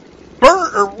fucking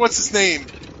Bert, or what's his name?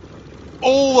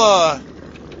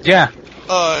 Yeah.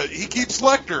 He keeps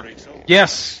Lecter.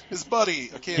 Yes. His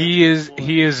buddy. He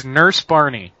is Nurse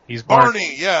Barney. He's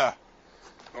Barney, yeah.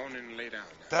 Go on and lay down.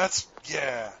 That's,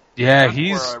 yeah. Yeah, That's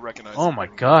he's. where I recognize oh him. my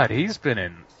God, he's been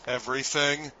in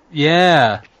everything.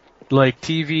 Yeah, like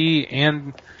TV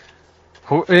and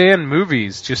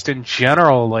movies, just in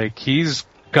general. Like, he's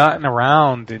gotten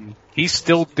around, and he's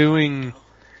still doing.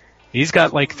 He's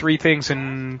got like 3 things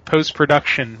in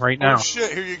post-production right now. Oh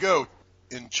shit! Here you go.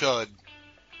 In Chud.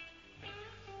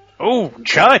 Oh,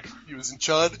 Chud. He was in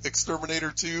Chud,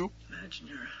 Exterminator 2.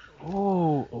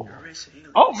 Oh.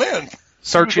 Oh man.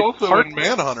 Sergeant he was also Parker. in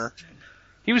Manhunter.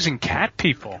 He was in Cat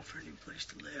People.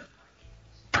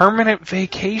 Permanent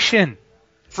Vacation.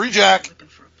 Free Jack.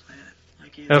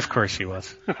 Of course he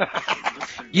was.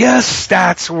 Yes,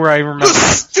 that's where I remember.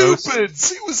 The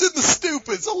Stupids! He was in The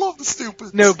Stupids. I love The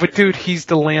Stupids. No, but dude, he's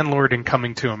the landlord in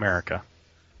Coming to America.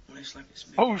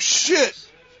 Oh shit!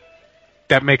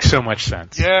 That makes so much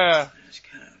sense. Yeah.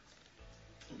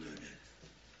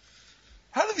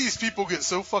 How do these people get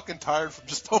so fucking tired from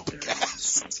just pumping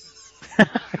gas?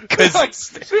 Because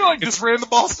they like just ran the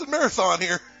Boston Marathon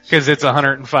here. Because it's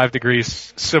 105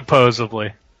 degrees,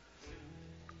 supposedly.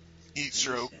 Heat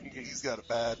stroke. He's got it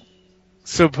bad.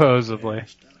 Supposedly.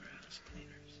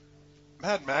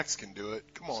 Mad Max can do it.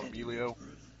 Come on, Emilio.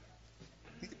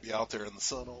 He could be out there in the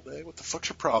sun all day. What the fuck's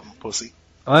your problem, pussy?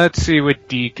 Let's see what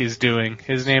Deke is doing.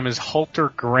 His name is Halter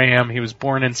Graham. He was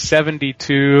born in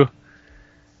 1972.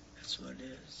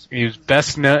 He was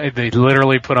best known. They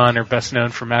literally put on there best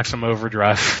known for Maximum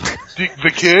Overdrive.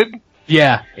 The Kid?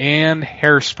 Yeah, and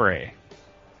Hairspray.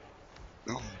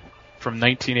 Ooh. From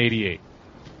 1988.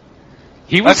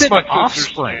 He was in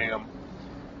Offspring.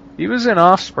 He was in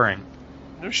Offspring.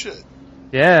 No shit.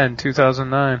 Yeah, in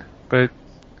 2009. But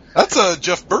that's a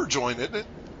Jeff Burr joint, isn't it?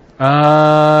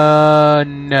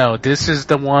 No. This is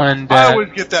the one that I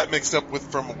always get that mixed up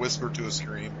with From a Whisper to a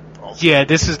Scream. Also. Yeah,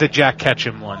 this is the Jack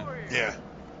Ketchum one. Yeah.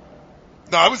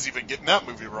 No, I was even getting that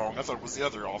movie wrong. I thought it was the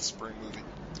other Offspring movie.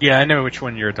 Yeah, I know which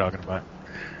one you're talking about.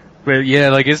 But yeah,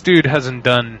 like, this dude hasn't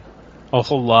done a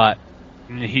whole lot.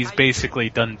 He's basically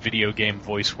done video game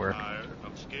voice work.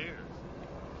 I'm scared.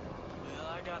 Well,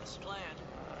 I got us planned.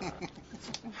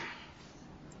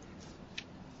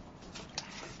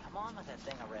 Come on with that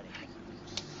thing already.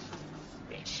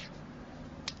 Bitch.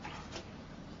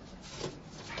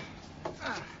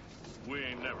 We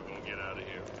ain't never gonna get out of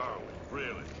here, are we?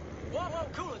 Really? Whoa,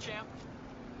 cool it, champ.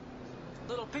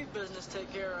 Little Pete business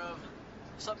take care of.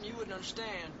 Something you wouldn't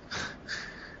understand.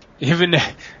 Even,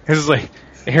 it's like,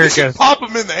 here it goes. Pop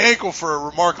him in the ankle for a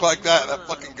remark like that. That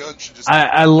fucking gun should just...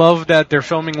 I love that their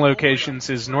filming locations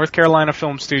is North Carolina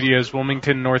Film Studios,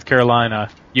 Wilmington, North Carolina,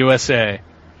 USA.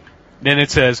 Then it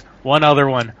says, one other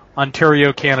one,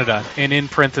 Ontario, Canada, and in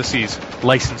parentheses,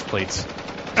 license plates.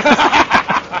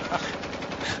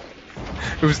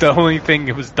 It was the only thing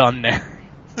that was done there.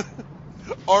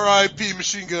 R.I.P.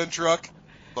 machine gun truck.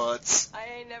 Butts. I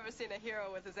ain't never seen a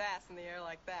hero with his ass in the air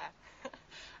like that.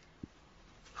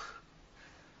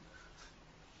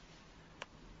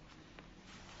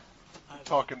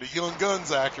 Talking to Young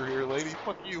Guns actor here, lady.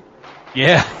 Fuck you.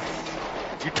 Yeah.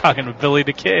 You're talking to Billy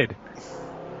the Kid.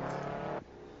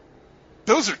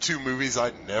 Those are 2 movies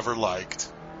I never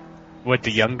liked. What,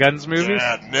 the Young Guns movies?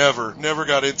 Yeah, never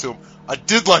got into them. I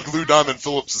did like Lou Diamond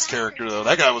Phillips' character, though.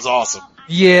 That guy was awesome.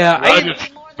 Yeah,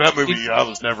 that movie I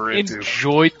was never into.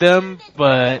 Enjoyed them,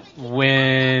 but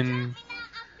when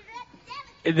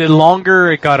the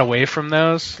longer it got away from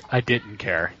those, I didn't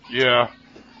care. Yeah.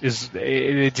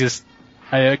 It just,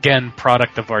 again,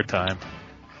 product of our time.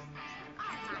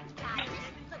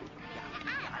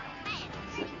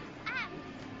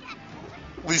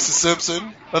 Lisa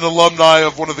Simpson, an alumni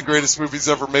of one of the greatest movies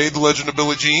ever made, The Legend of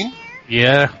Billie Jean.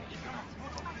 Yeah.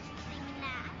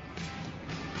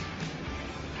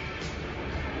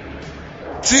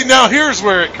 See, now here's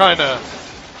where it kind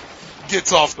of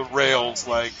gets off the rails.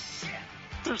 Like,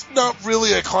 there's not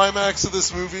really a climax of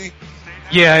this movie.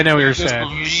 Yeah, I know what you're Just saying.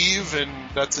 leave and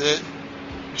that's it.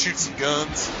 Shoot some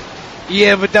guns.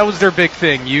 Yeah, but that was their big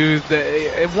thing.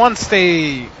 Once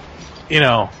they,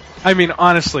 I mean,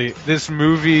 honestly, this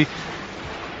movie,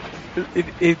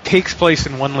 it takes place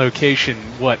in one location,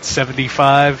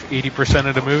 75-80%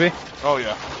 of the movie? Oh,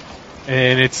 yeah.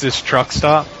 And it's this truck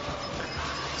stop.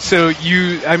 So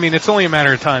it's only a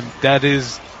matter of time. That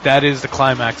is the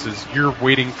climaxes. You're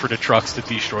waiting for the trucks to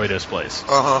destroy this place.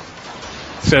 Uh-huh.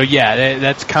 So yeah,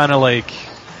 that's kind of like...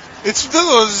 This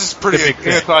is pretty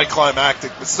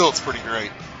anticlimactic, but still it's pretty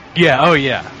great. Yeah, oh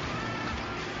yeah.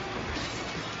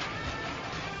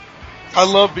 I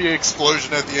love the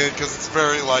explosion at the end because it's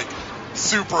very, like,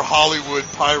 super Hollywood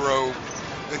pyro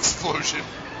explosion.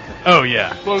 Oh,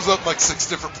 yeah. It blows up, like, 6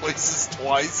 different places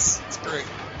twice. It's great.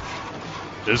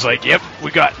 There's like, yep, we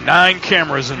got 9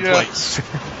 cameras in place.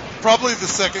 Probably the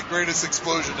second greatest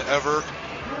explosion ever.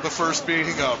 The first being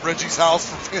Reggie's house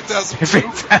from Phantasm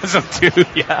 2. Phantasm 2,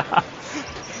 yeah.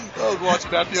 I was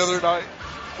watching that the other night.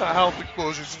 The house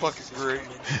explosion's fucking great.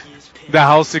 The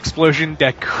house explosion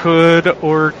that could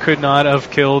or could not have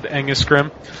killed Angus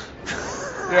Scrimm.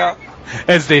 Yeah.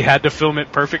 As they had to film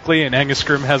it perfectly, and Angus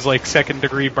Scrimm has like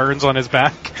 2nd-degree burns on his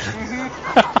back.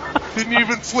 Mm-hmm. Didn't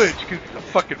even flinch because he's a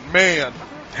fucking man.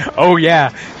 Oh yeah,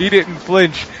 he didn't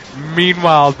flinch.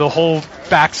 Meanwhile, the whole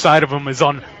backside of him is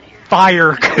on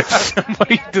fire because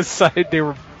somebody decided they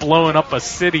were blowing up a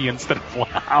city instead of a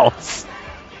house.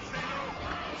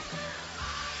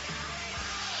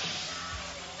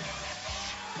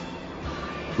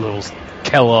 Little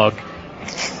Kellogg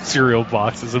cereal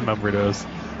boxes, I remember those.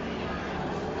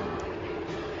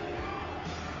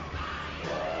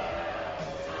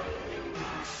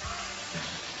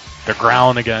 They're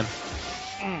growling again.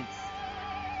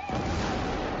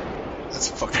 That's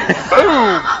fucking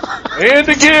boom! And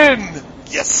again!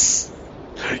 Yes!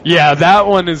 Yeah, that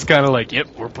one is kind of like, yep,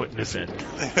 we're putting this in.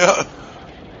 Yeah.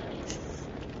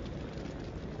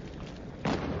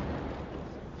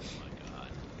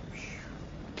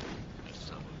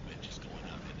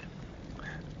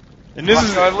 And this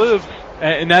is I live,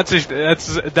 and that's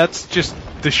just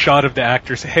the shot of the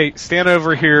actors. Hey, stand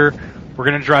over here. We're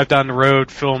gonna drive down the road,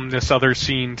 film this other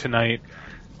scene tonight.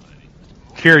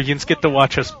 Here, you can get to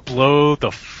watch us blow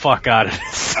the fuck out of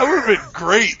this. That would have been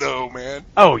great, though, man.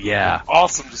 Oh yeah,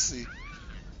 awesome to see.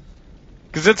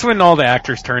 Because that's when all the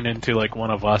actors turn into like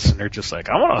one of us, and they're just like,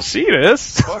 I want to see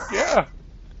this. Fuck yeah.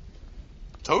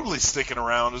 Totally sticking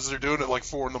around as they're doing it like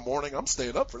 4 a.m. I'm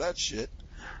staying up for that shit.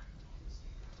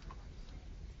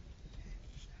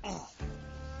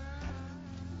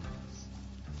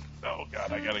 Oh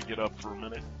god, I gotta get up for a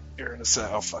minute. Here in a sec.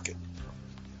 Oh fuck it.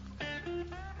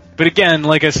 But again,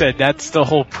 like I said, that's the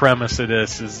whole premise of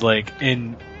this. Is like,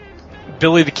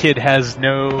 Billy the Kid has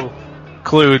no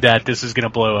clue that this is gonna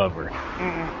blow over.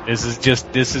 Mm-mm.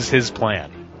 This is his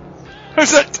plan.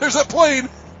 There's that plane.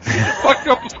 Fucked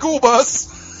up the school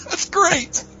bus. That's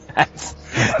great. I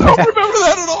don't remember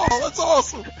that at all. That's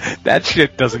awesome. That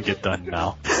shit doesn't get done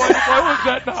now. Why was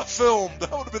that not filmed?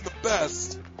 That would have been the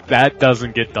best. That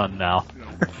doesn't get done now.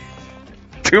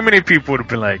 Too many people would have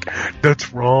been like,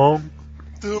 that's wrong.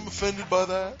 Dude, I'm offended by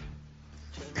that.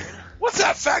 What's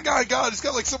that fat guy got? He's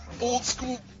got like some old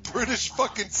school British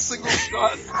fucking single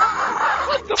shot.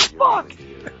 What the fuck?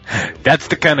 That's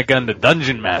the kind of gun the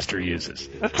Dungeon Master uses.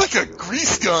 That's like a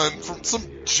grease gun from some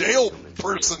jail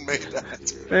person made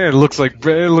that. It looks like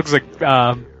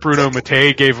Bruno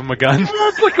Mattei gave him a gun.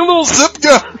 It's like a little zip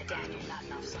gun.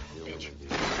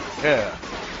 Yeah.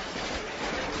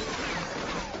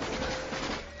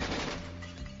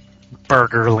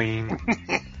 Burger lean.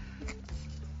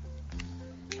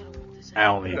 I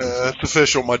don't need this. It's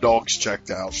official. My dog's checked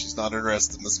out. She's not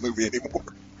interested in this movie anymore.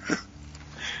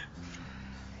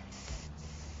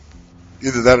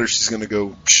 Either that or she's gonna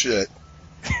go, shit.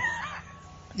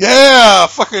 Yeah!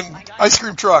 Fucking ice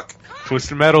cream truck.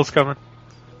 Twisted Metal's coming.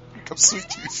 Here comes Sweet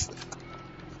Tooth.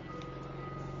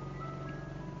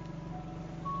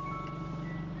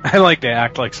 I like to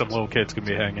act like some little kids could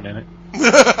be hanging in it.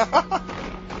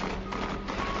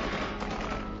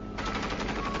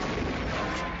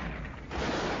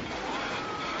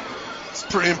 It's a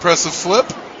pretty impressive flip.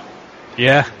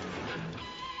 Yeah.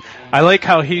 I like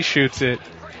how he shoots it.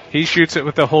 He shoots it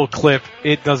with the whole clip.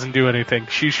 It doesn't do anything.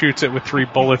 She shoots it with 3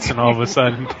 bullets, and all of a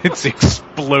sudden, it's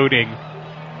exploding.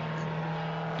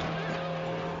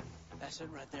 That's it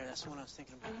right there. That's the one I was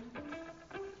thinking about.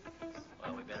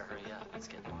 Well, we better hurry up. Let's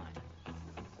get in line.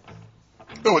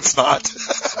 No, it's not.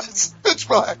 It's pitch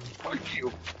black. Fuck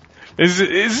you.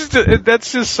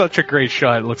 That's just such a great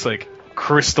shot. It looks like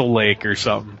Crystal Lake or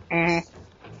something. Mm-hmm.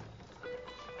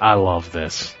 I love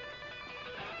this.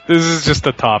 This is just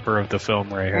the topper of the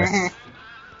film right here. Mm-hmm.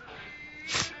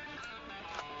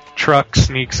 Truck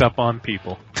sneaks up on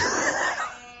people.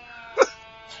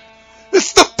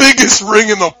 It's the biggest ring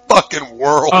in the fucking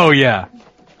world. Oh, yeah.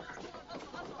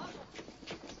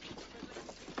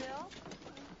 Bill?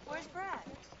 Where's Brad?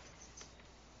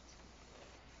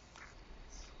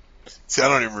 See, I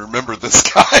don't even remember this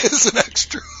guy as an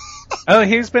extra. Oh,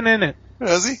 he's been in it.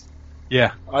 Has he?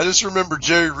 Yeah. I just remember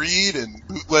Jerry Reed and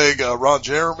bootleg Ron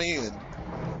Jeremy and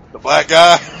the black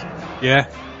guy. Yeah.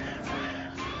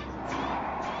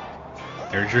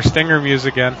 There's your Stinger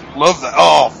music again. Love that.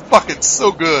 Oh, fucking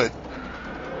so good.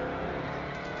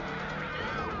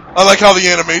 I like how the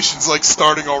animation's like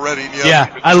starting already. And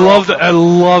yeah, I love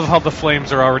how the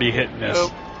flames are already hitting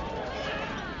this.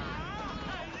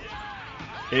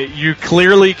 Yep. You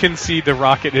clearly can see the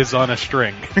rocket is on a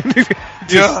string.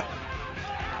 Yeah.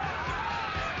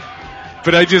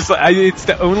 But it's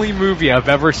the only movie I've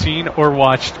ever seen or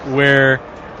watched where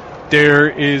there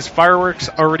is fireworks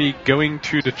already going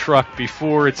to the truck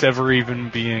before it's ever even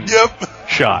being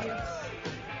shot.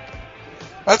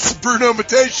 That's Bruno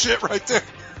Mattei shit right there.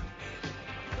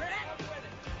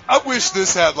 I wish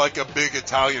this had like a big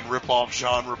Italian rip-off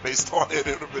genre based on it.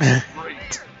 It would have been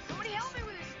great. Somebody help me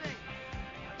with this thing.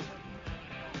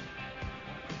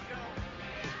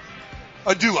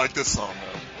 I do like this song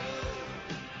though.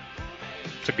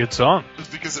 It's a good song.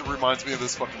 Just because it reminds me of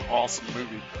this fucking awesome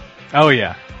movie. Oh,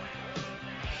 yeah.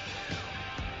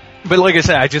 But like I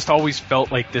said, I just always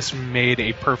felt like this made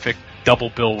a perfect double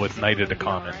bill with Night of the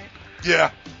Comet.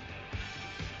 Yeah.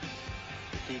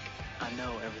 Deke, I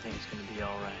know everything's gonna be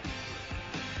alright.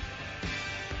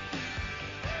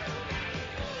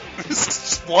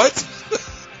 What?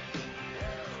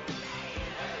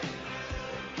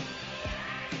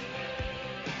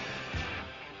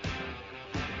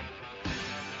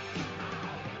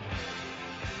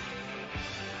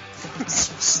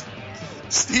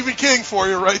 Stephen King for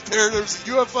you right there. There's a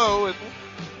UFO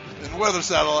and weather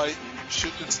satellite.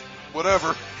 Shit, it's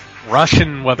whatever.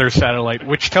 Russian weather satellite,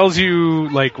 which tells you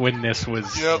like when this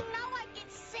was. Yep.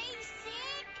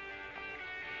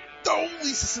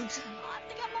 Holy Simpson.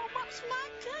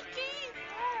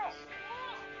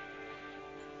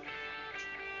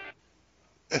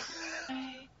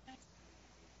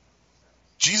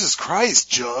 Jesus Christ,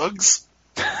 Jugs.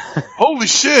 Holy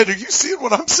shit, are you seeing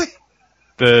what I'm seeing?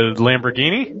 The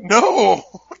Lamborghini? No.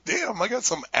 Damn, I got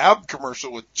some ab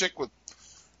commercial with chick with...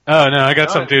 Oh, no, I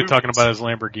got some dude talking about his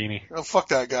Lamborghini. Oh, fuck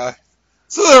that guy.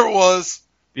 So there it was.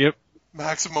 Yep.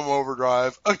 Maximum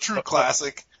Overdrive. A true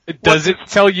classic. Does it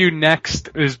tell you next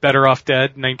is Better Off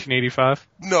Dead, 1985?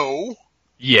 No.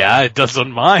 Yeah, it does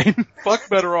on mine. Fuck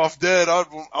Better Off Dead. I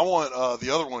want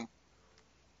the other one.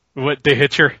 What, The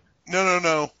Hitcher?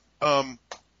 No.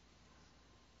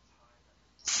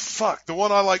 Fuck, the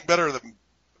one I like better than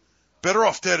Better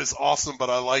Off Dead is awesome, but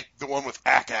I like the one with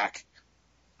Ak.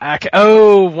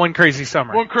 Oh, One Crazy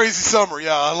Summer. One Crazy Summer,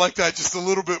 yeah, I like that just a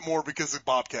little bit more because of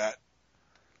Bobcat.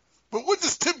 But what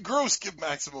does Tim Gross give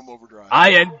Maximum Overdrive?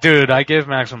 I give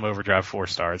Maximum Overdrive 4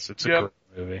 stars. It's a great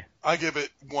movie. I give it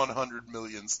 100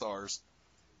 million stars.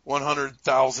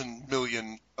 100,000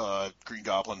 million Green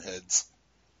Goblin heads.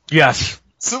 Yes.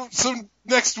 So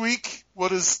next week,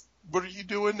 what are you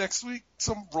doing next week?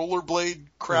 Some rollerblade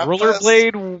crap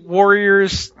Rollerblade fest?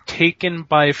 Warriors Taken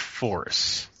by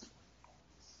Force.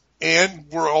 And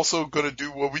we're also going to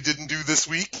do what we didn't do this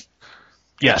week.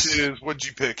 Yes. Which is, what'd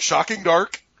you pick? Shocking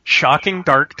Dark? Shocking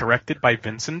Dark, directed by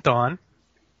Vincent Dawn.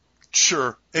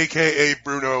 Sure. AKA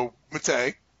Bruno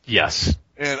Mattei. Yes.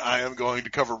 And I am going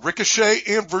to cover Ricochet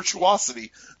and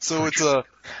Virtuosity. So it's a...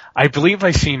 I believe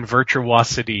I seen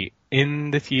Virtuosity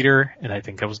in the theater, and I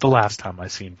think that was the last time I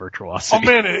seen Virtuosity. Oh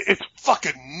man, it's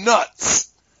fucking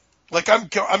nuts. Like I'm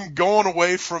going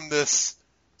away from this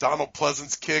Donald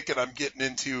Pleasance kick, and I'm getting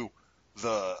into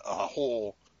the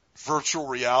whole virtual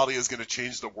reality is going to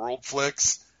change the world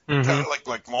flicks. Mm-hmm. Kind of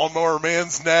like Lawnmower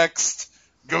Man's next,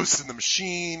 Ghost in the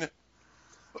Machine,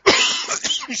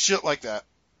 shit like that.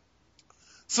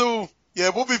 So yeah,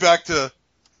 we'll be back to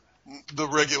the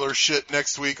regular shit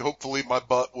next week. Hopefully my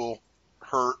butt will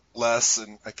hurt less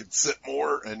and I can sit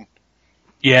more, and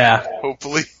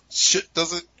hopefully shit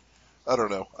doesn't, I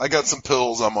don't know. I got some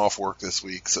pills. I'm off work this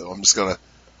week, so I'm just gonna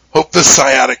hope the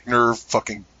sciatic nerve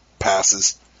fucking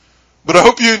passes. But I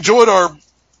hope you enjoyed our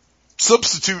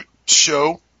substitute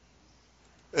show.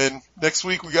 And next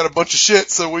week we got a bunch of shit,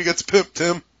 so we get to pimp,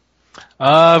 Tim.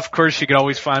 Of course, you can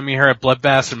always find me here at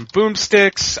Bloodbath and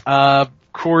Boomsticks. Of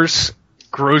course,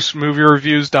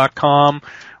 grossmoviereviews.com,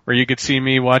 where you could see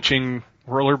me watching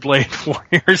Rollerblade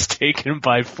Warriors Taken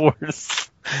by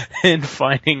Force and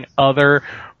finding other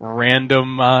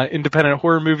random independent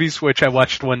horror movies, which I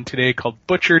watched one today called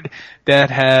Butchered that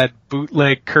had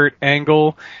bootleg Kurt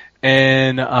Angle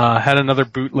and had another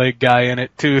bootleg guy in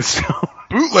it too. So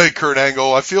bootleg Kurt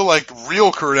Angle? I feel like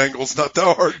real Kurt Angle's not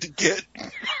that hard to get.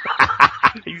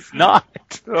 He's not.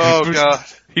 Oh, God.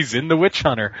 He's in The Witch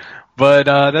Hunter. But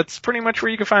that's pretty much where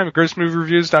you can find me,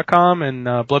 grossmoviereviews.com and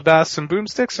Bloodbaths and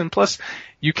Boomsticks. And plus,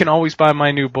 you can always buy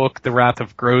my new book, The Wrath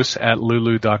of Gross, at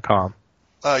lulu.com.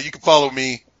 You can follow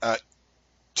me at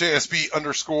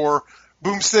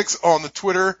JSB_Boomsticks on the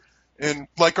Twitter. And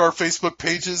like our Facebook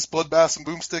pages, Bloodbaths and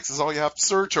Boomsticks is all you have to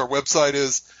search. Our website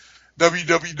is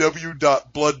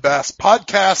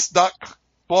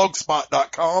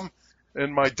www.bloodbathspodcast.blogspot.com.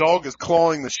 And my dog is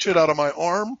clawing the shit out of my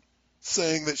arm,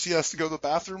 saying that she has to go to the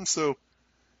bathroom. So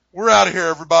we're out of here,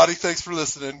 everybody. Thanks for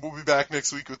listening. We'll be back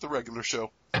next week with the regular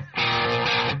show.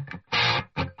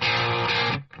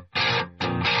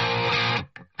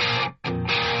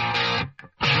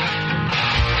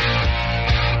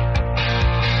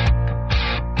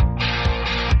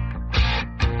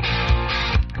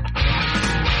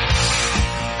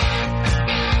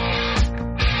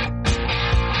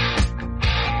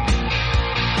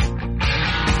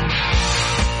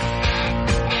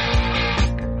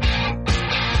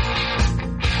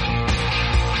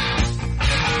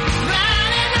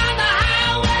 Riding on the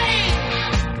highway.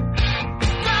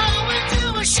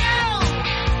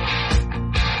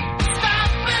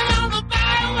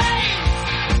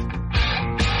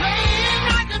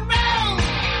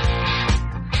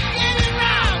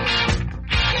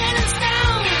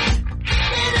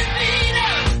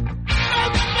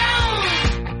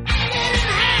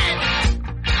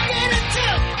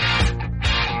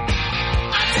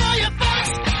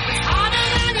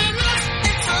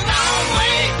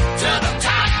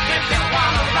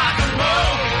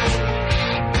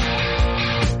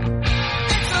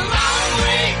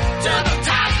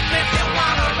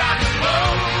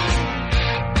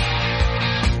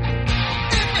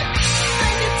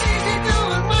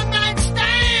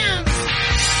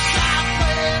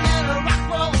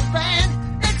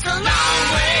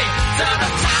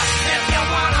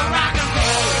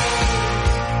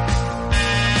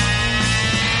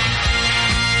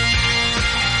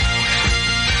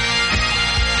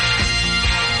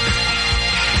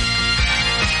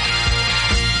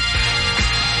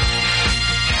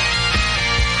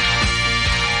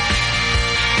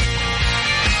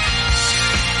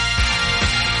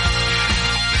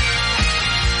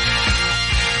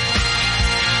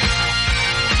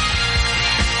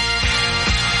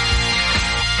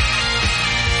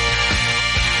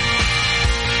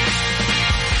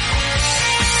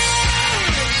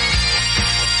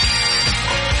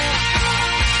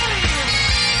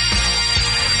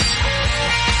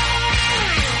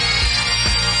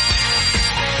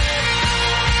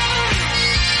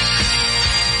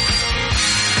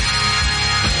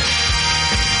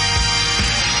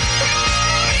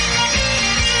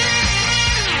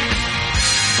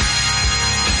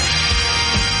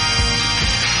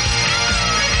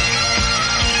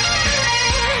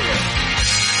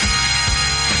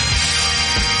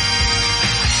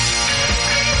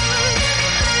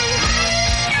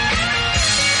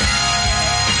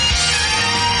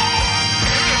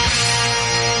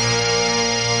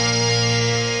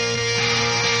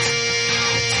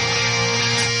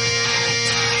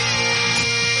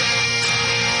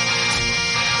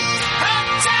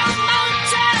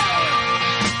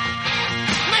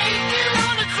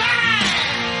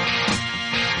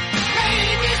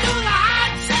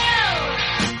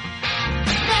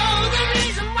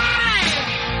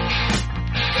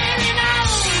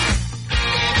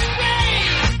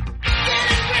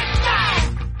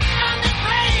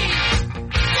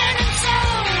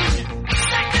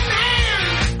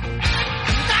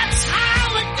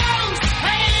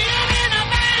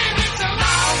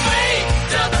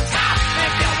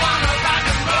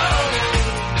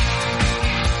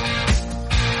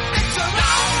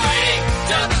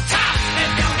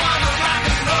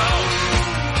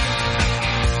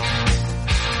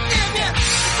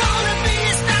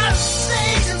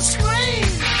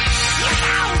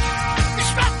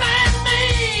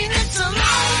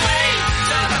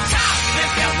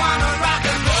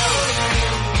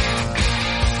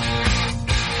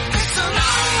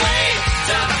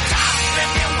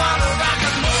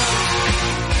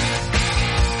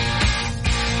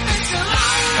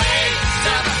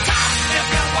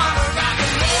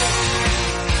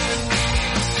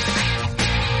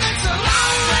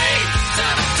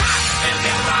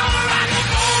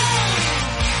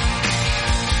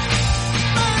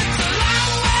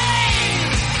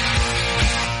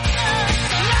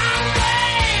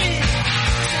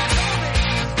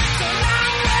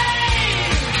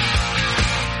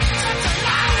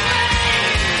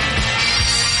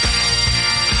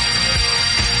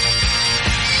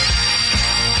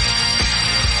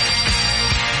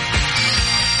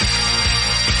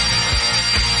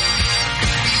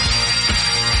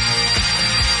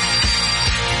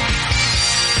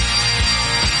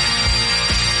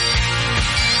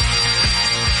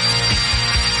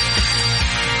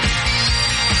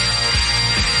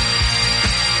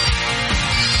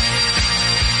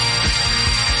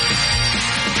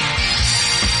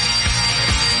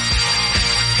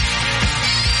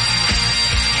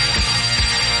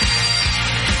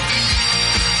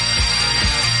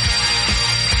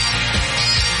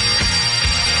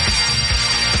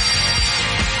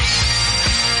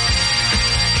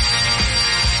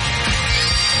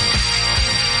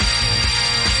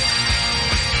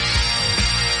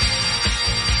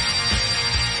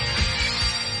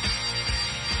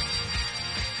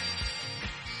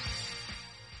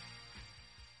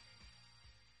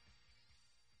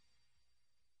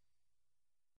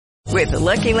 With the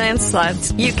Lucky Land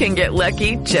Slots, you can get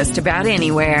lucky just about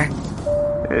anywhere.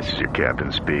 This is your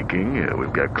captain speaking.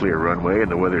 We've got clear runway and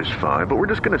the weather's fine, but we're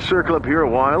just going to circle up here a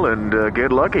while and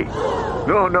get lucky.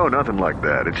 No, nothing like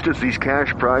that. It's just these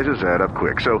cash prizes add up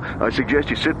quick. So I suggest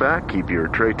you sit back, keep your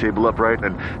tray table upright,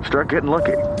 and start getting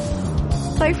lucky.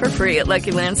 Play for free at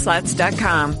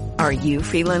LuckyLandSlots.com. Are you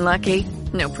feeling lucky?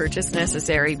 No purchase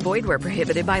necessary. Void where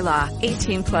prohibited by law.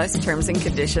 18+ terms and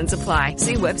conditions apply.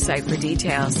 See website for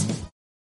details.